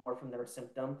alienate them more from their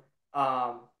symptom.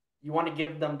 Um, you want to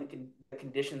give them the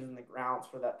conditions and the grounds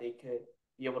for that they could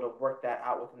be able to work that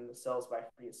out within themselves by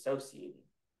free associating,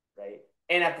 right?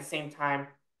 And at the same time,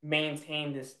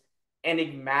 maintain this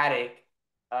enigmatic,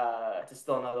 to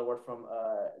steal another word from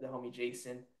the homie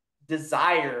Jason,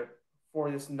 desire for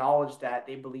this knowledge that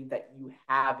they believe that you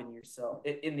have in yourself,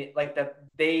 in the like that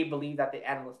they believe that the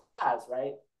analyst has,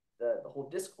 right? The whole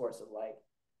discourse of like,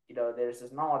 there's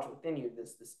this knowledge within you,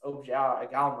 this objet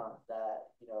agalma that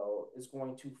is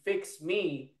going to fix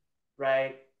me,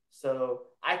 right? So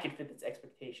I can fit this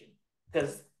expectation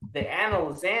because the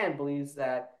analyst believes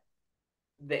that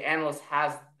the analyst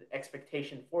has the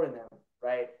expectation for them,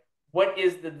 right? What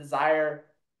is the desire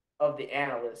of the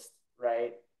analyst,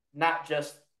 right? Not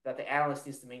just that the analyst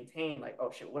needs to maintain, like,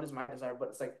 oh shit, what is my desire? But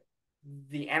it's like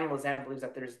the analyst believes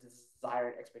that there's this desire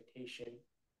and expectation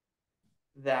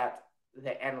that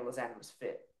the analyst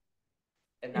fit.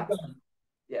 And that's,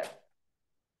 yeah.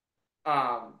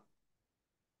 Um,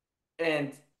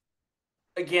 and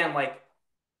again, like,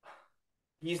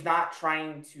 he's not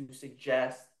trying to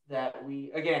suggest that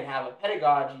we again have a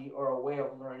pedagogy or a way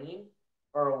of learning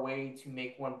or a way to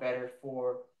make one better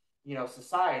for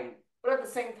society, but at the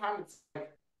same time it's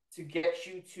like to get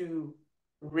you to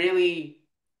really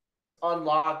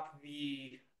unlock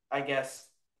the, I guess,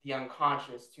 the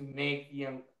unconscious, to make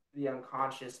the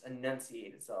unconscious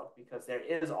enunciate itself, because there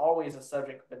is always a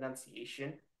subject of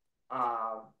enunciation,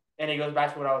 And it goes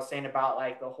back to what I was saying about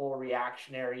like the whole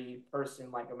reactionary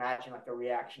person. Like imagine like a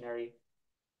reactionary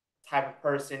type of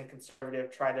person,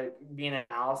 conservative, try to be an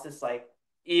analysis. Like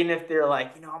even if they're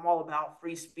like, I'm all about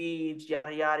free speech,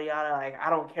 yada yada yada. Like I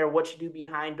don't care what you do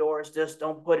behind doors, just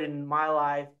don't put it in my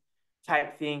life,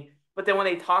 type thing. But then when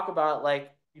they talk about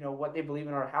like what they believe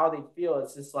in or how they feel,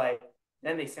 it's just like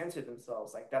then they censor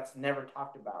themselves. Like that's never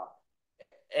talked about,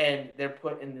 and they're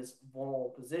put in this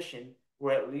vulnerable position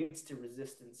where it leads to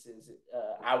resistances.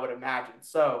 I would imagine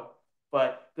so,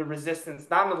 but the resistance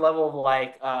not on the level of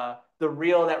like the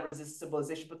real that resists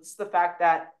civilization, but it's the fact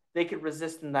that they could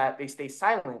resist in that they stay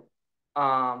silent.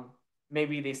 Um,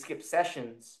 Maybe they skip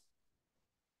sessions,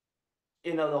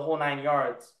 the whole 9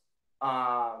 yards.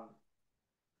 Um,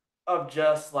 of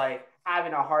just like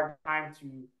having a hard time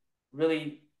to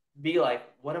really be like,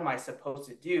 what am I supposed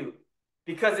to do?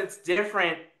 Because it's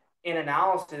different in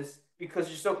analysis because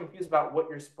you're so confused about what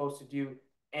you're supposed to do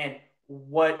and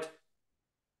what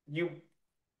you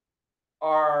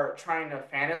are trying to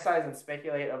fantasize and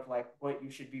speculate of like what you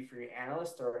should be for your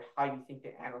analyst or how you think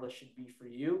the analyst should be for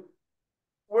you.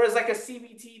 Whereas like a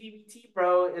CBT, DBT,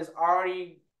 bro, is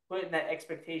already putting that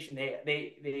expectation.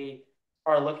 They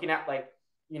are looking at like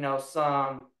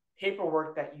some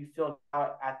paperwork that you filled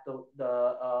out at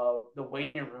the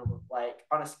waiting room. Like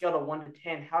on a scale of 1 to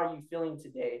 10, how are you feeling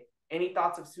today? Any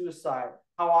thoughts of suicide?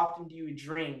 How often do you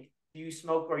drink? Do you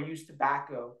smoke or use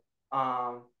tobacco?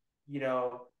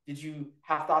 Did you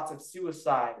have thoughts of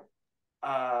suicide?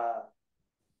 Uh,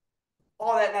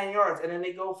 all that 9 yards, and then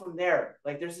they go from there.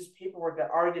 Like there's this paperwork that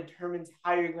already determines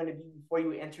how you're going to be before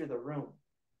you enter the room.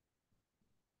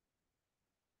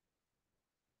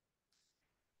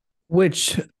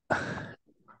 Which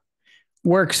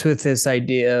works with this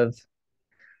idea of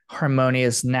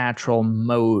harmonious natural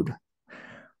mode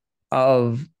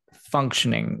of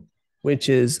functioning, which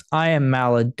is I am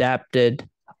maladapted,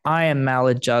 I am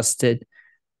maladjusted,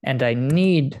 and I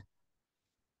need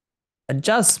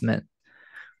adjustment,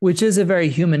 which is a very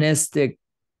humanistic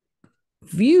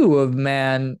view of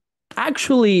man.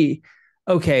 Actually,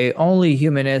 okay, only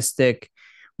humanistic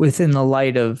within the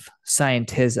light of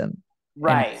scientism, in a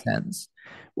Right. sense.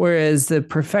 Whereas the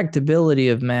perfectibility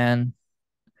of man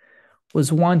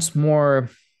was once more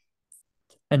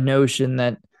a notion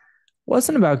that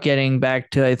wasn't about getting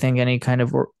back to, I think, any kind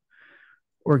of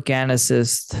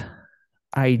organicist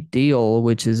ideal,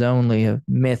 which is only a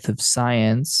myth of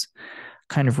science,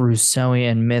 kind of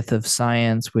Rousseauian myth of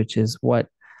science, which is what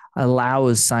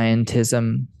allows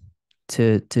scientism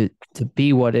to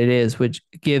be what it is, which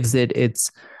gives it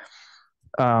its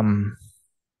um,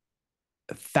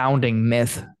 founding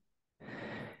myth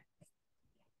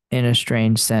in a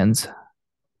strange sense.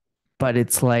 But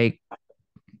it's like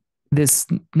this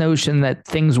notion that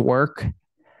things work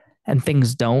and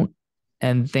things don't,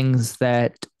 and things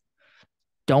that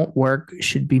don't work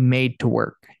should be made to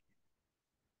work.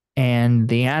 And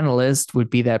the analyst would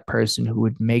be that person who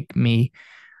would make me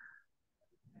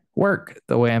work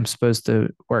the way I'm supposed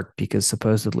to work because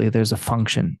supposedly there's a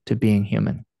function to being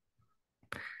human.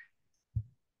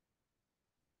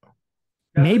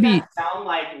 Doesn't Maybe. that sound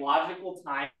like logical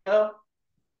time though?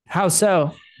 How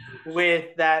so?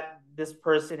 With that, this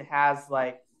person has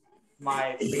like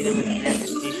my freedom and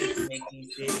emancipation to make me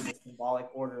fit in the symbolic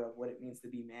order of what it means to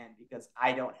be man because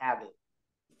I don't have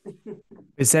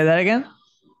it. Say that again.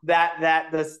 That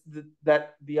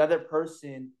the other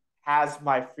person has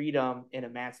my freedom and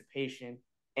emancipation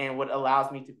and what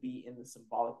allows me to be in the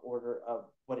symbolic order of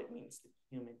what it means to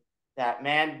be human. That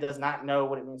man does not know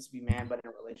what it means to be man, but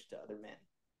in relation to other men,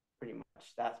 pretty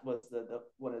much. That was the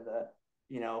one of the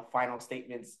final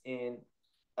statements in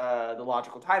the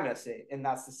logical time essay, and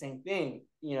that's the same thing.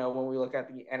 When we look at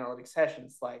the analytic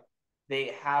sessions, like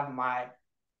they have my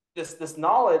this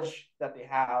knowledge that they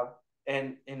have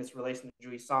and in this relation to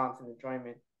jouissance and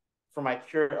enjoyment for my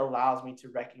cure allows me to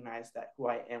recognize that who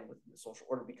I am within the social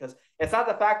order because it's not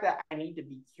the fact that I need to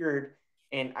be cured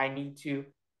and I need to,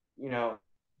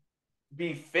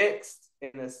 be fixed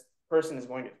and this person is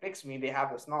going to fix me. They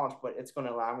have this knowledge, but it's going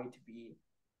to allow me to be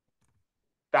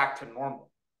back to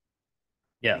normal.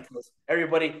 Yeah. Because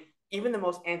everybody, even the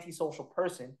most antisocial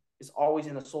person, is always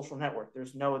in a social network.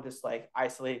 There's no this like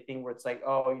isolated thing where it's like,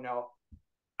 oh,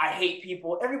 I hate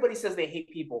people. Everybody says they hate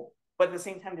people, but at the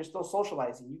same time, they're still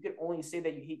socializing. You can only say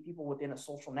that you hate people within a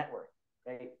social network,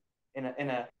 right?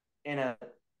 In a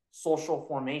social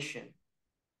formation,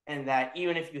 and that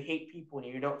even if you hate people and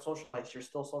you don't socialize, you're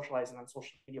still socializing on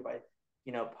social media by,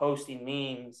 posting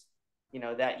memes,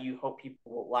 that you hope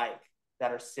people will like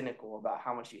that are cynical about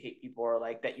how much you hate people or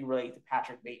like that you relate to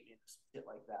Patrick Bateman or shit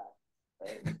like that,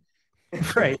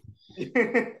 Right.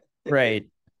 right? Right.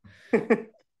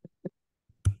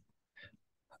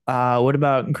 What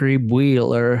about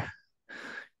Gribouille or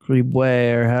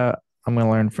Gribouille or how I'm going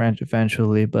to learn French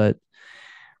eventually, but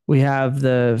we have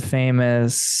the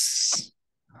famous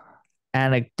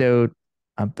anecdote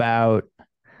about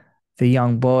the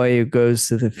young boy who goes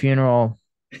to the funeral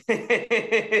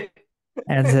and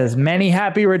says, "Many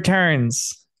happy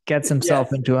returns," gets himself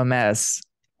Yes, into a mess.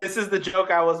 this is the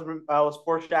joke I was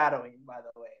foreshadowing, by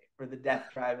the way, for the death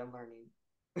drive and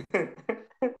learning.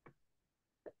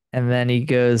 And then he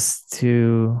goes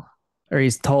to, or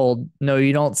he's told, no,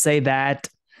 you don't say that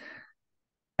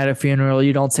at a funeral.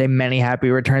 You don't say many happy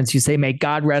returns. You say, may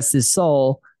God rest his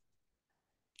soul.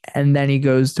 And then he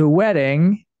goes to a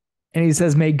wedding and he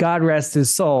says, may God rest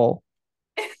his soul.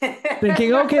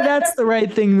 Thinking, okay, that's the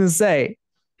right thing to say.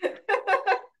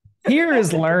 Here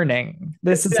is learning.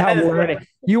 This is how learning.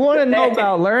 You want to know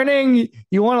about learning?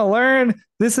 You want to learn?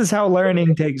 This is how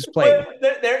learning takes place.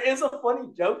 But there is a funny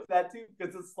joke to that too,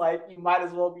 because it's like you might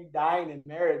as well be dying in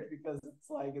marriage because it's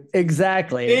like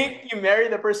Exactly. You think you marry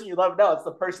the person you love? No, it's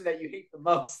the person that you hate the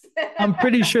most. I'm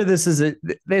pretty sure this is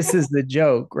the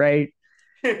joke, right?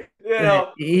 You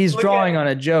know, He's drawing on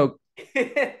a joke.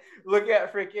 Look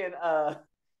at freaking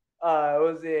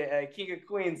was it King of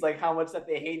Queens? Like how much that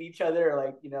they hate each other.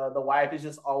 Like the wife is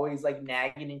just always like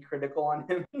nagging and critical on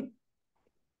him.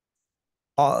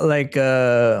 Like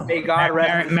May God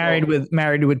rest his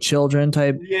married soul. with children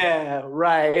type. Yeah,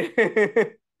 right.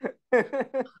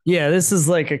 Yeah, this is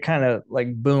like a kind of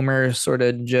like boomer sort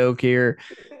of joke here.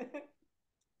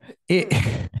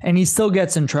 And he still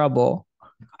gets in trouble.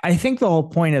 I think the whole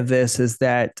point of this is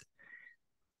that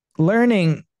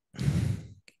learning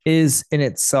is in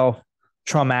itself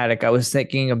traumatic. I was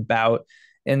thinking about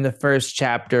in the first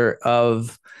chapter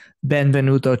of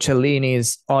Benvenuto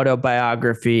Cellini's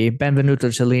autobiography.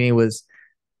 Benvenuto Cellini was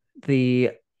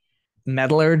the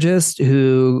metallurgist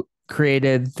who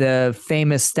created the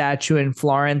famous statue in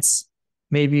Florence.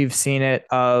 Maybe you've seen it,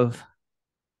 of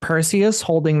Perseus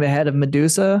holding the head of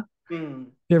Medusa. Mm.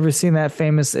 You ever seen that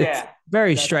famous? Yeah, it's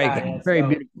very striking, very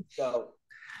beautiful. Dope.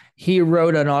 He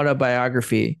wrote an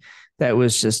autobiography that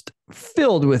was just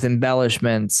filled with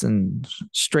embellishments and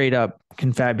straight up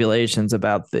confabulations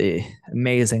about the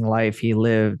amazing life he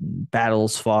lived,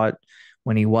 battles fought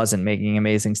when he wasn't making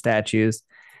amazing statues.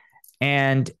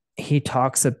 And he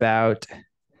talks about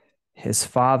his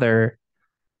father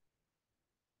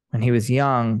when he was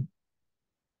young,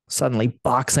 suddenly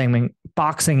boxing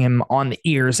him on the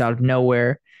ears out of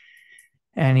nowhere.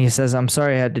 And he says, I'm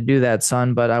sorry I had to do that,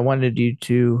 son, but I wanted you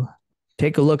to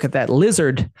take a look at that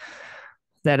lizard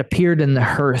that appeared in the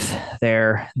hearth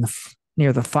there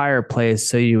near the fireplace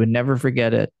so you would never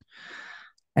forget it.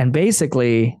 And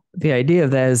basically, the idea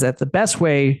of that is that the best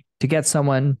way to get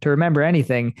someone to remember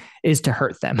anything is to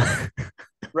hurt them.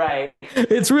 Right.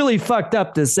 It's really fucked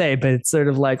up to say, but it's sort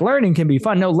of like learning can be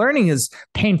fun. No, learning is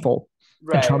painful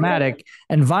and traumatic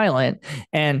and violent.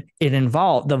 And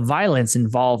the violence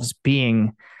involves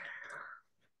being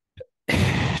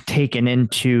taken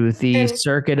into the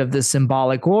circuit of the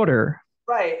symbolic order.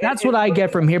 Right. That's what I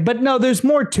get from here. But no, there's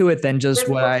more to it than just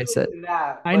what I said.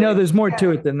 I know there's more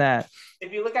to it than that.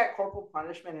 If you look at corporal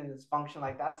punishment and its function,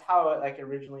 like that's how it like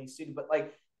originally suited. But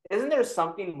like, isn't there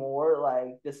something more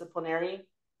like disciplinary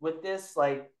with this,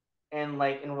 like, and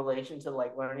like in relation to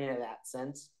like learning in that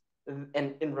sense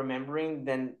and in remembering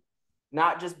than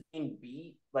not just being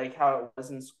beat like how it was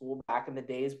in school back in the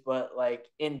days, but like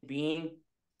in being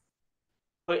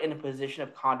put in a position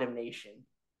of condemnation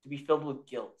to be filled with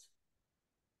guilt.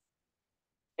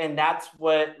 And that's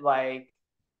what like,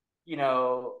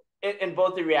 in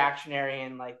both the reactionary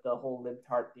and like the whole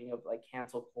libtard thing of like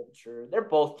cancel culture, they're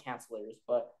both cancelers,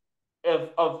 but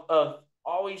of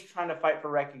always trying to fight for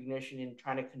recognition and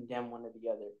trying to condemn one or the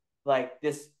other. Like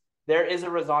this, there is a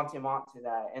ressentiment to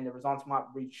that, and the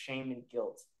ressentiment breeds shame and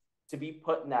guilt. To be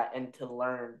put in that and to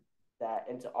learn that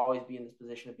and to always be in this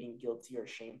position of being guilty or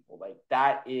shameful, like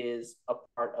that is a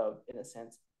part of, in a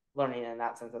sense, learning in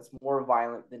that sense. That's more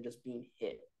violent than just being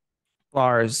hit.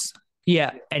 Bars.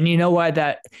 Yeah. And you know why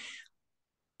that,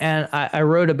 and I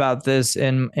wrote about this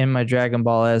in my Dragon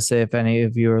Ball essay. If any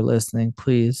of you are listening,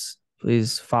 please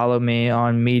follow me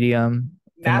on Medium.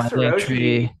 Master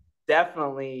Roshi,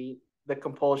 definitely the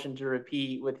compulsion to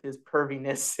repeat with his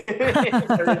perviness.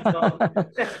 That's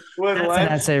an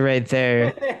essay right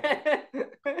there.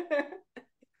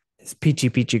 It's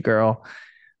peachy girl.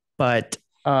 But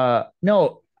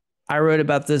no, I wrote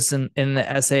about this in the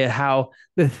essay, how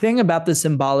the thing about the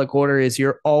symbolic order is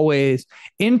you're always,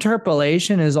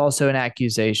 interpolation is also an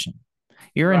accusation.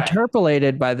 You're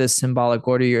interpolated by this symbolic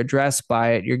order. You're addressed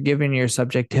by it. You're given your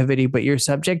subjectivity, but your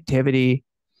subjectivity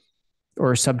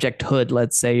or subjecthood,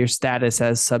 let's say, your status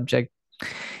as subject,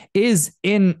 is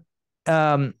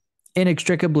um,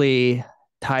 inextricably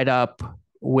tied up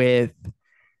with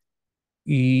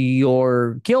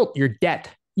your guilt, your debt.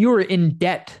 You are in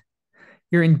debt.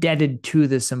 You're indebted to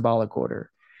the symbolic order.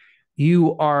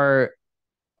 You are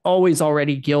always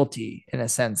already guilty in a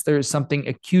sense. There is something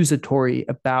accusatory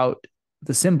about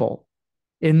the symbol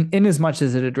in as much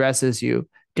as it addresses you.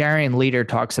 Darian Leader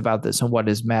talks about this in What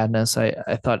is Madness.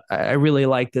 I thought I really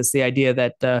like this, the idea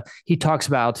that he talks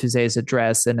about Althusser's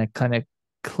address in a kind of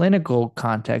clinical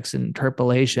context and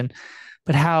interpolation,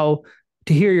 but how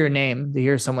to hear your name, to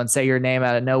hear someone say your name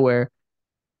out of nowhere,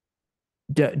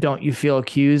 don't you feel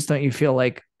accused? Don't you feel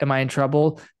like, am I in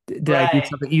trouble? Did I do Right.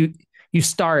 something? You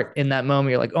start in that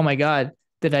moment. You're like, oh my god,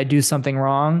 did I do something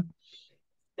wrong?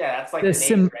 Yeah, that's like The the Navy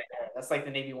sim right there. That's like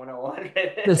the Navy 101 the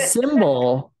right there.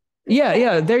 symbol,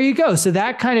 yeah, there you go. So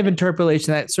that kind of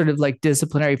interpolation, that sort of like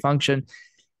disciplinary function,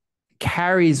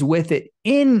 carries with it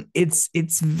in its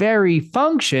very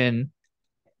function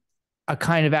a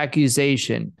kind of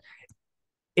accusation.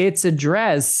 Its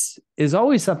address is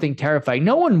always something terrifying.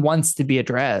 No one wants to be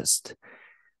addressed.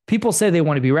 People say they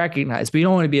want to be recognized, but you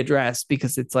don't want to be addressed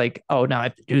because it's like, oh, now I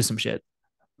have to do some shit.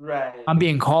 Right. I'm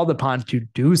being called upon to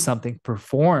do something,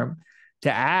 perform,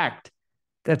 to act.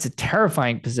 That's a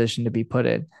terrifying position to be put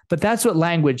in. But that's what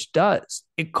language does.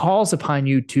 It calls upon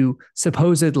you to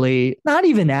supposedly not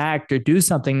even act or do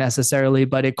something necessarily,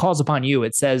 but it calls upon you.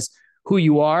 It says who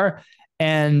you are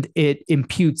and it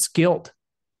imputes guilt.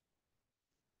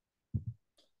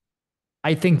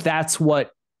 I think that's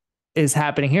what is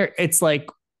happening here. It's like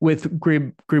with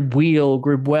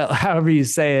Gribwell, however you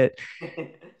say it.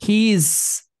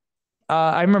 He's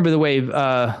I remember the way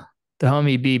the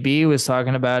homie BB was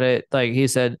talking about it. Like he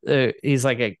said, he's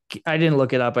like I didn't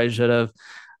look it up. I should have.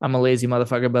 I'm a lazy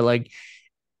motherfucker, but like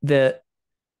the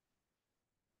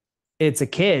it's a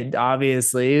kid,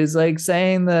 obviously, who's like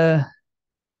saying the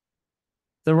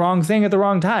wrong thing at the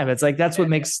wrong time. It's like that's what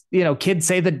makes kids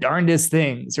say the darndest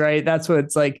things, right? That's what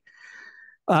it's like.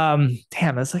 Damn,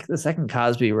 that's like the second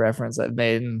Cosby reference I've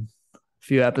made in a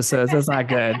few episodes. That's not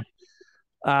good.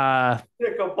 Uh,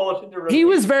 The compulsion to he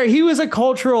repeat. was he was a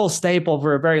cultural staple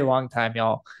for a very long time,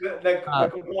 y'all.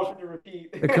 The compulsion to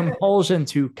repeat. The compulsion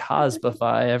to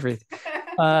Cosbify everything.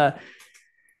 Uh,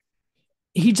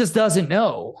 he just doesn't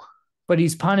know, but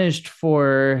he's punished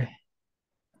for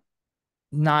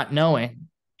not knowing.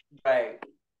 Right.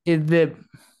 The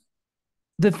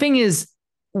thing is,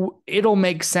 it'll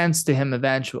make sense to him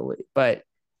eventually, but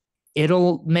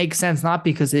it'll make sense not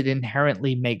because it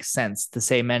inherently makes sense to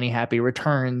say many happy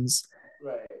returns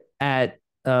Right. at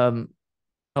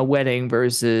a wedding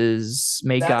versus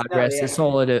may That's God no, rest his yeah.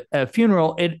 soul at a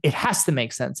funeral. It has to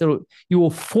make sense. You will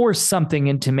force something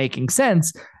into making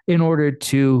sense in order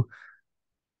to,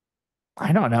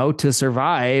 I don't know, to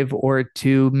survive or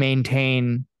to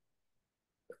maintain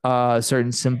a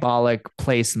certain symbolic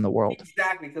place in the world.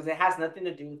 Exactly, because it has nothing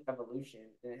to do with evolution.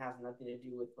 And it has nothing to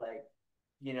do with like,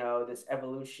 this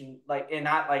evolution, like, and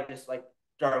not like just like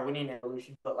Darwinian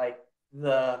evolution, but like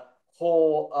the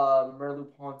whole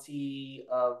Merleau-Ponty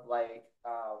of like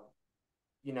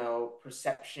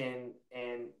perception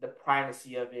and the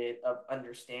primacy of it, of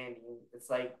understanding. It's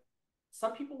like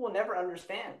some people will never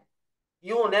understand.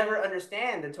 You will never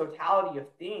understand the totality of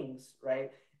things,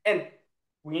 right? And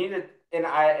we need to, and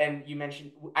I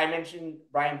mentioned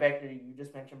Brian Becker, you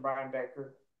just mentioned Brian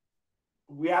Becker.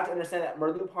 We have to understand that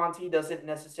Merleau-Ponty doesn't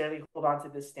necessarily hold on to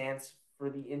this stance for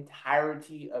the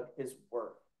entirety of his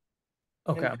work.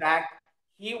 In Okay. fact,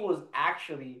 he was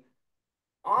actually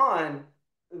on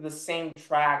the same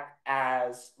track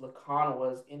as Lacan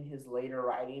was in his later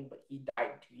writing, but he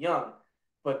died too young.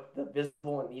 But the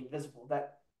visible and the invisible,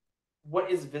 that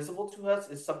what is visible to us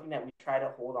is something that we try to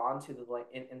hold on to the like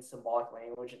in symbolic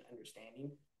language and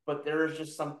understanding. But there's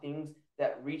just some things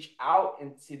that reach out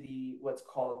into the what's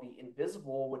called the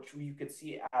invisible, which you could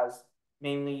see as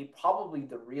mainly probably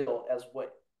the real, as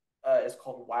what is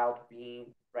called wild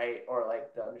being, right? Or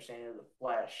like the understanding of the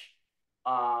flesh.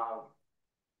 Um,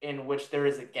 in which there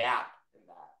is a gap in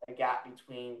that, a gap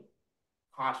between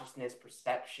consciousness,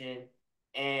 perception,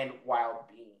 and wild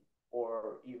being,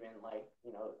 or even like,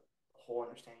 the whole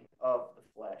understanding of the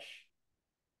flesh,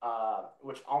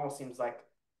 which almost seems like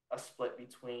a split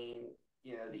between,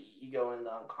 the ego and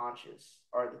the unconscious,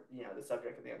 or the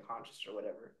subject of the unconscious or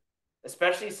whatever.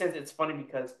 Especially since it's funny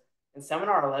because in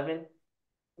Seminar 11,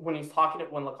 when Lacan's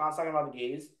talking about the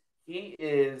gaze, he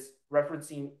is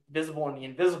referencing visible and the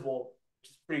invisible, which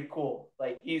is pretty cool.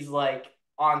 Like he's like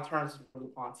on terms with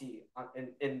Merleau-Ponty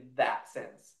in that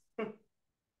sense.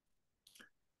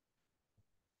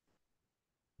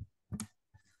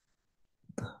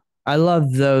 I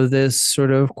love though this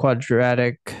sort of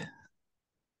quadratic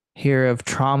here of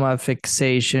trauma,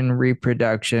 fixation,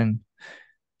 reproduction,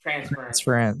 Transference.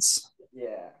 transference.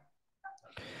 Yeah.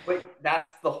 But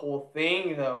that's the whole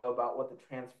thing, though, about what the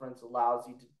transference allows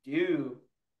you to do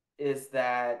is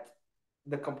that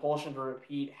the compulsion to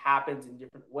repeat happens in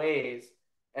different ways.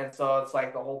 And so it's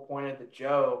like the whole point of the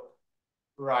joke,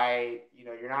 right?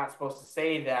 You're not supposed to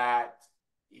say that,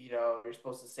 you're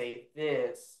supposed to say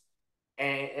this.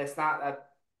 And it's not that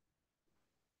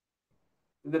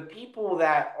the people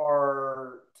that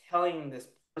are telling this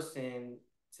person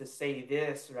to say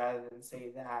this rather than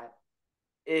say that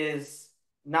is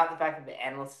not the fact that the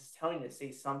analyst is telling you to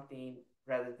say something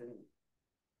rather than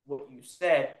what you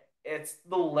said. It's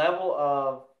the level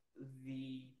of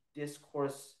the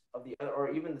discourse of the other,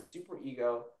 or even the super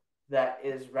ego that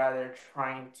is rather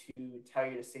trying to tell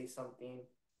you to say something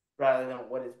rather than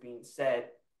what is being said.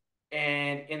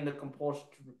 And in the compulsion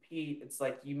to repeat, it's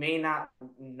like you may not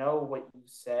know what you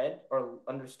said or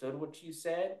understood what you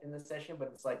said in the session, but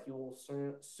it's like you will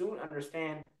soon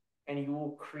understand, and you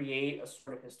will create a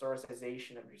sort of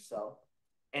historicization of yourself.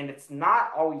 And it's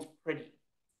not always pretty,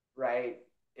 right?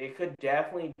 It could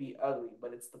definitely be ugly,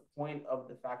 but it's the point of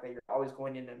the fact that you're always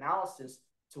going into analysis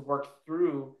to work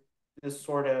through this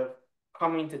sort of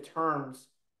coming to terms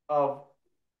of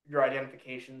your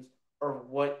identifications or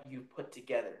what you put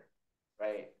together,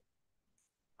 right?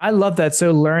 I love that.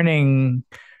 So learning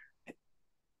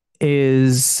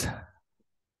is,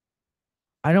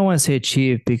 I don't want to say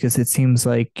achieved because it seems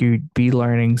like you'd be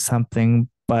learning something,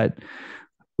 but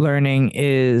learning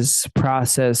is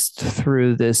processed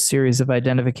through this series of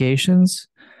identifications.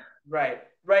 Right.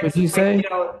 Right. Would So you like, say?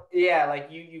 yeah, like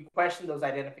you question those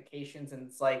identifications, and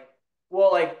it's like,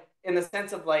 well, like in the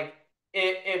sense of like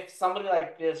if somebody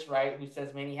like this, right, who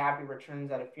says many happy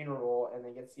returns at a funeral and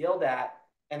then gets yelled at,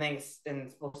 and then it's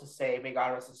supposed to say may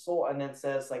God rest his soul, and then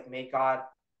says like may God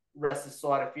rest his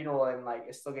soul at a funeral, and like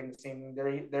it's still getting the same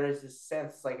thing. There is this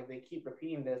sense like if they keep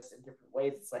repeating this in different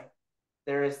ways, it's like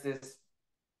there is this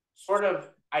sort of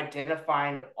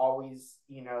identifying always,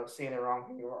 saying the wrong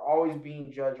thing or always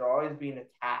being judged or always being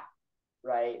attacked,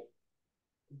 right?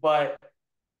 But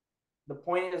the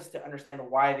point is to understand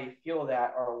why they feel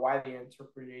that or why they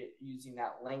interpret it using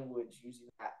that language, using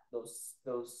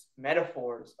those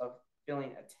metaphors of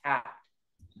feeling attacked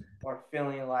or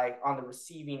feeling like on the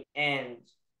receiving end,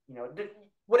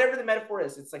 whatever the metaphor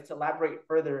is. It's like to elaborate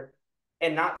further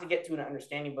and not to get to an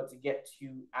understanding, but to get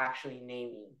to actually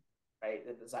naming, right,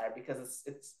 the desire, because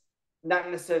it's not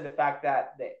necessarily the fact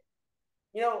that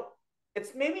you know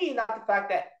it's maybe not the fact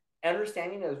that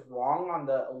understanding is wrong on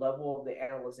the level of the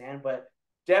analyst, but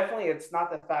definitely it's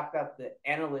not the fact that the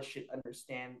analyst should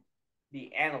understand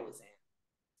the analyst,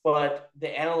 but the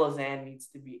analyst needs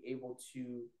to be able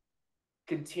to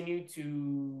continue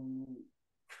to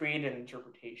create an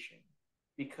interpretation,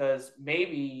 because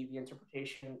maybe the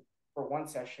interpretation for one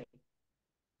session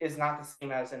is not the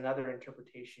same as another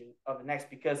interpretation of the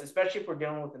next, because especially if we're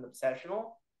dealing with an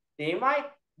obsessional, they might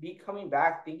be coming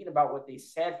back thinking about what they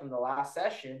said from the last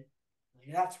session.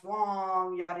 Like, that's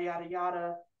wrong, yada yada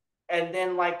yada, and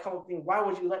then like come up thinking, why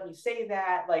would you let me say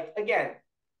that? Like again,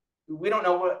 we don't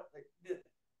know what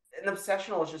an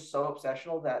obsessional is, just so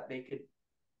obsessional that they could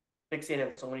fixate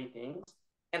on so many things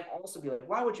and also be like,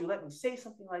 why would you let me say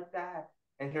something like that?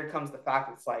 And here comes the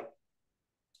fact, it's like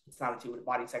it's not a two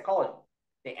body psychology.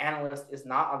 The analyst is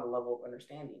not on the level of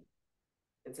understanding.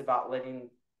 It's about letting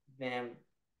them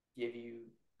give you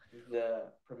the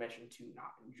permission to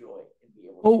not enjoy and be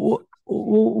able to.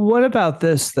 Well, what about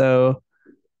this though?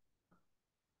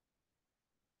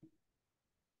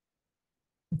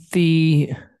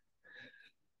 The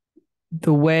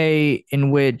the way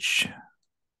in which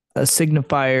a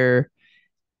signifier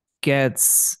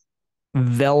gets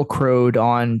velcroed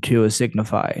onto a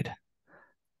signified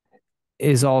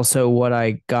is also what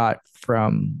I got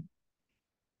from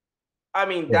I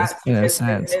mean, this that's in a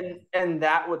and sense. and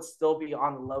that would still be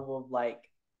on the level of like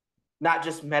not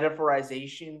just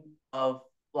metaphorization of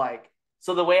like,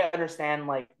 so the way I understand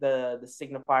like the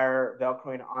signifier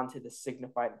velcroing onto the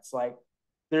signified, it's like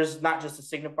there's not just a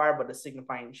signifier but a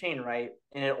signifying chain, right?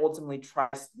 And it ultimately tries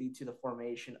to lead to the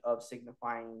formation of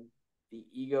signifying the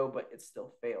ego, but it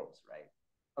still fails, right?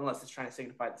 Unless it's trying to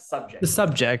signify the The subject,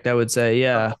 subject, I would say,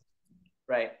 yeah.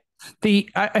 right?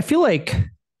 I feel like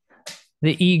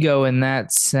the ego in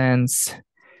that sense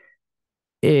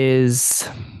is,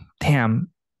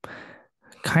 damn,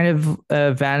 kind of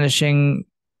a vanishing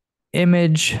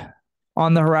image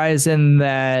on the horizon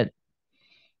that,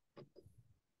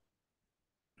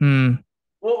 hmm,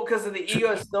 Well, because the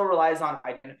ego still relies on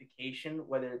identification,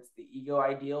 whether it's the ego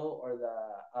ideal or the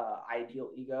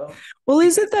ideal ego. Well,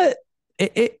 is Because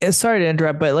it that sorry to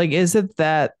interrupt, but like, is it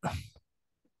that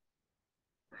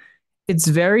it's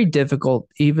very difficult,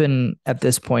 even at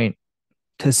this point,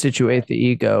 to situate the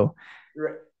ego?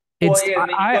 well, It's yeah,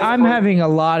 the ego is I'm supposed to having be a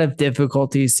lot of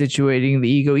difficulty situating the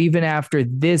ego, even after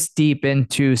this deep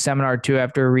into seminar two,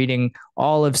 after reading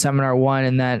all of seminar one,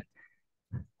 and that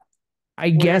I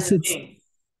well, here's guess the it's thing.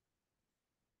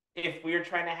 If we're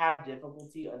trying to have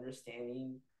difficulty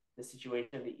understanding the situation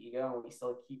of the ego and we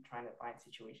still keep trying to find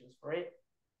situations for it,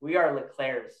 we are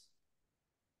Leclerc's.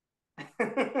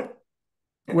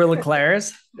 we're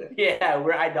Leclerc's. Yeah,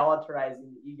 we're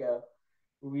idolatrizing the ego.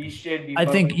 We should be I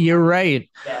think focused you're on, right.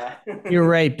 yeah. You're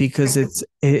right because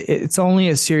it's only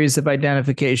a series of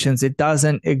identifications. It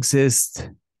doesn't exist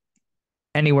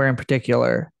anywhere in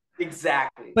particular.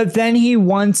 Exactly. But then he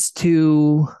wants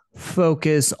to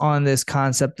focus on this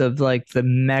concept of like the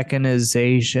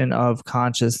mechanization of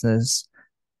consciousness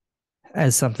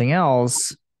as something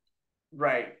else.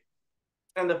 Right.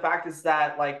 And the fact is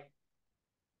that like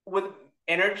with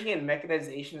energy and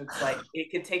mechanization, it's like it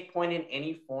could take point in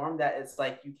any form that it's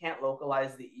like you can't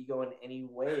localize the ego in any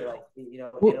way. Like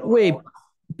it'll Wait, all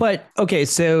but okay,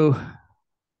 so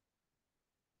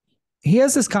he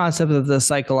has this concept of the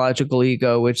psychological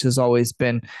ego, which has always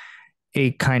been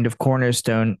a kind of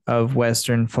cornerstone of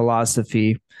Western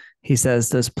philosophy. He says,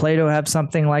 does Plato have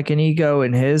something like an ego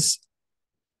in his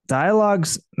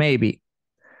dialogues? Maybe.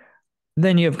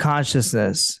 Then you have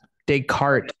consciousness.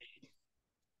 Descartes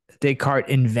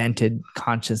invented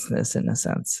consciousness in a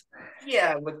sense.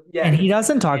 yeah, And he his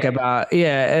doesn't talk yeah, about,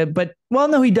 yeah, but well,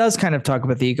 no, he does kind of talk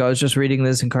about the ego. I was just reading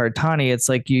this in Cartani. It's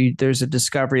like there's a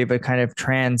discovery of a kind of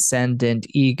transcendent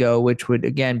ego, which would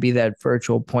again be that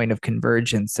virtual point of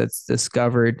convergence that's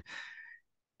discovered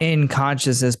in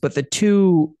consciousness. But the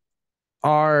two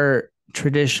are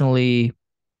traditionally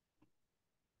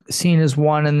seen as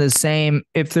one and the same.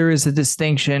 If there is a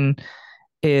distinction,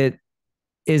 it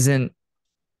isn't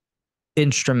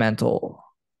instrumental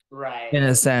in right.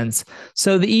 a sense.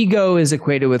 So the ego is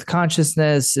equated with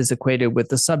consciousness, is equated with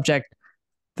the subject.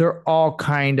 They're all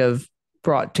kind of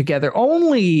brought together.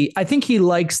 Only I think he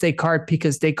likes Descartes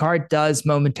because Descartes does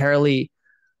momentarily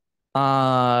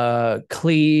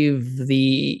cleave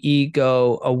the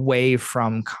ego away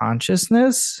from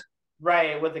consciousness.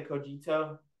 Right, with the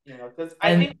cogito, because I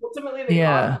And think ultimately the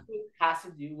yeah, consciousness has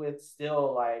to do with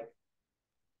still like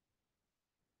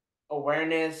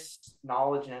awareness,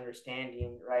 knowledge, and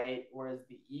understanding, right? Whereas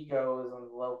the ego is on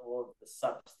the level of the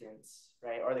substance,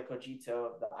 right? Or the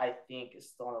cogito, the I think is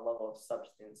still on the level of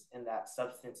substance, and that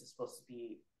substance is supposed to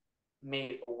be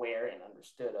made aware and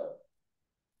understood of.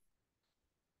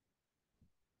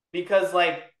 Because,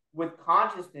 like, with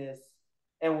consciousness,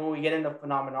 and when we get into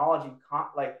phenomenology,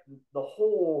 like, the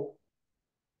whole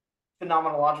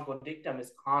phenomenological dictum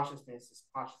is consciousness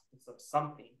of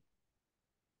something.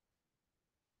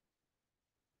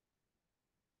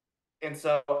 And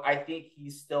so I think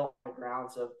he's still on the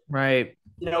grounds of, right.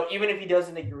 even if he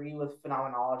doesn't agree with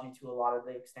phenomenology to a lot of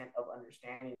the extent of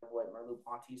understanding of what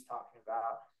Merleau-Ponty is talking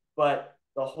about, but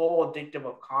the whole dictum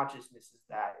of consciousness is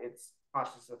that it's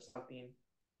conscious of something.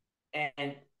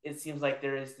 And it seems like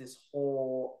there is this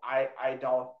whole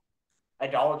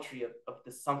idolatry of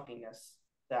the somethingness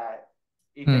that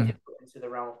you can Hmm. get into the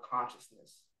realm of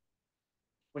consciousness,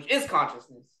 which is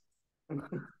consciousness.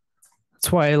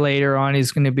 That's why later on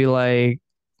he's going to be like,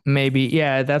 maybe,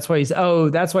 yeah, that's why he said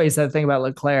the thing about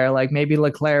Leclerc. Like maybe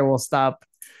Leclerc will stop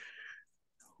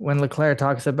when Leclerc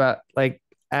talks about like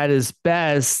at his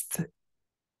best,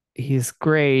 he's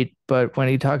great, but when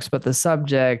he talks about the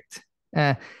subject,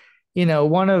 eh,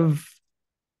 one of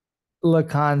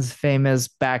Lacan's famous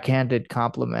backhanded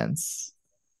compliments,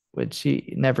 which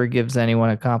he never gives anyone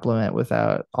a compliment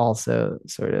without also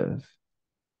sort of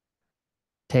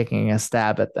taking a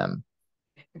stab at them.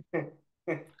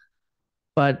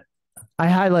 But I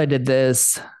highlighted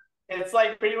this. It's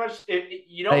like pretty much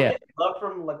you don't Yeah, get love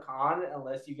from Lacan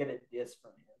unless you get a diss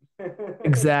from him.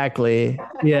 exactly.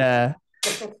 Yeah.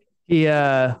 He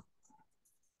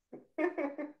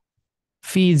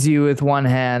feeds you with one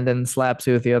hand and slaps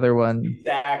you with the other one.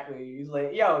 Exactly. He's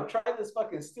like, yo, try this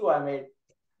fucking stew I made.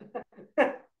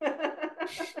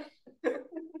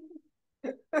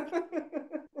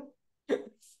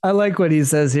 I like what he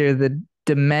says here. The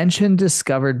dimension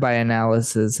discovered by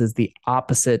analysis is the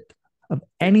opposite of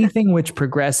anything which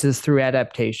progresses through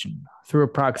adaptation, through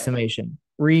approximation.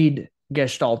 Read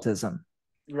Gestaltism,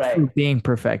 through Right. being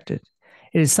perfected.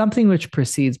 It is something which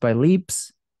proceeds by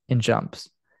leaps and jumps.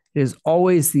 It is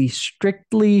always the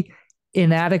strictly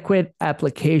inadequate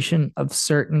application of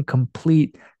certain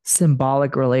complete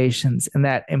symbolic relations, and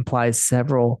that implies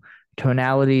several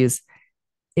tonalities,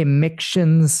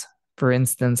 immixtions, for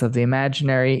instance, of the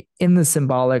imaginary in the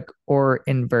symbolic or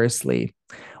inversely.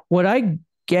 What I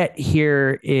get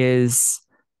here is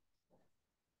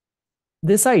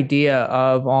this idea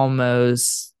of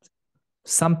almost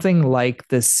something like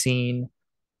the scene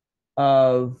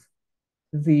of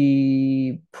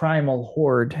the primal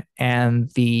horde and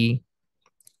the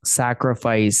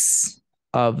sacrifice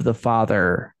of the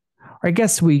father. Or I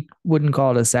guess we wouldn't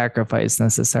call it a sacrifice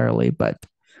necessarily, but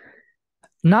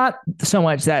not so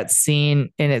much that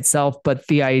scene in itself, but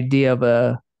the idea of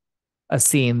a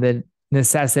scene, the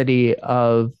necessity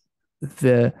of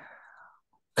the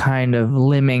kind of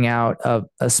limbing out of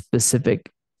a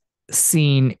specific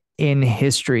scene in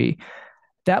history.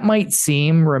 That might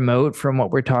seem remote from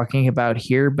what we're talking about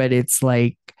here, but it's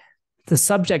like the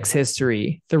subject's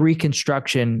history, the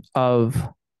reconstruction of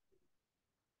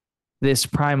this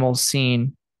primal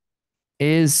scene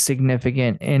is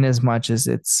significant in as much as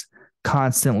it's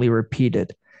constantly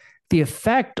repeated. The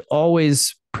effect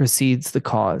always precedes the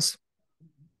cause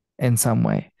in some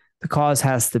way. The cause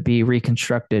has to be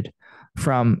reconstructed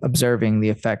from observing the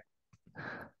effect.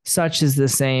 Such is the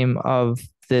same of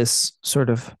this sort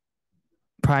of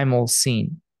primal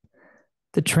scene.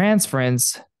 The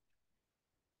transference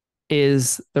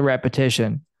is the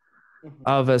repetition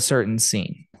of a certain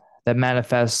scene that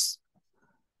manifests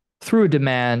through a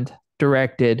demand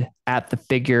directed at the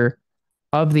figure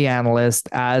of the analyst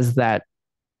as that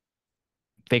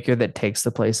figure that takes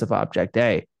the place of object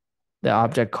A, the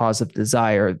object cause of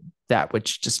desire, that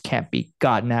which just can't be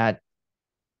gotten at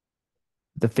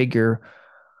the figure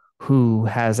who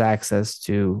has access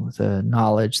to the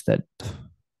knowledge that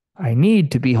I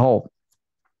need to be whole.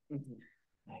 Mm-hmm.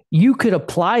 You could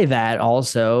apply that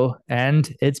also, and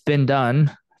it's been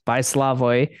done by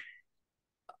Slavoj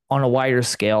on a wider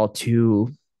scale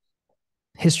to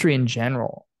history in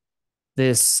general.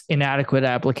 This inadequate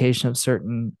application of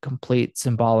certain complete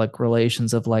symbolic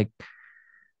relations of like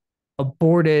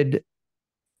aborted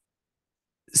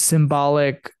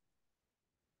symbolic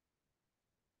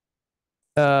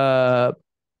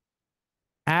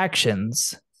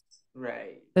actions,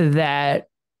 right, that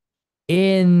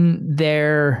in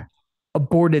their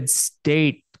aborted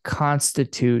state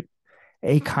constitute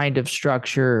a kind of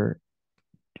structure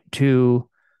to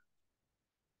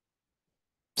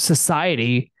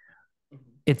society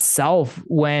itself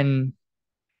when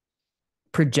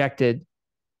projected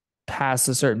past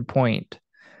a certain point.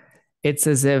 It's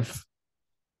as if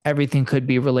everything could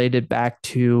be related back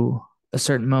to a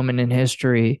certain moment in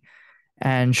history.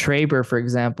 And Schreber, for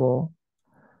example,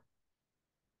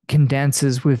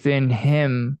 condenses within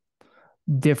him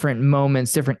different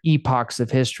moments, different epochs of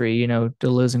history. You know,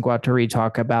 Deleuze and Guattari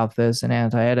talk about this in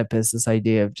Anti-Oedipus, this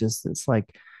idea of just this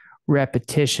like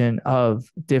repetition of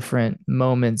different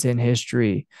moments in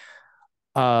history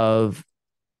of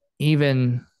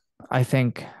even, I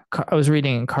think I was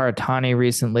reading in Karatani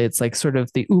recently, it's like sort of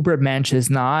the Ubermensch is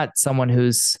not someone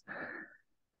who's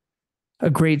a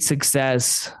great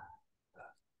success,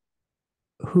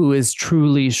 who is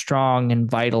truly strong and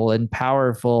vital and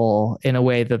powerful in a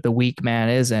way that the weak man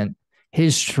isn't.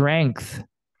 His strength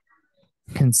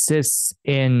consists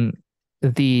in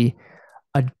the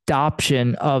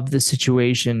adoption of the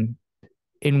situation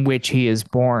in which he is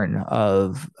born,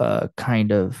 of a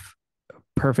kind of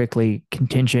perfectly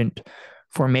contingent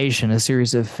formation, a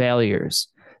series of failures.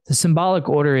 The symbolic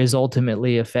order is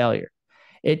ultimately a failure.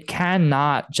 It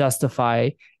cannot justify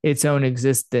its own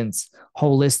existence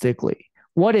holistically.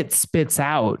 What it spits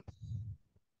out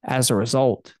as a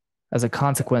result, as a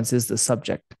consequence, is the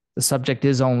subject. The subject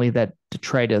is only that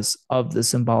detritus of the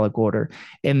symbolic order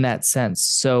in that sense.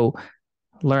 So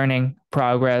learning,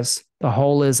 progress, the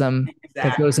holism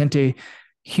that goes into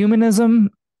humanism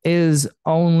is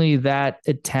only that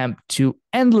attempt to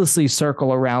endlessly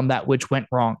circle around that which went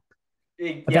wrong.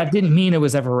 But that didn't mean it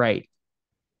was ever right.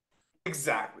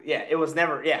 Exactly. Yeah, it was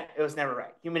never. Yeah, it was never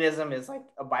right. Humanism is like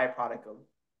a byproduct of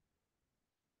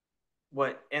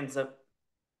what ends up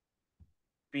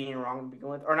being wrong to begin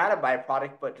with, or not a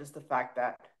byproduct, but just the fact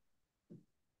that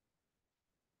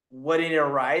what it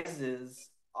arises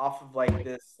off of like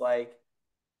this, like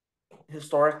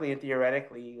historically and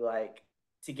theoretically, like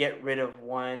to get rid of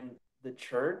one, the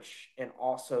church, and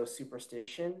also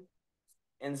superstition,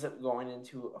 ends up going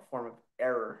into a form of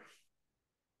error.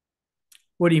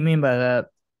 What do you mean by that?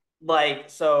 Like,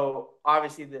 so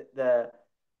obviously the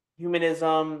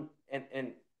humanism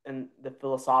and the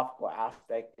philosophical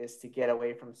aspect is to get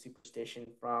away from superstition,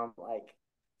 from like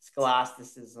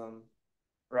scholasticism,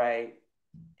 right?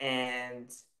 and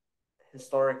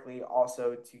historically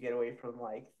also to get away from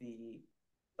like the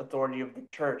authority of the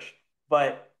church,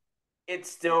 but it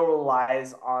still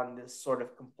relies on this sort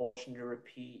of compulsion to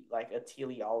repeat like a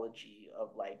teleology of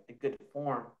like the good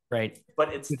form, Right. but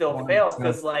it Good still form. fails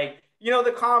because like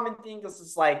the common thing is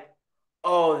just like,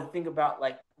 oh, the thing about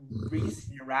like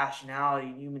reason,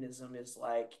 irrationality, humanism is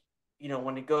like,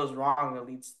 when it goes wrong it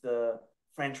leads to the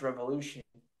French Revolution,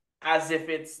 as if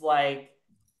it's like,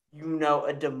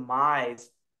 a demise.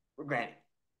 Granted,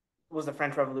 was the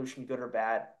French Revolution good or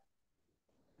bad?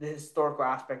 The historical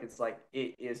aspect is like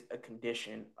it is a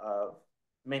condition of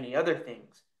many other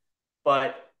things,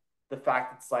 but the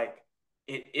fact it's like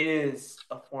it is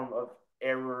a form of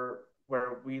error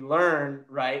where we learn,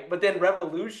 right? But then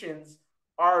revolutions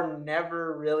are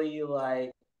never really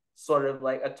like sort of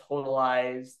like a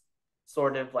totalized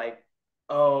sort of like,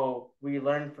 oh, we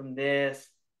learned from this,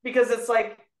 because it's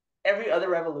like every other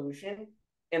revolution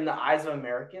in the eyes of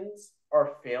Americans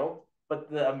are failed,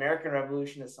 but the American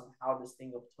Revolution is somehow this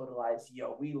thing of totalized,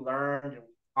 we learned and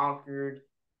we conquered,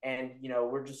 and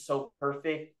we're just so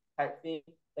perfect type thing.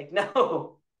 Like,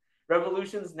 no,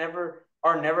 revolutions never a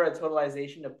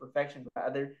totalization of perfection, but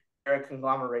rather they're a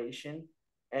conglomeration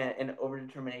and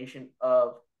overdetermination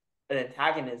of an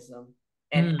antagonism.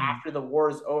 And Hmm. after the war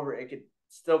is over, it could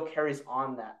still carries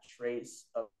on that trace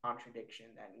of contradiction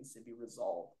that needs to be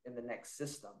resolved in the next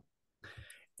system.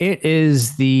 It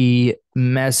is the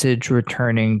message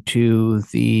returning to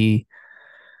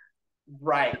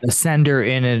Right. the sender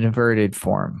in an inverted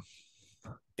form.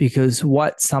 Because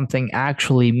what something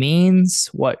actually means,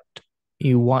 what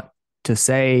you want to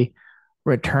say,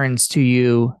 returns to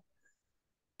you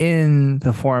in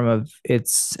the form of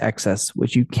its excess,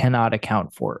 which you cannot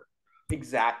account for.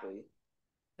 Exactly.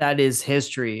 That is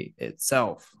history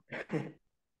itself.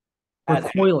 As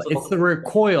Recoil. It's the Axel,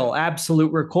 recoil,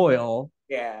 absolute recoil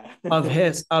yeah. of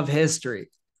history.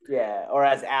 Yeah, or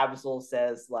as Absol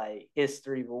says, like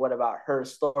history, but what about her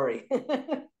story?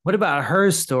 What about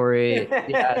her story?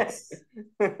 Yes,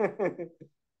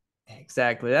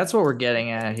 exactly. That's what we're getting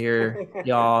at here,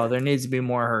 y'all. There needs to be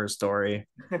more her story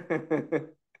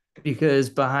because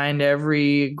behind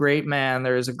every great man,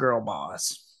 there is a girl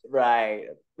boss. Right.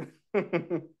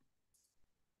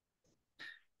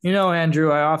 You know,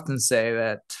 Andrew, I often say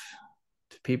that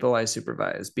to people I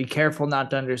supervise be careful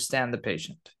not to understand the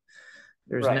patient.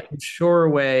 There's no Right. sure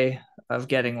way of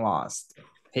getting lost. Yeah,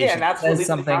 and Patient that's what says leads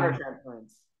to something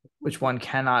countertransference. which one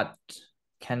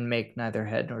can make neither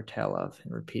head nor tail of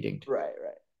in repeating. Right,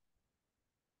 right.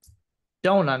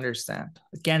 Don't understand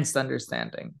against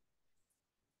understanding.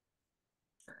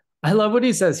 I love what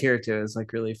he says here too. It's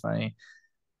like really funny.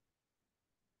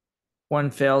 One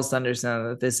fails to understand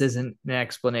that this isn't an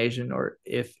explanation, or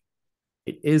if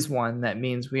it is one, that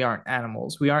means we aren't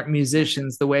animals. We aren't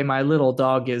musicians the way my little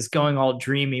dog is going all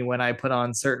dreamy when I put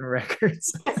on certain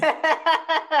records.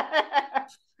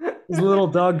 His little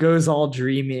dog goes all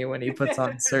dreamy when he puts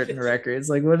on certain records.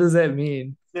 Like, what does that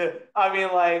mean? Yeah, I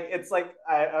mean, like it's like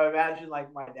I imagine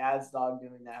like my dad's dog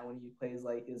doing that when he plays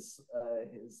like his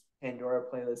Pandora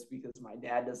playlist, because my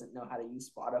dad doesn't know how to use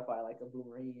Spotify like a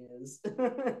boomer he is.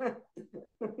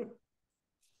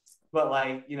 But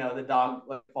like the dog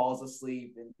like falls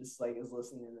asleep and just like is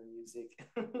listening to the music.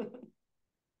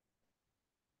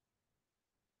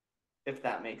 If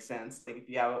that makes sense. Like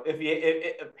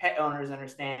if pet owners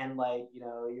understand, like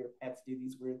your pets do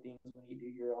these weird things when you do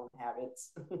your own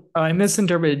habits. Oh, I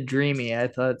misinterpreted dreamy. I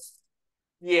thought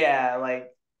Yeah, like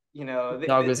the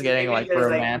dog was getting maybe like there's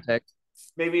like romantic.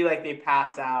 maybe like they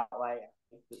pass out like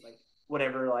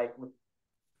whatever like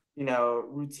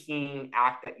routine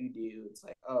act that you do. It's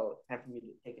like, oh, it's time for me to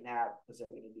take a nap because they're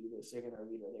gonna do this. They're gonna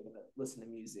they're gonna listen to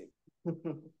music.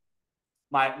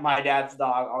 My dad's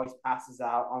dog always passes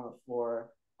out on the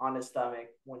floor on his stomach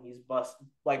when he's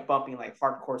bumping like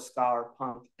hardcore ska or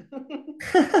punk.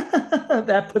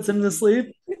 That puts him to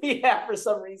sleep. Yeah, for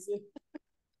some reason.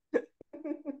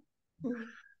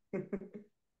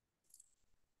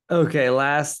 Okay,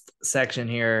 last section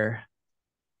here.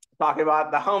 Talking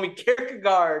about the homie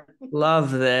Kierkegaard.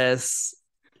 Love this.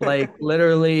 Like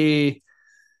literally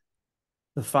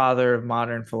the father of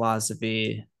modern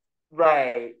philosophy,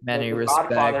 Right. many The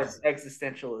godfather respects. of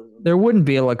existentialism. There wouldn't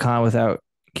be a Lacan without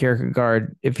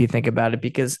Kierkegaard, if you think about it,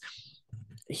 because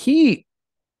he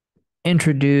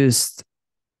introduced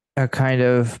a kind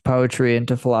of poetry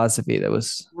into philosophy that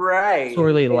was Right.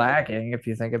 sorely lacking, if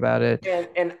you think about it.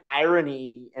 And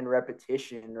irony and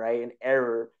repetition, right? And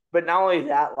error. But not only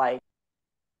that, like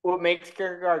what makes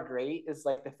Kierkegaard great is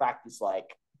like the fact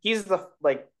he's the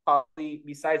like probably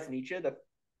besides Nietzsche,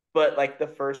 but like the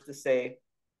first to say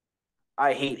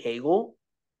I hate Hegel.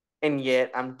 and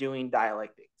yet I'm doing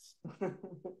dialectics.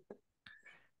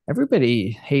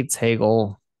 Everybody hates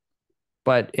Hegel,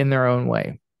 but in their own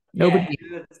way. Yeah, Nobody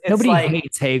it's nobody like,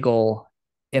 hates Hegel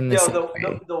in the yo, same the, way.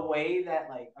 the the way that,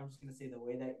 like, I'm just gonna say, the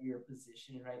way that you're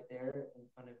positioned right there in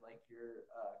front of like your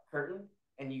curtain,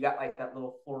 and you got like that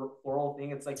little floral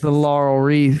thing. It's like The you're, laurel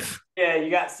wreath. yeah,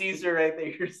 you got Caesar right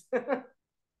there.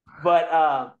 But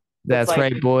it's That's like,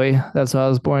 right, boy. That's why I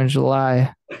was born in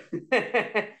July.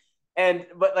 and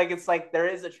but like it's like there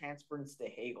is a transference to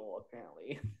Hegel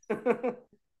apparently.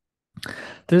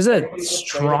 There's a Everybody's afraid of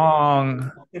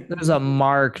strong, there's a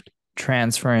marked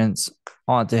transference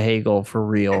onto Hegel for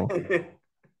real. Hegel.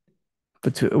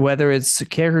 But whether it's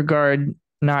Kierkegaard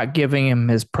not giving him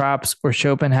his props or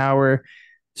Schopenhauer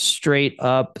straight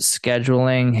up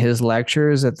scheduling his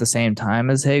lectures at the same time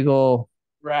as Hegel,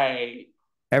 Right.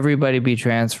 everybody be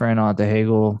transferring onto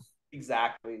Hegel.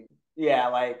 Exactly. Yeah,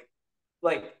 like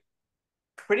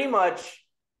pretty much,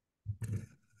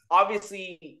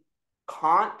 obviously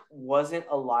Kant wasn't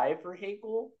alive for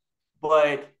Hegel,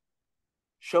 but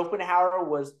Schopenhauer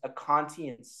was a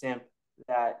Kantian simp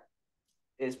that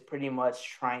is pretty much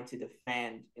trying to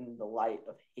defend in the light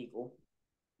of Hegel.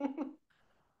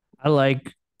 I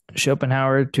like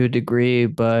Schopenhauer to a degree,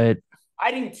 but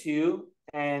I do too.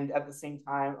 And at the same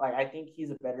time, like, I think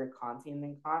he's a better Kantian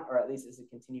than Kant, or at least it's a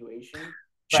continuation. But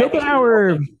I think there's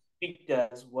Schopenhauer also Fichte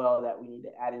as well that we need to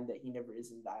add in, that he never is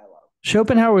in dialogue.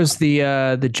 Schopenhauer was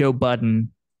the Joe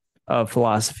Budden of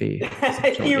philosophy, He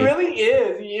essentially. really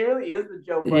is. He really is the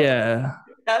Joe Budden. Yeah.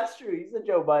 That's true. He's a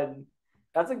Joe Budden.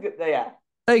 That's a good. Yeah.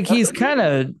 Like That's a good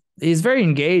one. he's very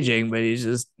engaging, but he's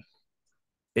just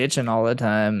bitching all the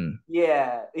time.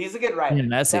 Yeah, he's a good He's writer.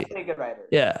 messy. Definitely a good writer.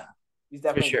 Yeah, He's for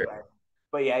definitely a sure. good writer.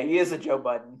 But yeah, he is a Joe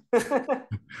Budden. that's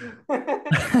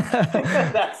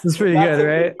That's pretty that's good, a good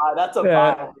right? vibe. That's a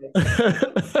Yeah.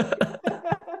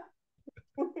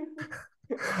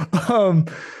 vibe.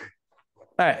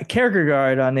 All right,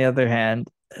 Kierkegaard, on the other hand,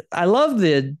 I love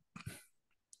the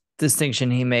distinction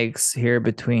he makes here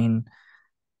between,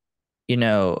 you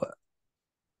know,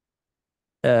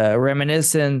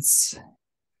 reminiscence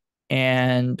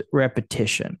and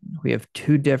repetition. We have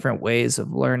two different ways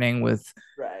of learning with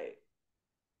Right.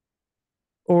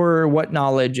 or what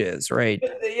knowledge is, right?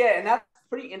 Yeah, and that's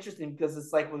pretty interesting because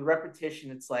it's like with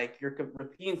repetition, it's like you're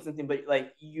repeating something, but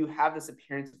like you have this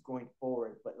appearance of going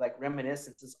forward. But like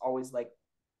reminiscence is always like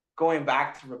going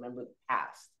back to remember the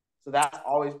past. So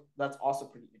that's also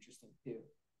pretty interesting too.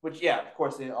 Which, yeah, of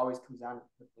course, it always comes down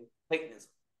to Platonism.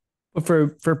 But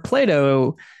for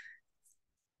Plato,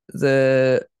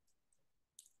 the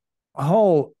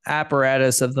whole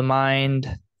apparatus of the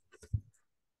mind,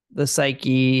 the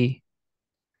psyche,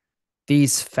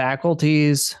 these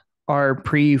faculties are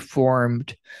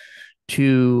preformed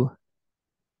to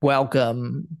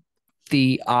welcome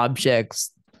the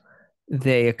objects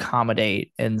they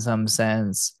accommodate in some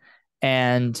sense.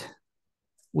 And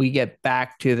we get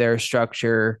back to their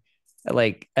structure,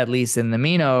 like at least in the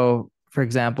Meno, for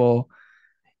example,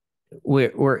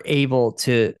 we're able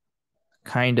to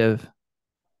kind of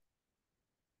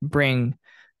bring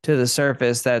to the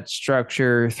surface that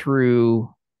structure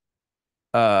through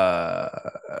uh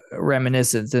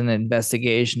reminiscence and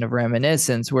investigation of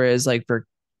reminiscence, whereas like for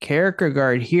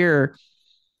Kierkegaard here,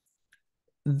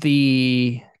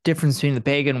 the difference between the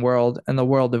pagan world and the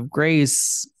world of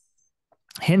grace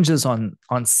hinges on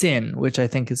sin, which I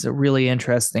think is a really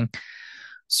interesting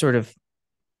sort of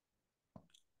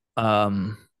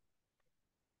um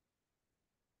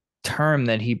term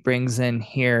that he brings in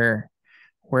here,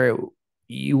 where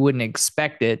you wouldn't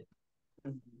expect it.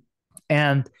 Mm-hmm.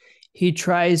 And he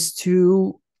tries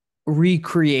to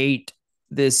recreate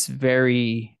this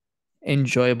very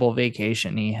enjoyable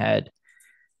vacation he had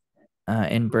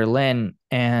in Berlin,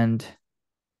 and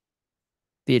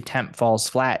the attempt falls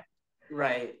flat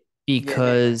Right. Yeah.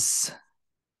 because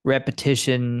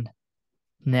repetition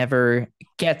never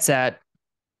gets at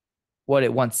what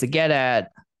it wants to get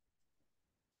at,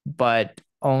 but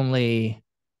only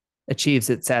achieves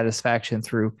its satisfaction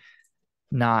through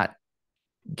not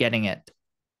getting it.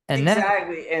 And then,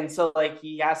 Exactly. And so like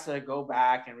he has to go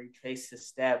back and retrace his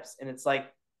steps. And it's like,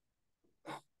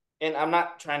 and I'm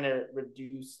not trying to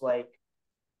reduce like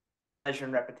pleasure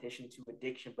and repetition to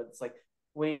addiction, but it's like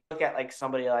when you look at like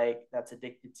somebody like that's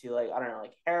addicted to, like, I don't know,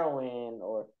 like heroin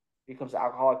or becomes an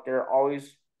alcoholic, they're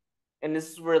always, and this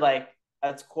is where like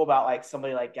that's cool about like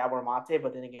somebody like Gabor Mate,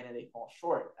 but then again they fall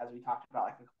short, as we talked about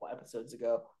like a couple episodes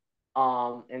ago.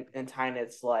 And time,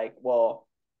 it's like, well,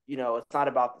 it's not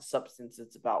about the substance,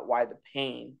 it's about why the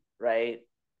pain, right?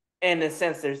 And in a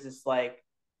sense, there's this like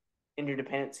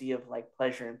interdependency of like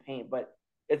pleasure and pain, but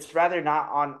it's rather not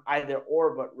on either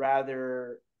or, but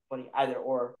rather funny either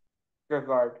or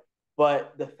regard,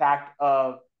 but the fact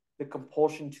of the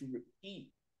compulsion to repeat,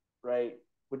 right,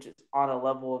 which is on a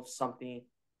level of something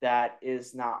that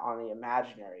is not on the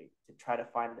imaginary to try to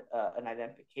find an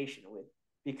identification with,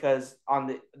 because on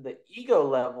the ego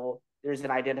level there's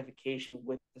an identification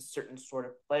with a certain sort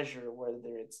of pleasure,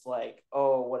 whether it's like,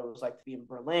 oh, what it was like to be in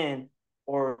Berlin,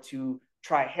 or to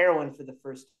try heroin for the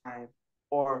first time,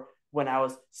 or when I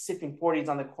was sipping 40s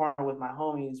on the corner with my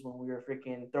homies when we were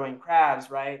freaking throwing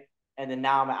crabs, right? And then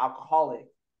now I'm an alcoholic.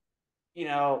 You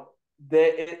know,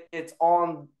 it's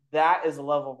on that is a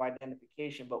level of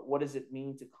identification, but what does it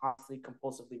mean to constantly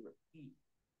compulsively repeat?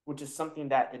 Which is something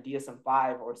that the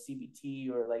DSM-5 or CBT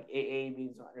or like AA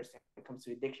means to understand when it comes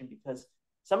to addiction, because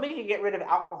somebody can get rid of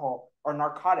alcohol or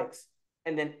narcotics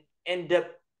and then end up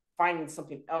finding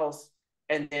something else,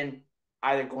 and then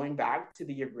either going back to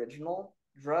the original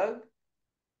drug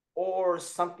or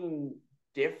something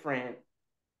different,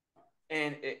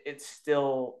 and it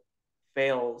still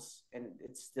fails and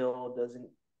it still doesn't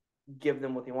give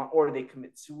them what they want, or they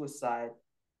commit suicide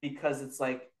because it's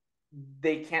like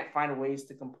they can't find ways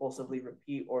to compulsively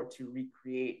repeat or to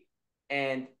recreate.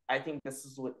 And I think this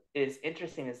is what is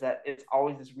interesting, is that it's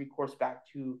always this recourse back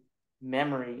to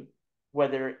memory,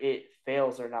 whether it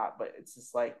fails or not, but it's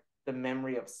just like the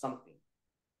memory of something,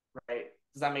 right?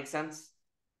 Does that make sense?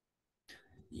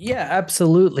 Yeah,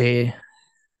 absolutely.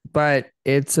 But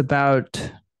it's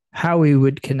about how we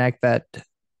would connect that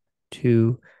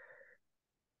to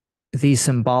the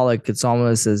symbolic. It's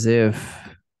almost as if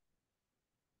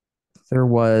there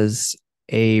was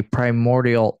a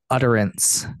primordial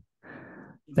utterance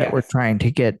that we're Yes. trying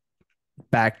to get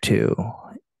back to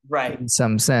Right. in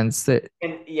some sense that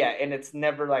And yeah, and it's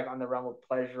never like on the realm of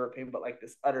pleasure or pain, but like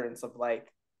this utterance of like,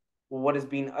 well, what is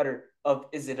being uttered? Of,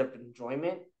 is it of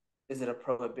enjoyment? Is it a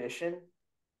prohibition?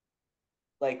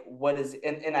 Like, what is,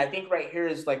 and I think right here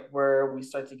is like where we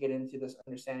start to get into this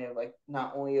understanding of like,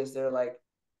 not only is there like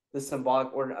the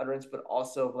symbolic order utterance, but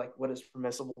also like what is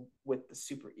permissible with the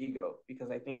super ego, because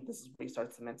I think this is where he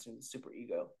starts to mention the super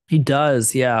ego. he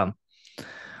does, yeah.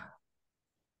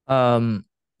 Um,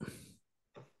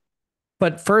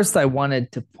 but first, I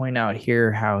wanted to point out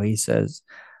here how he says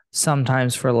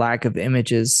sometimes, for lack of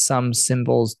images, some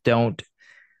symbols don't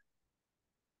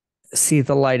see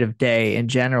the light of day. In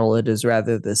general, it is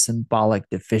rather the symbolic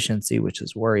deficiency which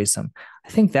is worrisome. I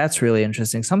think that's really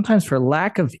interesting. Sometimes, for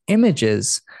lack of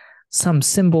images, some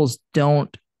symbols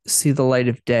don't see the light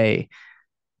of day.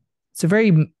 It's a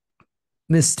very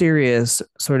mysterious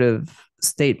sort of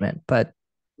statement, but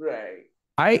Right.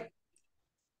 I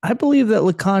I believe that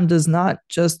Lacan does not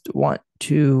just want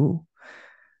to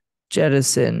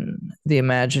jettison the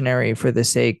imaginary for the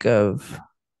sake of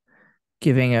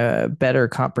giving a better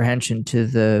comprehension to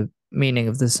the meaning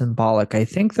of the symbolic. I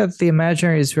think that the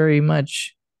imaginary is very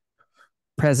much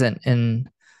present in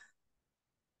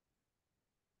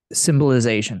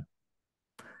symbolization.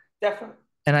 Definitely.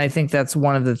 And I think that's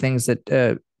one of the things that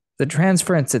the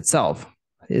transference itself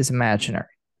is imaginary.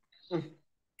 Mm.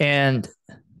 And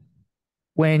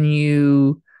when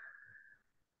you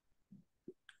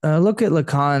look at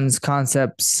Lacan's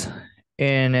concepts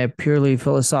in a purely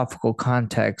philosophical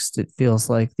context, it feels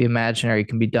like the imaginary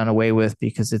can be done away with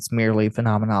because it's merely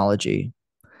phenomenology.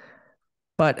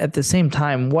 But at the same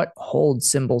time, what holds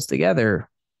symbols together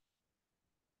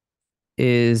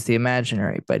is the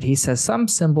imaginary. But he says some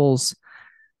symbols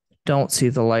don't see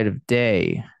the light of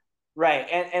day. Right.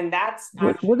 And that's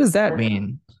What actually does that where,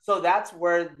 mean? so that's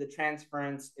where the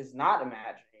transference is not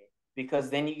imaginary, because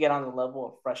then you get on the level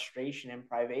of frustration and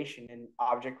privation in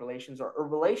object relations, or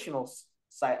relational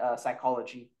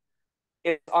psychology.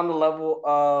 It's on the level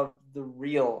of the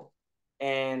real.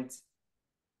 And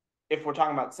if we're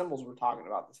talking about symbols, we're talking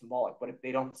about the symbolic. But if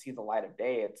they don't see the light of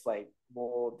day, it's like,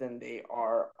 well, then they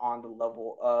are on the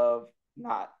level of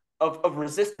not of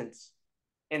resistance,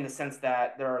 in the sense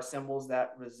that there are symbols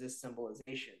that resist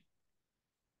symbolization.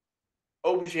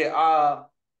 Objet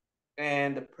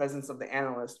and the presence of the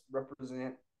analyst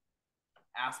represent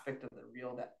aspect of the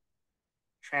real that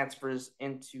transfers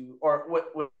into, or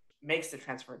what makes the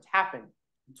transference happen,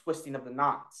 the twisting of the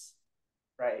knots,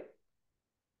 right?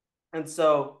 And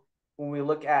so when we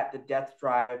look at the death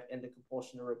drive and the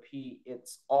compulsion to repeat,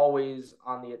 it's always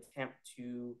on the attempt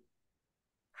to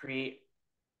create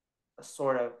a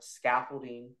sort of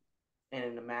scaffolding in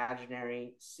an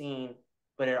imaginary scene,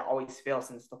 but it always fails,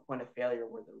 and it's the point of failure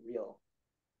where the real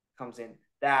comes in,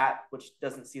 that which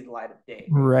doesn't see the light of day.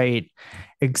 Right.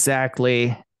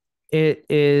 Exactly. It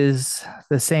is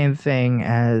the same thing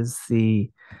as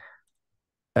the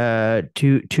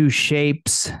two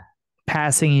shapes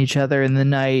passing each other in the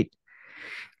night,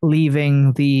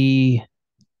 leaving the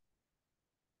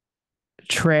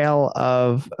trail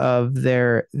of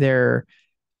their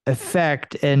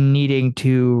effect and needing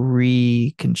to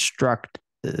reconstruct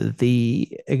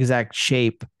the exact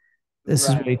shape. This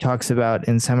is what he Right. talks about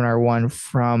in seminar one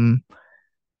from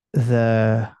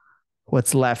the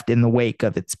what's left in the wake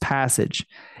of its passage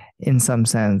in some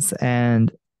sense.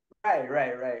 And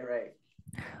Right.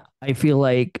 I feel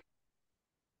like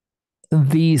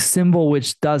the symbol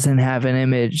which doesn't have an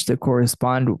image to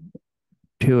correspond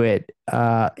to it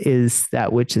is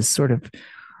that which is sort of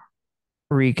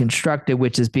reconstructed,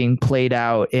 which is being played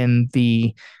out in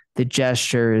the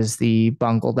gestures, the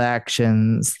bungled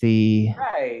actions,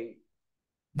 Right.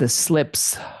 the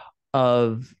slips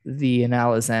of the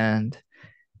analysand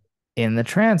in the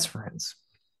transference.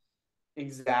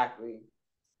 Exactly.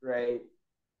 Right.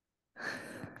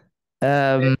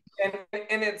 Um,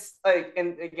 And it's like,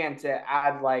 and again, to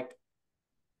add like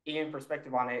even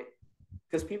perspective on it,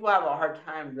 because people have a hard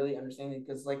time really understanding,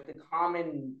 because like the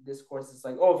common discourse is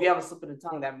like, oh, if you have a slip of the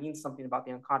tongue, that means something about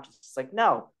the unconscious. It's like,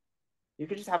 no, you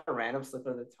could just have a random slip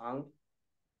of the tongue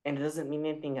and it doesn't mean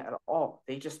anything at all.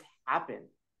 They just happen.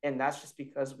 And that's just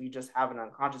because we just have an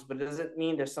unconscious, but it doesn't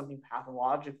mean there's something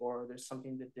pathological or there's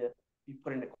something that be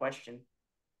put into question.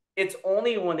 It's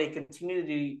only when they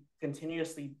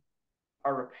continuously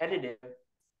are repetitive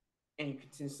and you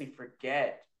continuously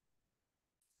forget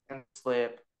and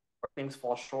slip or things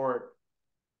fall short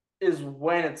is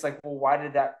when it's like, well, why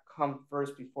did that come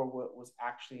first before what was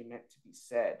actually meant to be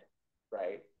said,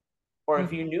 right? Or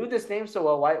if you knew this name so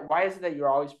well, why is it that you're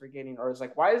always forgetting? Or it's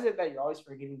like, why is it that you're always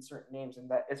forgetting certain names and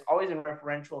that it's always in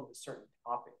referential to a certain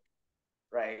topic,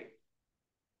 right?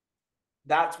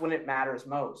 That's when it matters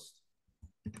most.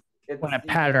 when It's a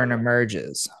pattern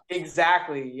emerges.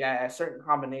 exactly, yeah, a certain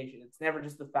combination. It's never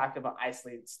just the fact of an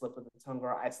isolated slip of the tongue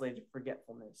or isolated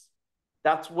forgetfulness.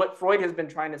 That's what Freud has been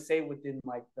trying to say within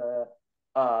like the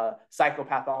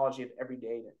psychopathology of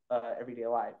everyday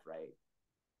life, right?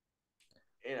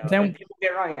 You know, and Then people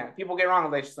get wrong. Yeah. People get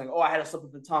wrong. They just like, oh, I had a slip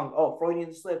of the tongue. Oh,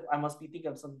 Freudian slip. I must be thinking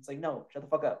of something. It's like, no, shut the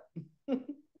fuck up.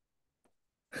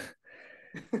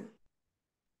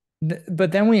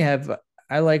 but then we have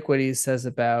I like what he says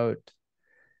about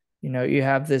you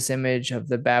have this image of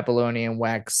the Babylonian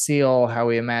wax seal, how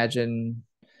we imagine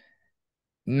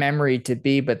memory to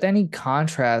be, but then he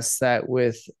contrasts that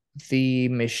with the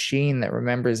machine that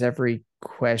remembers every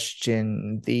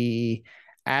question, the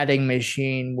adding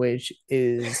machine, which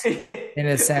is in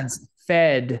a sense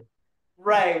fed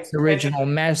Right. its And original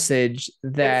message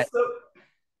that it's so,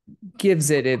 gives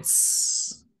it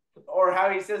its or how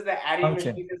he says the adding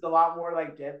function. machine is a lot more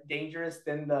like dangerous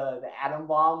than the atom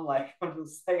bomb. Like, I'm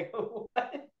just like,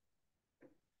 what?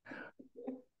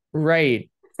 Right.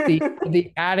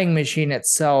 The adding machine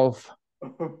itself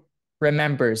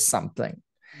remembers something.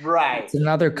 Right. It's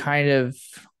another kind of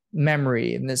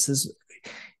memory. And this is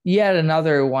yet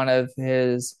another one of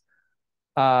his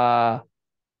uh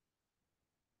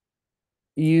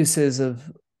uses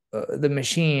of the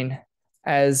machine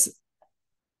as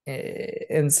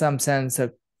in some sense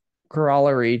a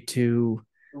corollary to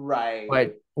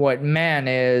Right. what man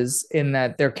is, in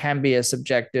that there can be a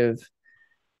subjective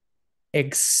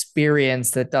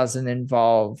experience that doesn't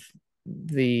involve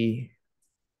the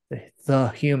the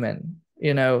human,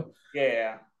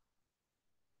 Yeah.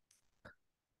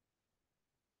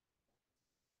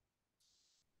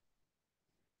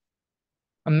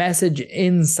 a message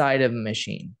inside of a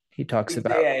machine he talks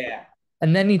about. Yeah.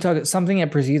 And then he talks something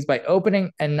that proceeds by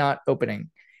opening and not opening.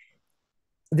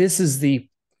 This is the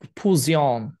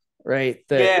pulsion, right?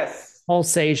 The Yes.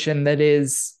 pulsation that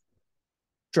is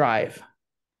drive,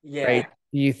 right? Yeah.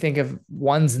 You think of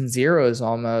ones and zeros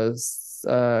almost,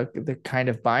 the kind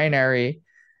of binary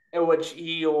In which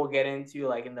he will get into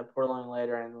like in the Portland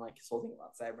later and like his whole thing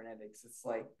about cybernetics. It's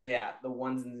like, yeah, the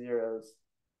ones and zeros.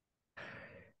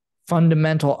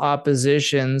 fundamental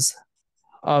oppositions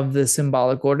of the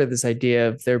symbolic order, this idea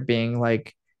of there being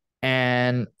like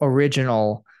an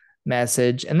original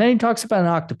message. And then he talks about an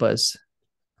octopus,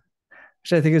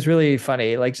 which I think is really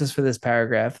funny, like just for this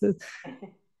paragraph.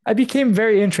 I became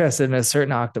very interested in a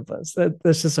certain octopus.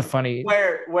 That's just a funny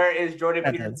Where is Jordan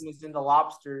sentence. Peterson is into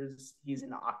lobsters, he's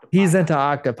into octopi. He's into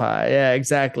octopi. Yeah,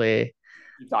 exactly.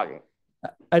 Keep talking.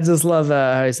 I just love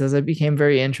how he says, I became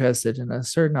very interested in a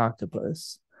certain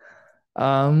octopus,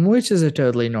 which is a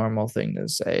totally normal thing to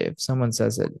say if someone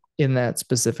says it in that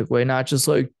specific way, not just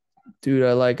like, dude,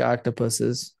 I like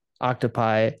octopuses,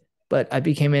 octopi, but I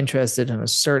became interested in a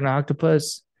certain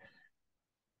octopus.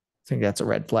 I think that's a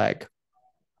red flag.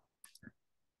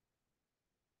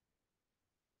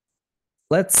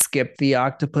 let's skip the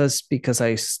octopus because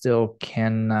I still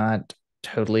cannot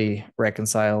totally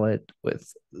reconcile it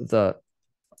with the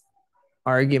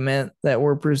argument that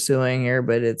we're pursuing here,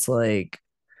 but it's like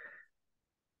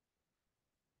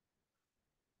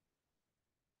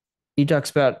he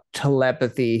talks about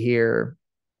telepathy here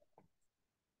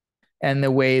and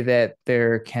the way that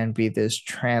there can be this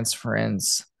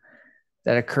transference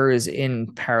that occurs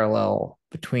in parallel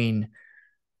between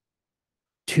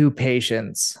two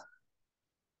patients.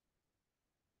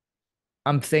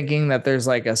 I'm thinking that there's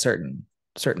like a certain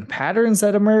patterns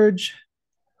that emerge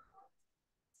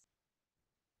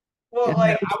in Well, that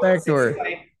like I wouldn't respect, say or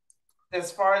like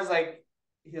as far as like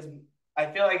his,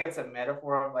 I feel like it's a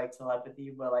metaphor of like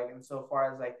telepathy, but like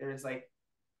insofar as like there's like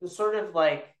the sort of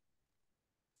like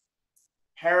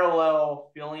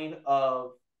parallel feeling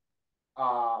um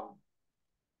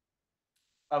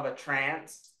of a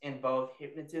trance in both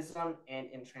hypnotism and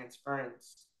in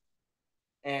transference,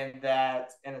 and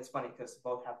it's funny because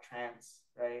both have trance,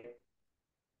 right?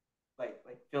 Like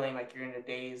feeling like you're in a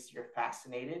daze, you're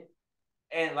fascinated,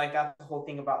 and like that's the whole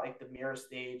thing about like the mirror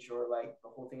stage or like the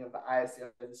whole thing of the ISM,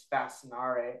 this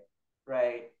fascinare,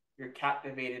 right? You're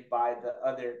captivated by the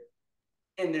other,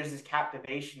 and there's this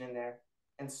captivation in there,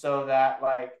 and so that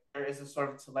like there is a sort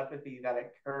of telepathy that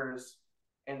occurs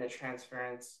in the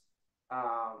transference,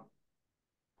 um,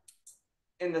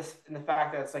 in the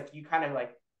fact that it's like you kind of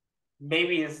like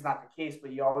maybe this is not the case,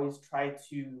 but you always try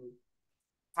to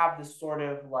have this sort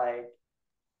of like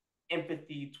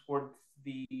empathy towards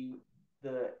the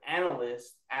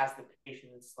analyst as the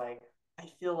patient. It's like I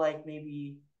feel like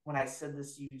maybe when I said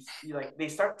this, you like they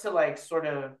start to like sort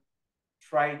of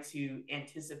try to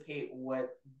anticipate what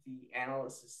the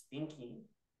analyst is thinking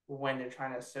when they're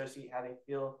trying to associate how they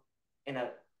feel in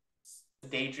a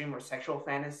daydream or sexual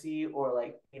fantasy or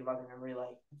like thinking about the memory.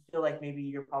 Like I feel like maybe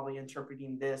you're probably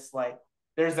interpreting this like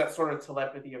there's that sort of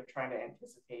telepathy of trying to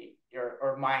anticipate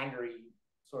or mind read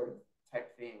sort of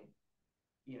type thing,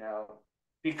 you know,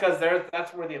 because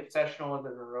that's where the obsession or the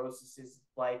neurosis is.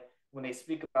 Like when they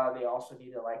speak about it, they also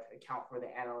need to like account for the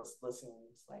analyst listening.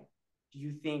 It's like, do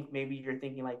you think maybe you're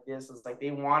thinking like this? It's like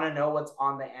they want to know what's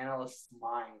on the analyst's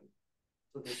mind.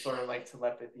 So this sort of like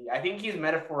telepathy. I think he's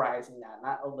metaphorizing that,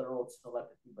 not a literal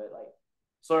telepathy, but like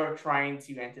sort of trying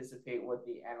to anticipate what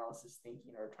the analyst is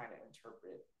thinking or trying to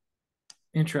interpret.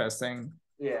 interesting.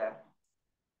 Yeah,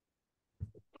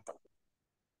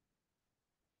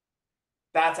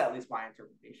 that's at least my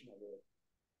interpretation of it.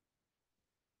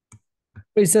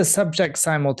 But he says subjects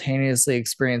simultaneously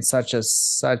experience such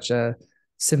a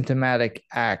symptomatic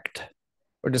act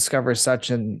or discover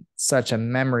such a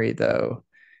memory, though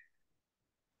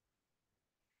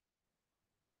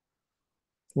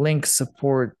link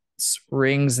supports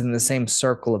rings in the same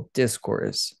circle of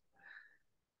discourse.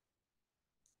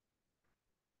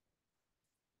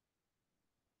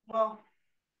 Well,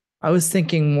 I was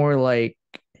thinking more like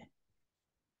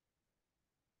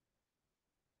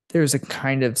there's a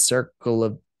kind of circle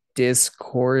of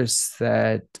discourse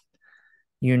that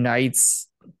unites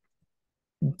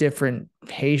different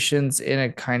patients in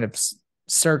a kind of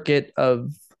circuit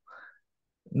of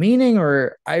meaning,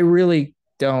 or I really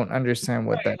don't understand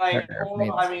what that paragraph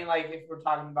well, I means. mean, like if we're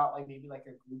talking about like maybe like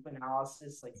a group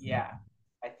analysis, like yeah,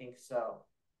 I think so.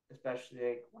 Especially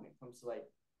like when it comes to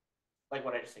like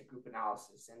what I just said, group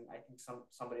analysis, and I think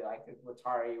somebody like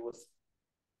Guattari was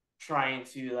trying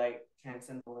to like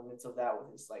transcend the limits of that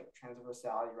with his like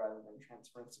transversality rather than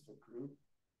transference of a group.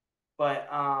 But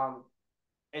I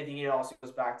think it also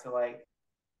goes back to like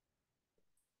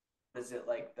is it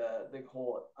like the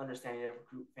whole understanding of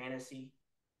group fantasy,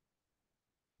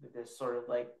 this sort of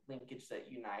like linkage that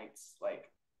unites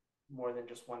like more than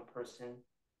just one person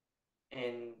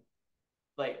in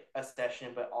like a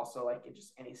session, but also like in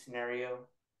just any scenario.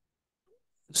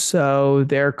 So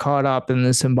they're caught up in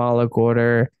the symbolic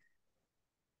order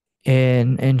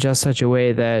in just such a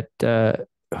way that the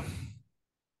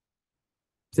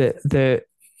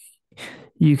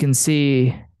you can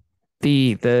see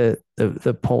the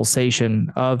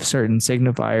pulsation of certain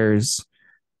signifiers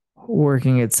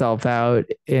working itself out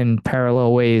in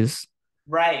parallel ways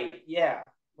Right. Yeah.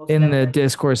 Most in the definitely.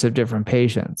 discourse of different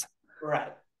patients.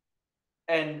 Right.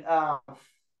 And I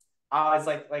was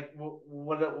like,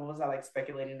 what was I like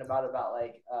speculating about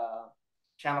like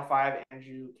Channel Five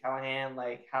Andrew Callahan,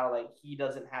 like how like he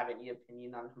doesn't have any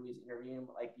opinion on who he's interviewing,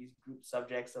 but like these group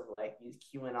subjects of like these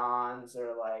QAnons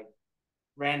or like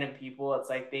random people, it's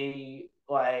like they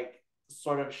like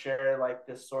sort of share like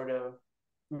this sort of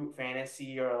group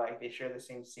fantasy or like they share the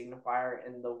same signifier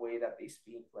in the way that they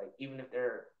speak, like even if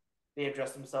they're they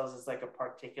address themselves as like a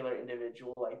particular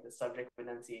individual, like the subject of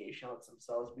enunciation lets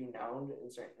themselves be known in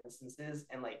certain instances,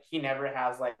 and like he never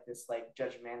has like this like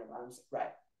judgment about him.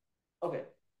 Right. Okay.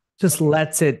 Just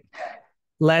Okay.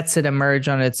 lets it emerge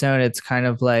on its own. It's kind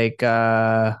of like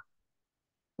when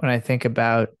I think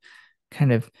about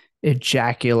kind of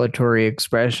ejaculatory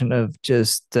expression of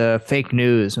just fake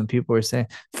news when people were saying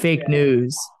fake Yeah.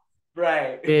 news.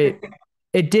 Right. It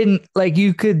it didn't like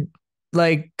you could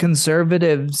like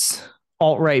conservatives,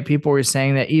 alt right people were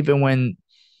saying that even when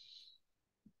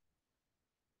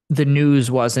the news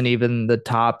wasn't even the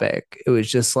topic, it was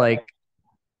just like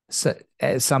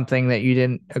something that you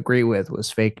didn't agree with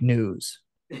was fake news.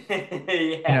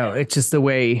 Yeah. It's just the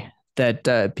way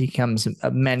that becomes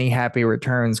a many happy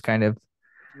returns kind of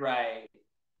Right.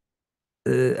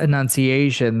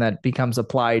 enunciation that becomes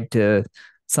applied to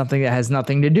something that has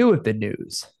nothing to do with the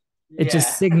news. It just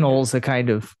Yeah. signals a kind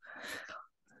of,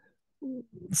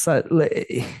 so,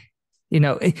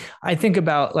 I think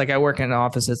about like I work in an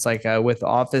office. It's like with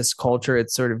office culture,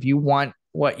 it's sort of you want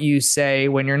what you say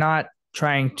when you're not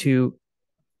trying to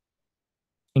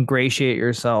ingratiate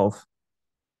yourself.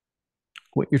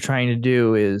 What you're trying to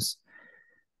do is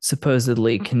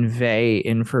supposedly convey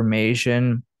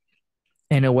information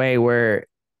in a way where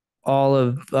all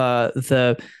of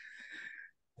the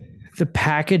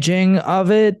packaging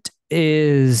of it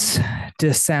is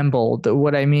dissembled.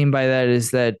 What I mean by that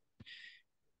is that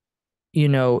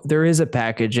there is a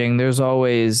packaging. There's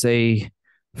always a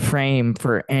frame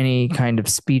for any kind of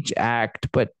speech act,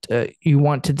 but you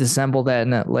want to dissemble that,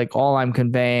 and that like all I'm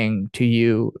conveying to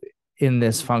you in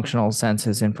this functional sense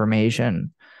is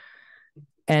information.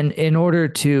 And in order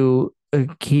to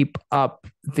keep up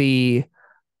the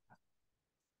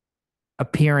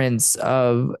appearance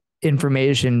of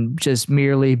information just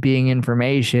merely being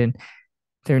information,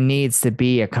 there needs to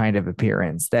be a kind of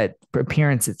appearance. That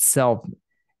appearance itself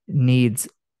needs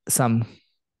some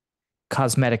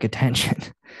cosmetic attention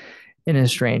in a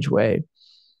strange way.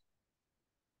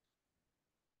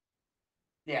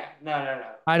 Yeah. No, no, no.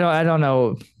 I don't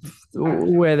know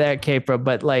 100%. where that came from,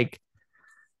 but like,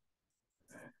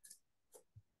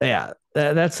 yeah,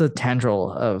 that's a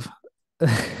tendril of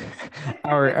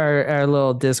our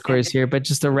little discourse here. But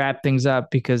just to wrap things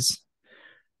up, because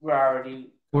We're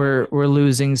already going we're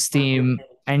losing steam, into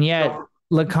and yet go.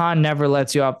 Lacan never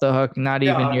lets you off the hook, not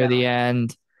even No, near no. the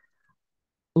end.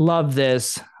 Love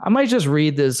this. I might just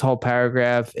read this whole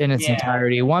paragraph in its Yeah.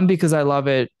 entirety. One, because I love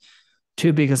it.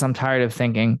 Two, because I'm tired of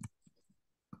thinking.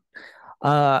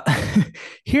 Uh,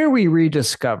 Here we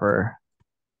rediscover.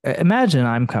 Imagine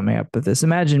I'm coming up with this.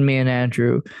 Imagine me and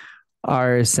Andrew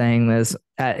are saying this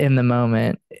in the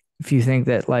moment. If you think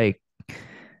that like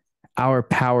our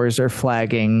powers are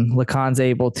flagging, Lacan's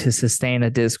able to sustain a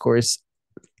discourse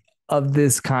of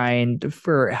this kind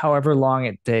for however long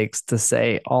it takes to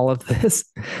say all of this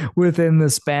within the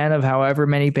span of however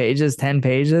many pages, 10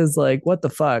 pages. Like, what the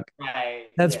fuck? Right.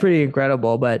 That's Yeah. pretty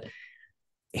incredible. But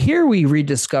here we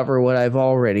rediscover what I've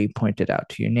already pointed out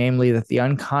to you, namely that the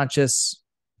unconscious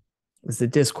is the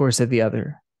discourse of the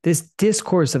other. This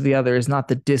discourse of the other is not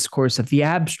the discourse of the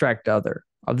abstract other,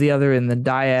 of the other in the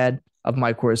dyad, of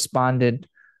my correspondent,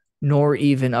 nor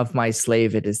even of my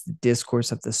slave. It is the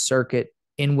discourse of the circuit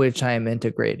in which I am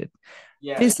integrated.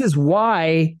 This Yes. is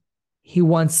why he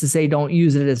wants to say don't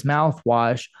use it as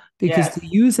mouthwash, because Yes. to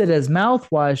use it as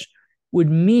mouthwash would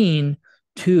mean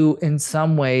to in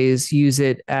some ways use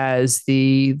it as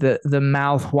the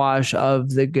mouthwash of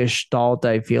the gestalt.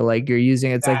 I feel like you're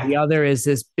using it's like the Exactly. other is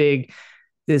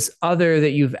this other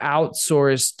that you've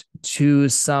outsourced to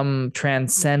some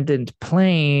transcendent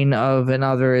plane of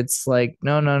another. It's like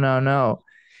no, no, no, no.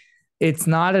 It's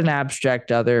not an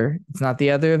abstract other. It's not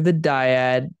the other of the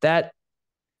dyad. That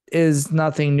is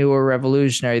nothing new or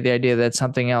revolutionary. The idea that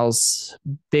something else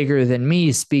bigger than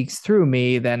me speaks through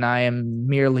me, then I am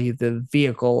merely the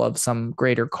vehicle of some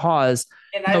greater cause.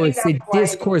 And I No, think it's that's the why,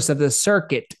 discourse of the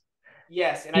circuit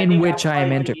yes, and I in think that's which I am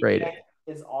why integrated.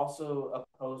 is also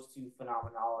opposed to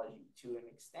phenomenology to an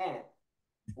extent,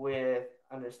 with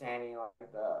understanding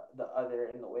like the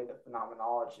other in the way the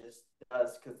phenomenologist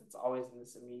does, because it's always in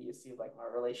this immediacy of like my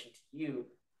relation to you,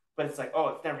 but it's like, oh,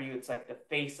 it's never you, it's like the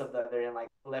face of the other, and like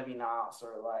Levinas,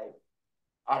 or like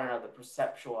I don't know, the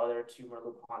perceptual other to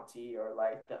Merleau-Ponty, or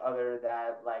like the other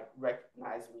that like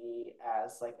recognize me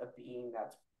as like a being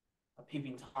that's a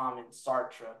peeping tom in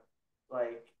Sartre.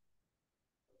 Like,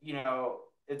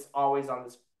 it's always on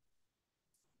this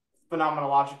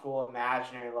phenomenological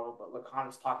imaginary level, but Lacan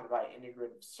is talking about an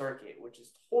integrative circuit, which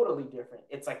is totally different.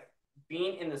 It's like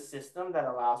being in the system that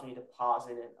allows me to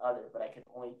posit an other, but I can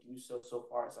only do so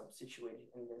far as I'm situated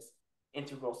in this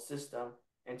integral system.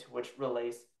 into which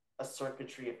relays a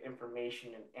circuitry of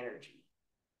information and energy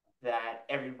that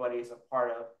everybody is a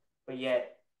part of, but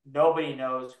yet nobody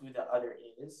knows who the other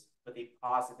is, but they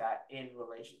posit that in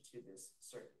relation to this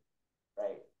circuit,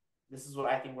 right? This is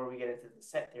what I think where we get into the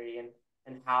set theory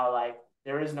and how like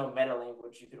there is no meta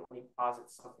language. You could only posit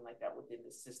something like that within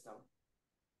the system.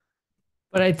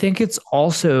 But I think it's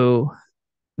also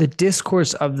the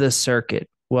discourse of the circuit.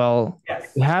 Well,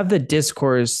 Yes. you have the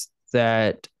discourse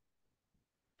that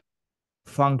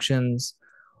functions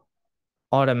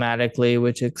automatically,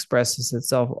 which expresses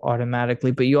itself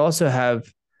automatically, but you also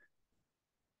have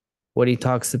what he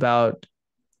talks about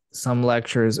some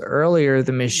lectures earlier,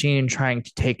 the machine trying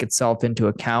to take itself into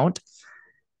account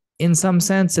in some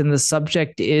sense. And the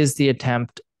subject is the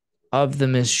attempt of the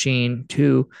machine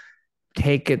to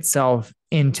take itself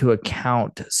into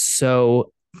account.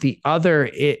 So the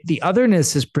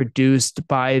otherness is produced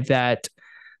by that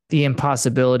the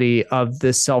impossibility of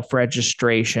the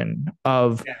self-registration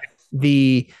of Yes.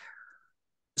 the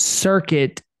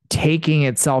circuit taking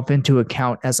itself into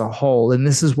account as a whole. And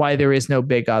this is why there is no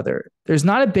big other. There's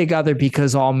not a big other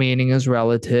because all meaning is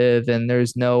relative and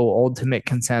there's no ultimate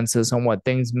consensus on what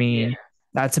things Yeah. mean.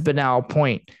 That's a banal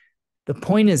point. The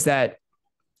point is that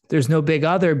there's no big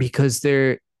other because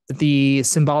the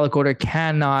symbolic order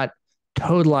cannot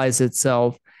totalize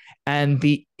itself, and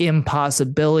the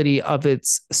impossibility of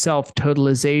its self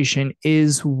totalization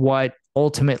is what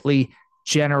ultimately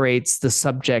generates the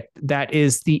subject. That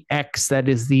is the X, that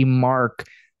is the mark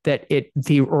that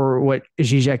or what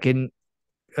Zizek in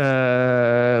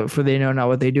for they know not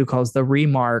what they do calls the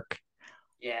remark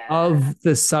Yeah. of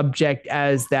the subject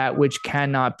as that which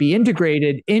cannot be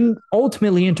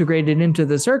ultimately integrated into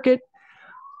the circuit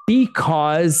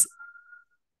because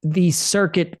the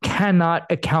circuit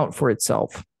cannot account for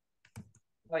itself.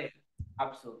 Oh yeah.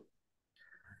 Absolutely.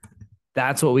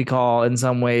 That's what we call, in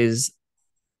some ways,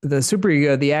 the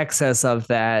superego. The excess of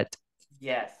that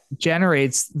Yes.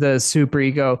 generates the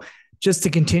superego. Just to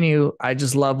continue, I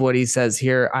just love what he says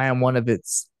here. I am one of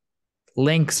its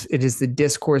links. It is the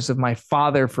discourse of my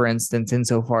father, for instance,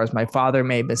 insofar as my father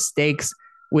made mistakes,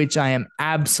 which I am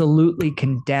absolutely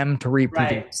condemned to Right.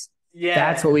 reproduce. That's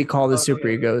Yes. what we call the So good.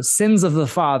 superego. Sins of the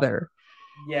father.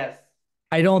 Yes.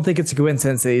 I don't think it's a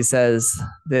coincidence that he says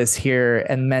this here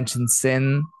and mentions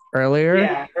sin earlier.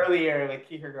 Yeah. Earlier, like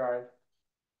Kierkegaard.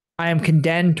 I am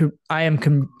condemned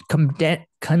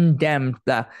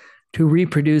to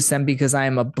reproduce them because I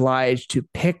am obliged to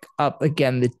pick up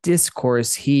again the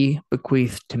discourse he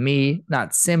bequeathed to me,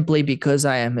 not simply because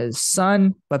I am his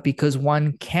son, but because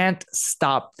one can't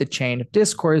stop the chain of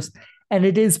discourse. And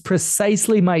it is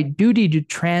precisely my duty to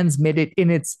transmit it in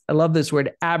its, I love this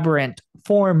word, aberrant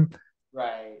form,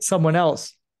 Right. someone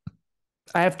else.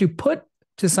 I have to put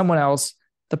to someone else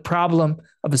the problem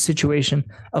of a situation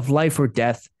of life or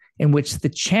death in which the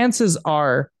chances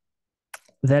are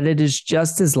that it is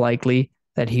just as likely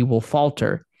that he will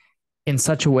falter in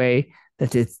such a way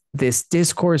that this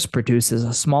discourse produces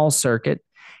a small circuit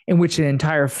in which an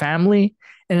entire family,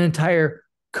 an entire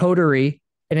coterie,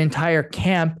 an entire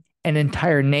camp, an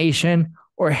entire nation,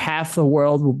 or half the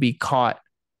world will be caught.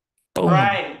 Boom.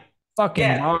 Right. Fucking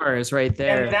Yeah. bars right And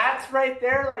there. that's right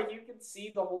there. Like you can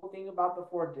see the whole thing about the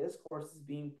four discourses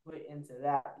being put into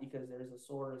that because there's a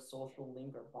sort of social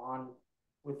link or bond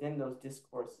within those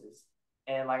discourses.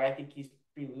 And like I think he's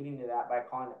preluding to that by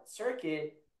calling it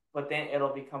circuit, but then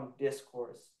it'll become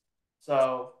discourse.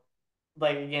 So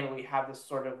like again, we have this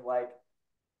sort of like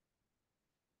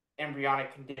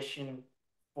embryonic condition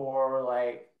for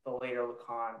like the later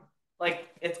Lacan. Like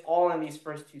it's all in these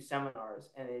first two seminars,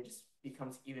 and it just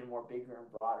becomes even more bigger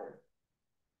and broader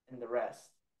in the rest.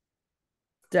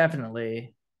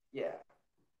 Definitely. Yeah.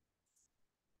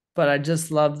 But I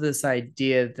just love this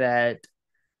idea that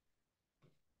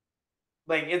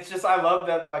Like it's just I love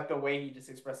that like the way he just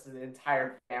expresses the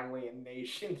entire family and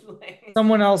nation. Like,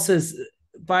 someone else's,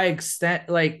 by extent,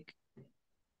 like,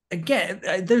 again,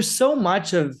 there's so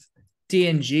much of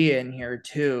D&G in here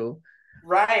too,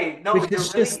 right. No, which there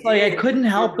is really just like I is. couldn't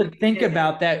There help but really think is.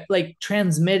 about that, like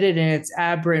transmitted in its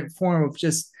aberrant form of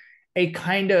just a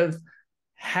kind of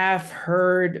half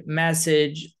heard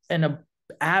message and a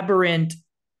aberrant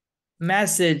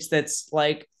message that's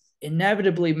like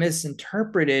inevitably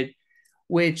misinterpreted,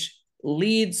 which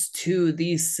leads to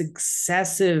these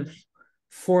successive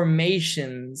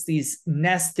formations, these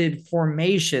nested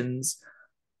formations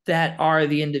that are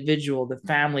the individual, the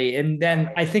family. And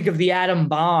then I think of the atom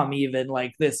bomb, even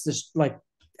like this like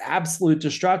absolute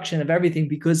destruction of everything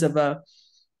because of a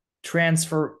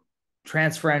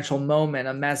transferential moment,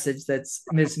 a message that's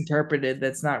misinterpreted,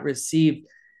 that's not received.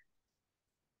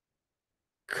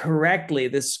 correctly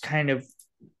this kind of,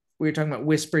 we were talking about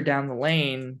whisper down the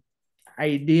lane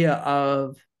idea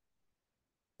of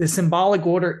the symbolic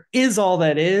order is all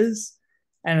that is,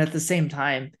 and at the same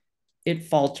time it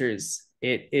falters,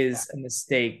 it Yeah, is a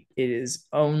mistake, it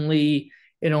only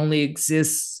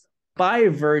exists by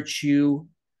virtue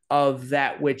of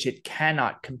that which it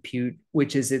cannot compute,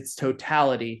 which is its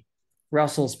totality.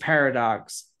 Russell's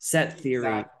paradox, set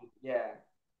theory, exactly. Yeah,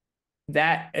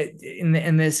 that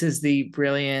and this is the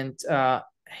brilliant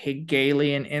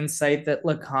Hegelian insight that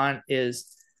Lacan is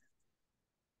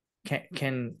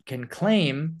can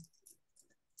claim,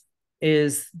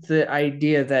 is the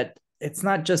idea that it's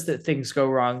not just that things go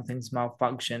wrong, things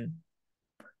malfunction.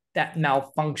 That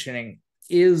malfunctioning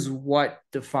is what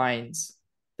defines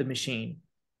the machine,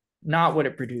 not what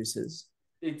it produces,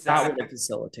 not what exactly. it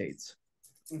facilitates.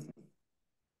 Mhm.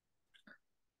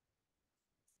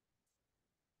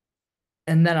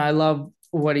 And then I love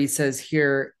what he says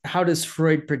here. How does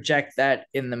Freud project that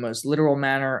in the most literal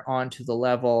manner onto a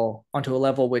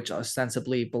level which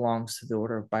ostensibly belongs to the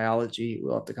order of biology?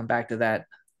 We'll have to come back to that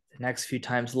the next few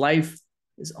times. Life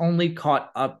is only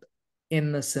caught up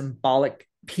in the symbolic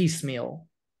piecemeal,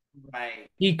 Right.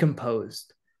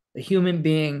 decomposed. The human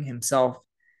being himself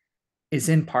is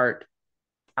in part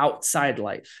outside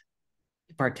life.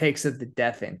 He partakes of the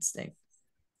death instinct.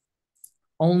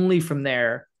 Only from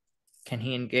there can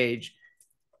he engage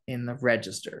in the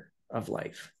register of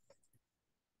life.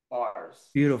 Bars.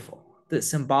 Beautiful. The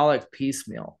symbolic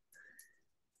piecemeal,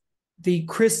 the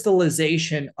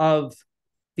crystallization of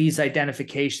these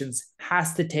identifications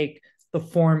has to take the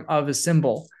form of a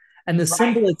symbol. And the Right.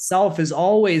 symbol itself is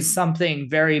always something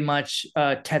very much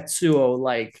Tetsuo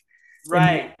like in the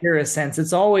Right. purest sense.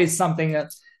 It's always something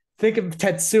that, think of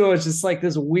Tetsuo as just like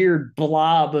this weird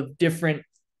blob of different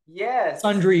Yes.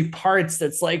 sundry parts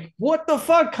that's like, what the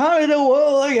fuck? Kind of,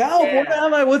 like, help, what Yeah.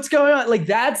 am I? What's going on? Like,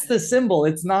 that's the symbol.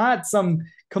 It's not some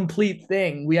complete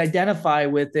thing. We identify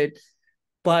with it,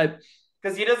 but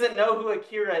Because he doesn't know who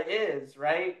Akira is,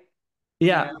 right? You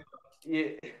yeah. know,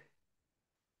 you,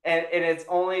 and it's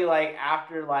only like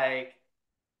after like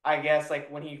I guess like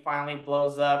when he finally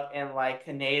blows up and like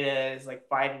Kaneda is like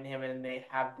fighting him and they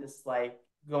have this like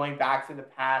going back to the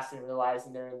past and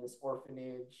realizing they're in this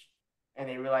orphanage and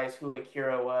they realize who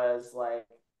Akira was like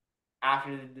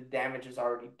after the damage is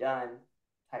already done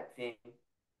type thing.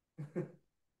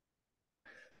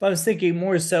 But I was thinking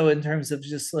more so in terms of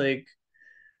just like,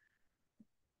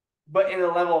 But in the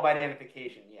level of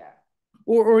identification, yeah.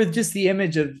 or just the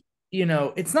image of,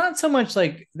 it's not so much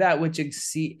like that which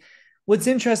exceed. What's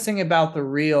interesting about the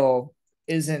real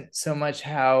isn't so much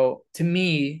how, to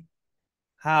me,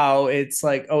 how it's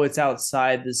like, oh, it's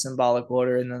outside the symbolic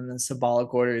order, and then the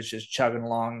symbolic order is just chugging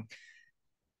along,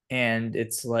 and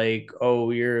it's like,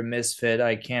 oh, you're a misfit,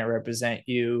 I can't represent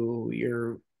you,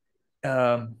 you're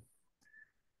um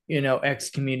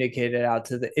excommunicated out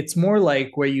to the, it's more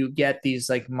like where you get these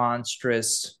like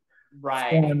monstrous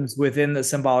Right. forms within the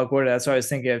symbolic order. That's why I was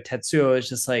thinking of Tetsuo. It's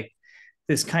just like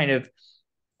this kind of,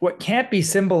 what can't be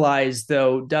symbolized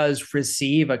though does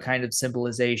receive a kind of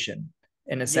symbolization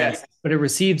in a sense, Yes. but it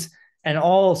receives, and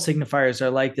all signifiers are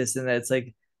like this in that it's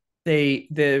like the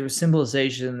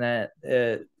symbolization that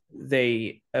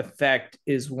they affect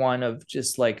is one of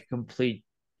just like complete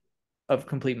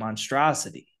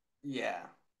monstrosity. Yeah.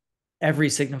 Every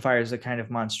signifier is a kind of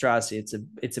monstrosity.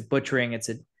 It's a butchering. It's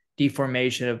a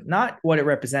deformation of not what it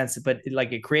represents, but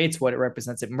like it creates what it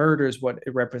represents. It murders what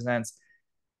it represents,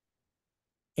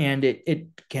 and it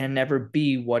can never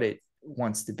be what it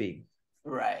wants to be.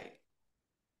 Right.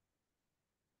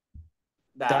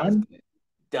 That was Done. good.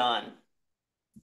 Done.